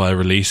justify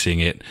releasing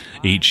it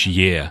each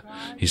year?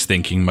 He's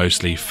thinking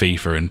mostly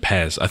FIFA and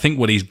PES. I think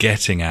what he's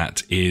getting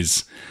at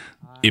is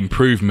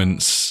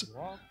improvements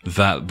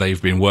that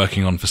they've been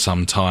working on for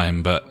some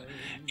time, but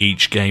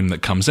each game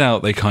that comes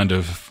out, they kind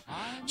of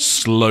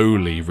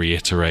slowly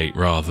reiterate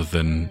rather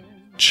than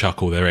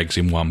chuck all their eggs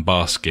in one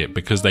basket,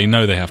 because they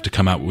know they have to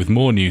come out with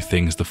more new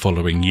things the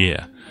following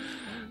year.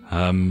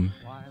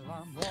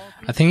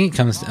 I think it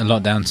comes a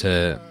lot down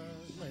to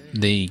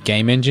the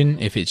game engine,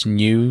 if it's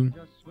new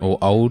or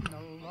old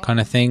kind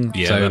of thing.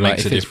 Yeah, so that like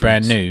makes if a it's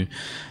brand difference.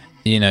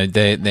 new,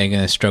 they're going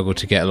to struggle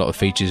to get a lot of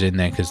features in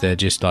there because they're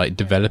just like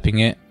developing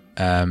it.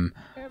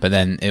 But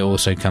then it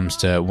also comes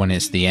to when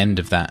it's the end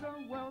of that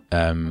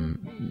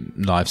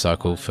life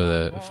cycle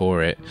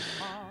for it.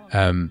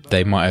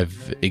 They might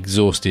have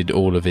exhausted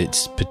all of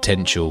its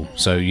potential.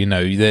 So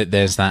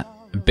there's that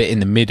bit in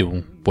the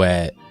middle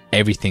where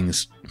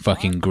everything's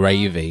fucking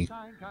gravy,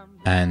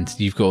 and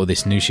you've got all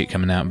this new shit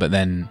coming out. But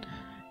then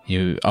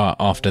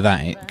after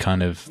that, it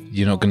kind of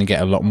you're not going to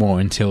get a lot more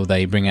until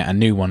they bring out a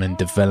new one and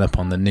develop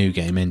on the new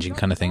game engine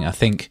kind of thing. I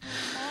think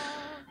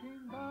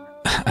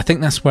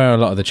that's where a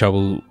lot of the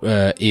trouble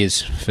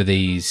is for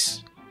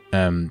these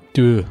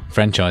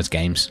franchise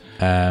games.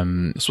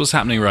 That's what's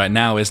happening right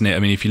now, isn't it? I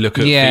mean, if you look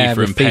at Yeah, FIFA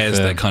with and PES, FIFA,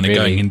 they're kind of really.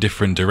 going in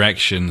different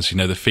directions. The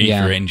FIFA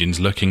Yeah. engine's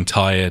looking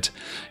tired.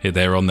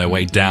 They're on their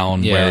way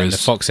down, Yeah, and whereas the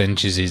Fox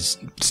engines is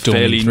fairly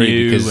storming through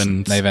new because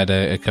and- they've had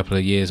a couple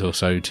of years or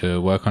so to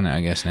work on it,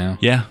 I guess, now.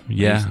 Yeah,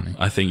 Recently.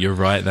 I think you're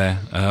right there.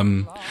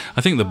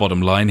 I think the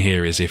bottom line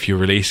here is if you're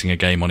releasing a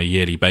game on a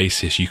yearly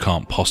basis, you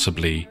can't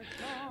possibly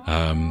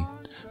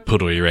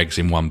put all your eggs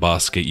in one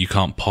basket. You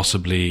can't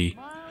possibly...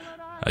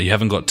 you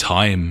haven't got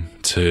time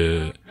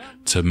to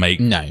make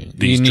No,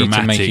 these you need to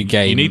dramatic... make a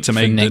game you need to for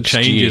make the next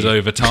changes year.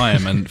 over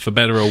time, and for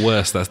better or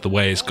worse, that's the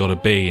way it's got to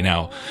be.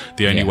 Now,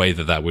 the only Yeah. way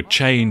that would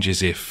change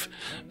is if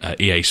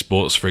EA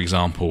Sports, for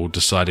example,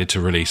 decided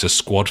to release a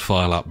squad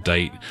file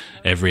update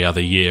every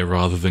other year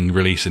rather than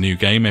release a new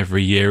game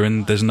every year,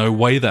 and there's no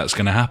way that's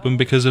going to happen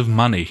because of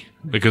money,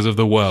 because of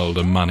the world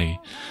and money.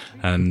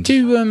 And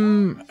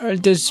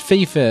Does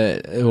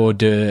FIFA or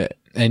do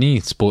any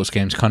sports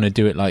games kind of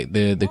do it like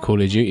the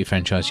Call of Duty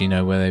franchise,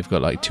 where they've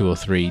got like 2 or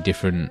 3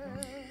 different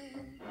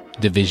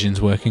divisions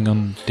working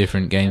on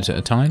different games at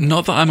a time?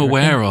 not that I'm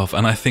aware of,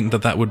 and I think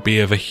that would be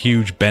of a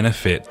huge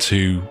benefit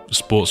to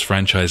sports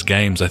franchise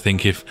games. I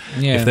think if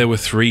there were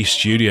 3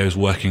 studios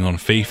working on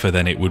FIFA,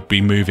 then it would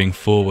be moving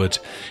forward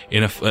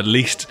in at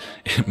least,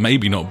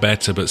 maybe not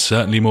better, but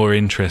certainly more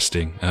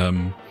interesting.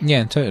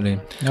 Yeah, totally.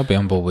 I'll be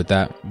on board with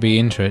that. Be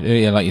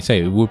interesting. Yeah, like you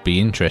say, it would be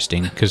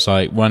interesting because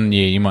like one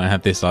year you might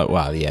have this like,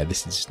 wow, yeah,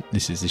 this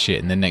is the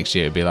shit, and then next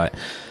year it'd be like,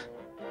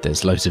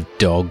 there's loads of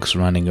dogs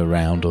running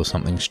around or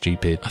something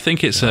stupid. I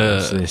think it's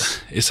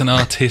it's an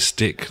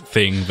artistic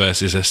thing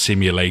versus a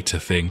simulator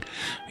thing.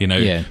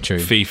 Yeah, true.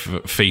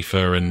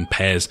 FIFA and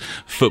PES.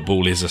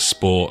 Football is a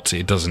sport.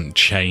 It doesn't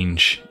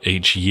change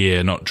each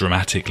year, not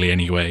dramatically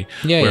anyway.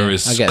 Yeah,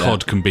 Whereas I get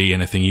COD that. can be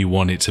anything you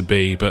want it to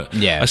be. But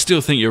Yeah. I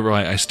still think you're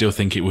right. I still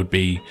think it would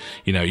be,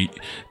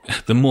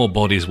 the more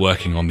bodies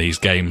working on these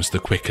games, the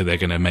quicker they're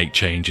going to make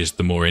changes,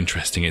 the more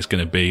interesting it's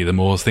going to be, the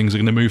more things are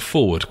going to move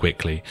forward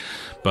quickly.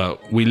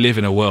 But we live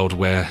in a world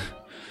where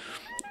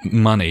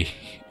money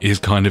is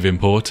kind of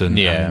important.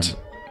 Yeah, And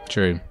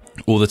true.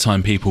 all the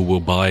time people will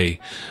buy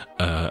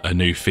a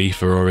new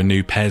FIFA or a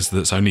new PES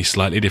that's only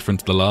slightly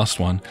different to the last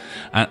one.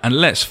 And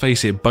let's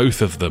face it,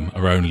 both of them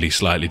are only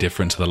slightly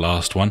different to the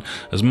last one.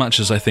 As much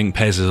as I think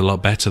PES is a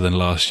lot better than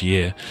last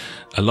year,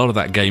 a lot of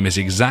that game is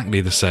exactly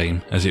the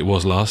same as it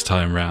was last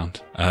time round.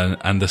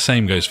 And the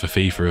same goes for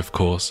FIFA, of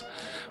course.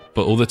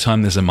 But all the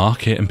time there's a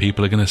market and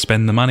people are going to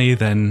spend the money,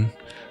 then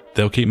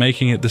they'll keep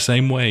making it the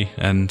same way.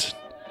 And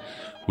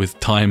with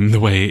time the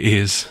way it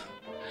is,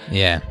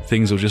 Yeah.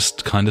 things will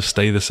just kind of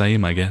stay the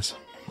same, I guess.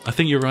 I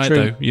think you're right,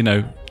 True.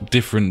 though.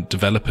 Different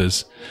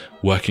developers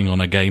working on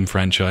a game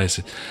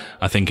franchise,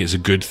 I think it's a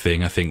good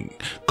thing. I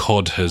think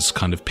COD has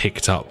kind of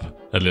picked up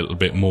a little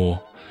bit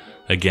more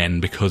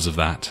again because of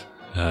that.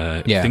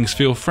 Yeah. Things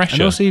feel fresher.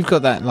 And also you've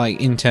got that like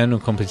internal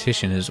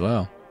competition as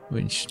well,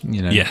 which,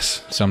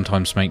 Yes.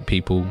 sometimes make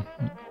people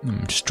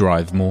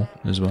strive more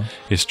as well.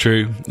 It's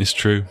true. It's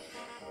true.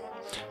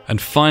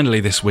 And finally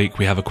this week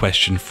we have a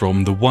question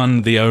from the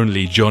one, the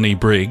only Johnny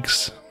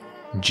Briggs,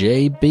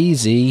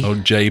 JBZ.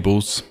 old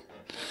Jables.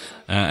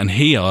 And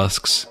he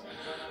asks,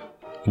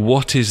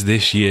 what is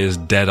this year's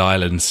Dead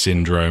Island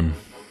syndrome?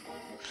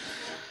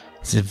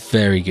 It's a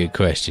very good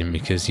question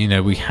because,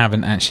 we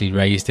haven't actually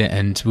raised it,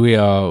 and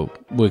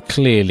we're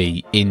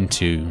clearly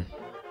into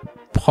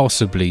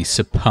possibly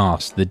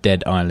surpass the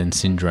Dead Island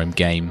Syndrome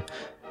game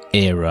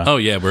era. Oh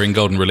yeah, we're in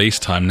golden release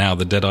time now.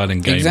 The Dead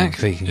Island game,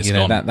 Exactly. is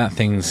gone. That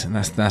thing's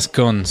that's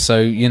gone. So,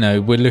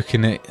 we're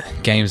looking at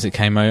games that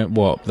came out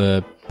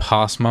the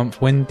past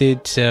month. When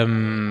did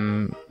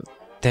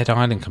Dead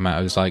Island come out?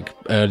 It was like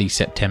early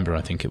September,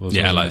 I think it was.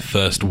 Yeah, like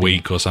first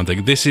week or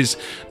something.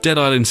 Dead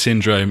Island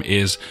Syndrome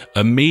is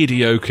a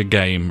mediocre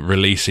game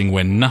releasing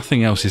when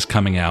nothing else is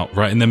coming out,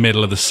 right in the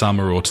middle of the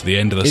summer or to the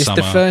end of the summer.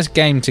 It's the first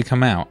game to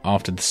come out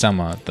after the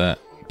summer that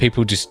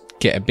people just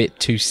get a bit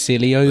too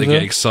silly over. They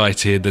get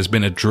excited. There's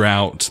been a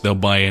drought. They'll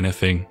buy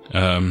anything.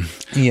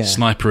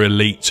 Sniper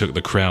Elite took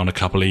the crown a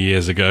couple of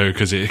years ago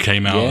because it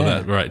came out at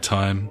that right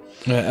time.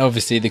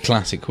 Obviously, the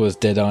classic was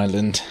Dead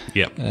Island.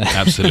 Yep,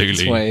 absolutely.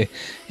 That's why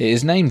it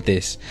is named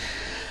this.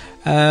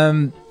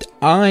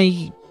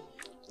 I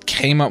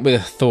came up with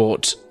a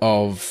thought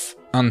of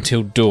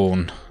Until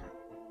Dawn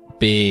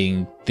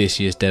being this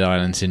year's Dead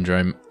Island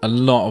Syndrome. A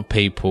lot of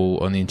people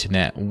on the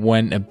internet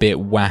went a bit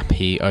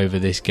wappy over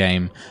this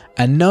game,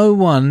 and no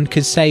one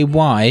could say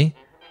why,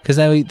 because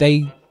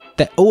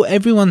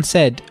everyone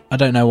said, "I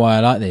don't know why I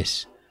like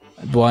this.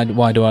 Why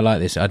do I like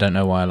this? I don't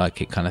know why I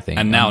like it," kind of thing.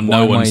 And now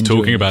no one's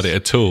talking about it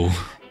at all.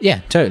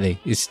 Yeah, totally.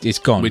 It's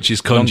gone. Which is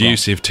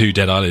conducive to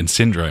Dead Island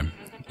Syndrome.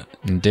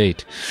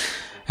 Indeed.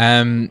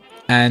 And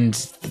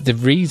the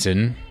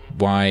reason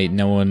why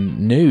no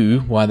one knew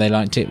why they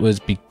liked it was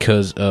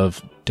because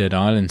of Dead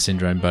Island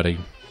Syndrome, buddy.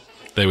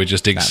 They were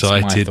just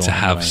excited to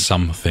have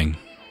something.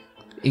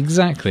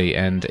 Exactly,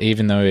 and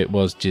even though it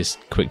was just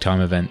quick time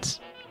events,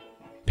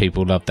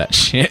 people loved that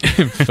shit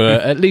for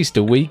at least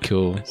a week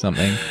or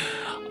something.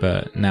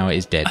 But now it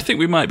is dead. I think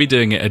we might be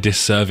doing it a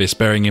disservice,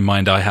 bearing in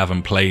mind I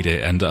haven't played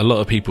it, and a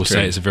lot of people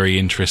say it's a very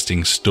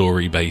interesting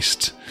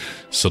story-based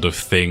sort of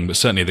thing, but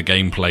certainly the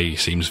gameplay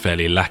seems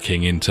fairly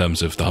lacking in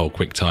terms of the whole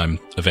quick-time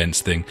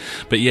events thing.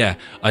 But yeah,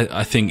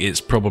 I think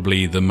it's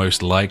probably the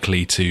most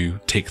likely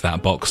to tick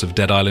that box of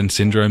Dead Island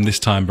Syndrome this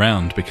time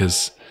round,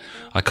 because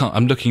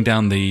I'm looking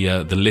down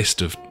the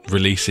list of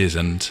releases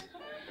and...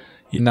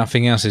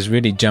 Nothing else is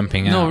really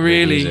jumping out. Not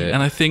really.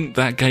 And I think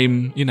that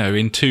game,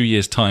 in 2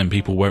 years' time,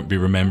 people won't be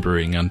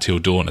remembering Until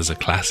Dawn as a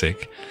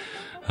classic.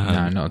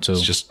 No, not at all.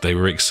 It's just they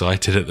were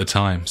excited at the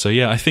time. So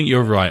yeah, I think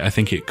you're right. I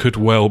think it could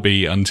well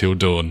be Until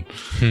Dawn.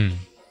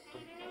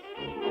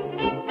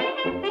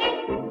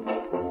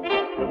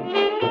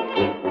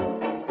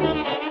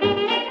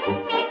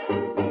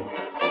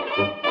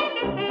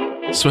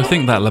 So I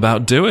think that'll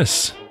about do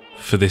us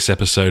for this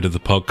episode of the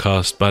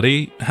podcast,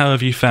 buddy. How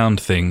have you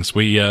found things?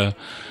 We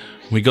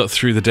got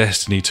through the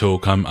Destiny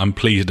talk. I'm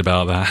pleased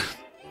about that.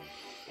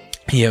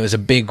 Yeah, it was a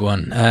big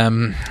one.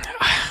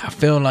 I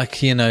feel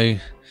like,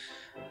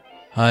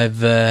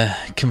 I've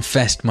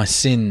confessed my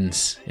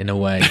sins in a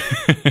way.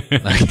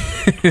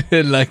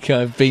 like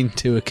I've been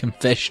to a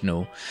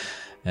confessional.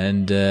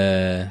 And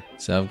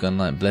so I've gone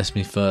like, bless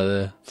me,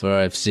 Father, for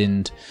I've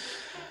sinned.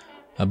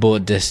 I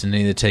bought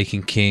Destiny, the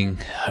Taken King.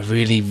 I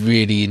really,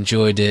 really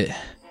enjoyed it.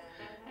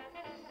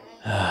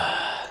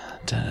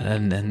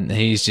 And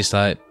he's just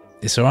like,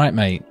 it's alright,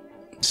 mate.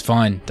 It's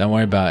fine. Don't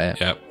worry about it.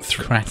 Yeah.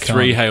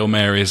 Three Hail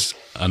Marys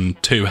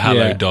and 2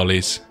 Hallowed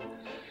Dollies.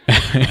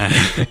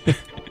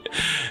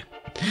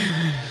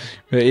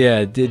 But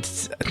yeah,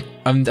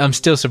 I'm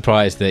still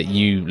surprised that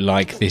you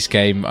like this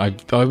game. I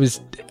was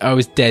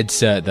dead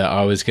certain that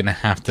I was gonna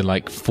have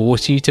to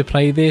force you to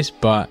play this,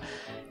 but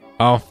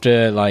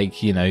after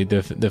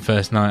the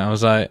first night, I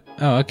was like,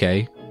 oh,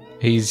 okay,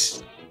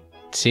 he's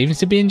seems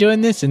to be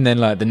enjoying this, and then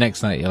the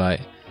next night you're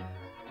like,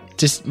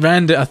 just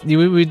random.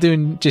 We were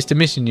doing just a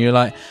mission. You're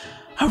like,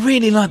 I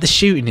really like the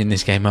shooting in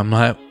this game. I'm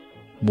like,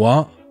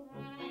 what?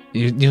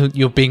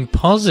 You're being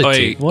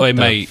positive. Oi,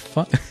 mate.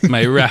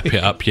 Mate, wrap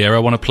it up. Yeah, I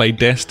want to play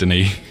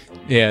Destiny.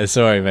 Yeah,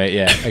 sorry, mate.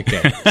 Yeah,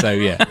 okay. So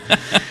yeah,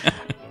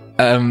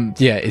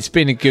 it's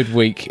been a good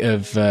week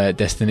of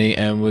Destiny,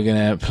 and we're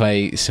gonna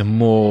play some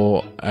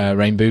more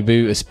Rainbow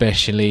Boo,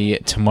 especially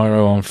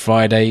tomorrow on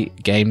Friday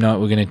game night.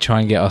 We're gonna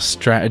try and get our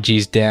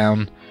strategies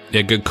down.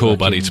 Yeah, good call,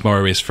 buddy.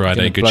 Tomorrow is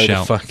Friday. Good blow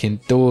shout. The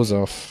fucking doors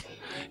off.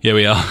 Yeah,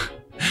 we are.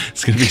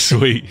 It's going to be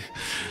sweet.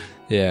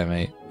 Yeah,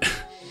 mate.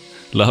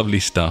 Lovely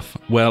stuff.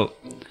 Well,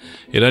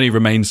 it only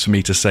remains for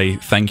me to say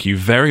thank you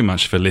very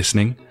much for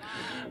listening.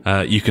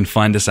 You can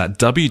find us at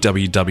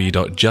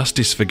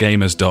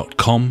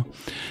www.justiceforgamers.com,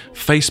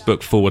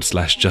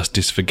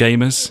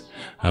 Facebook.com/JusticeForGamers.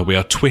 We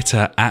are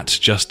Twitter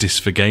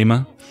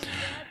 @JusticeForGamer.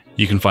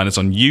 You can find us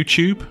on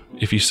YouTube.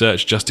 If you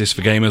search Justice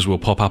for Gamers, we'll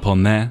pop up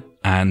on there.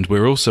 And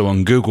we're also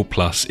on Google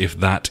Plus if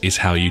that is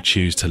how you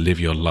choose to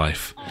live your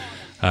life.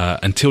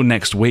 Until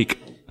next week,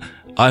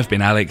 I've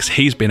been Alex,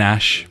 he's been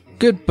Ash.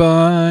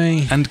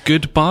 Goodbye. And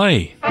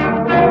goodbye.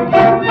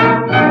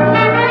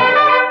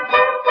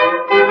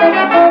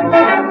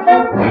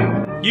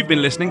 You've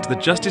been listening to the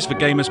Justice for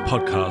Gamers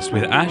podcast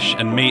with Ash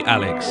and me,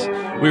 Alex.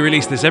 We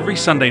release this every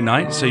Sunday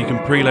night, so you can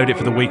preload it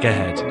for the week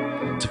ahead.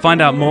 To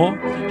find out more,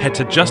 head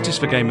to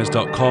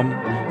justiceforgamers.com,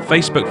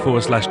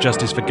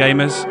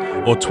 Facebook.com/JusticeForGamers,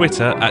 or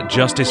Twitter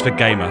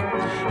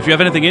 @JusticeForGamer. If you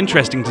have anything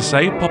interesting to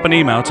say, pop an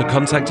email to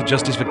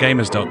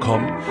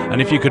contact@justiceforgamers.com,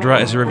 and if you could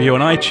write us a review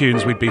on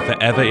iTunes, we'd be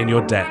forever in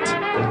your debt.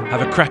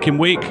 Have a cracking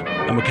week,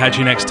 and we'll catch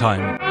you next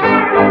time.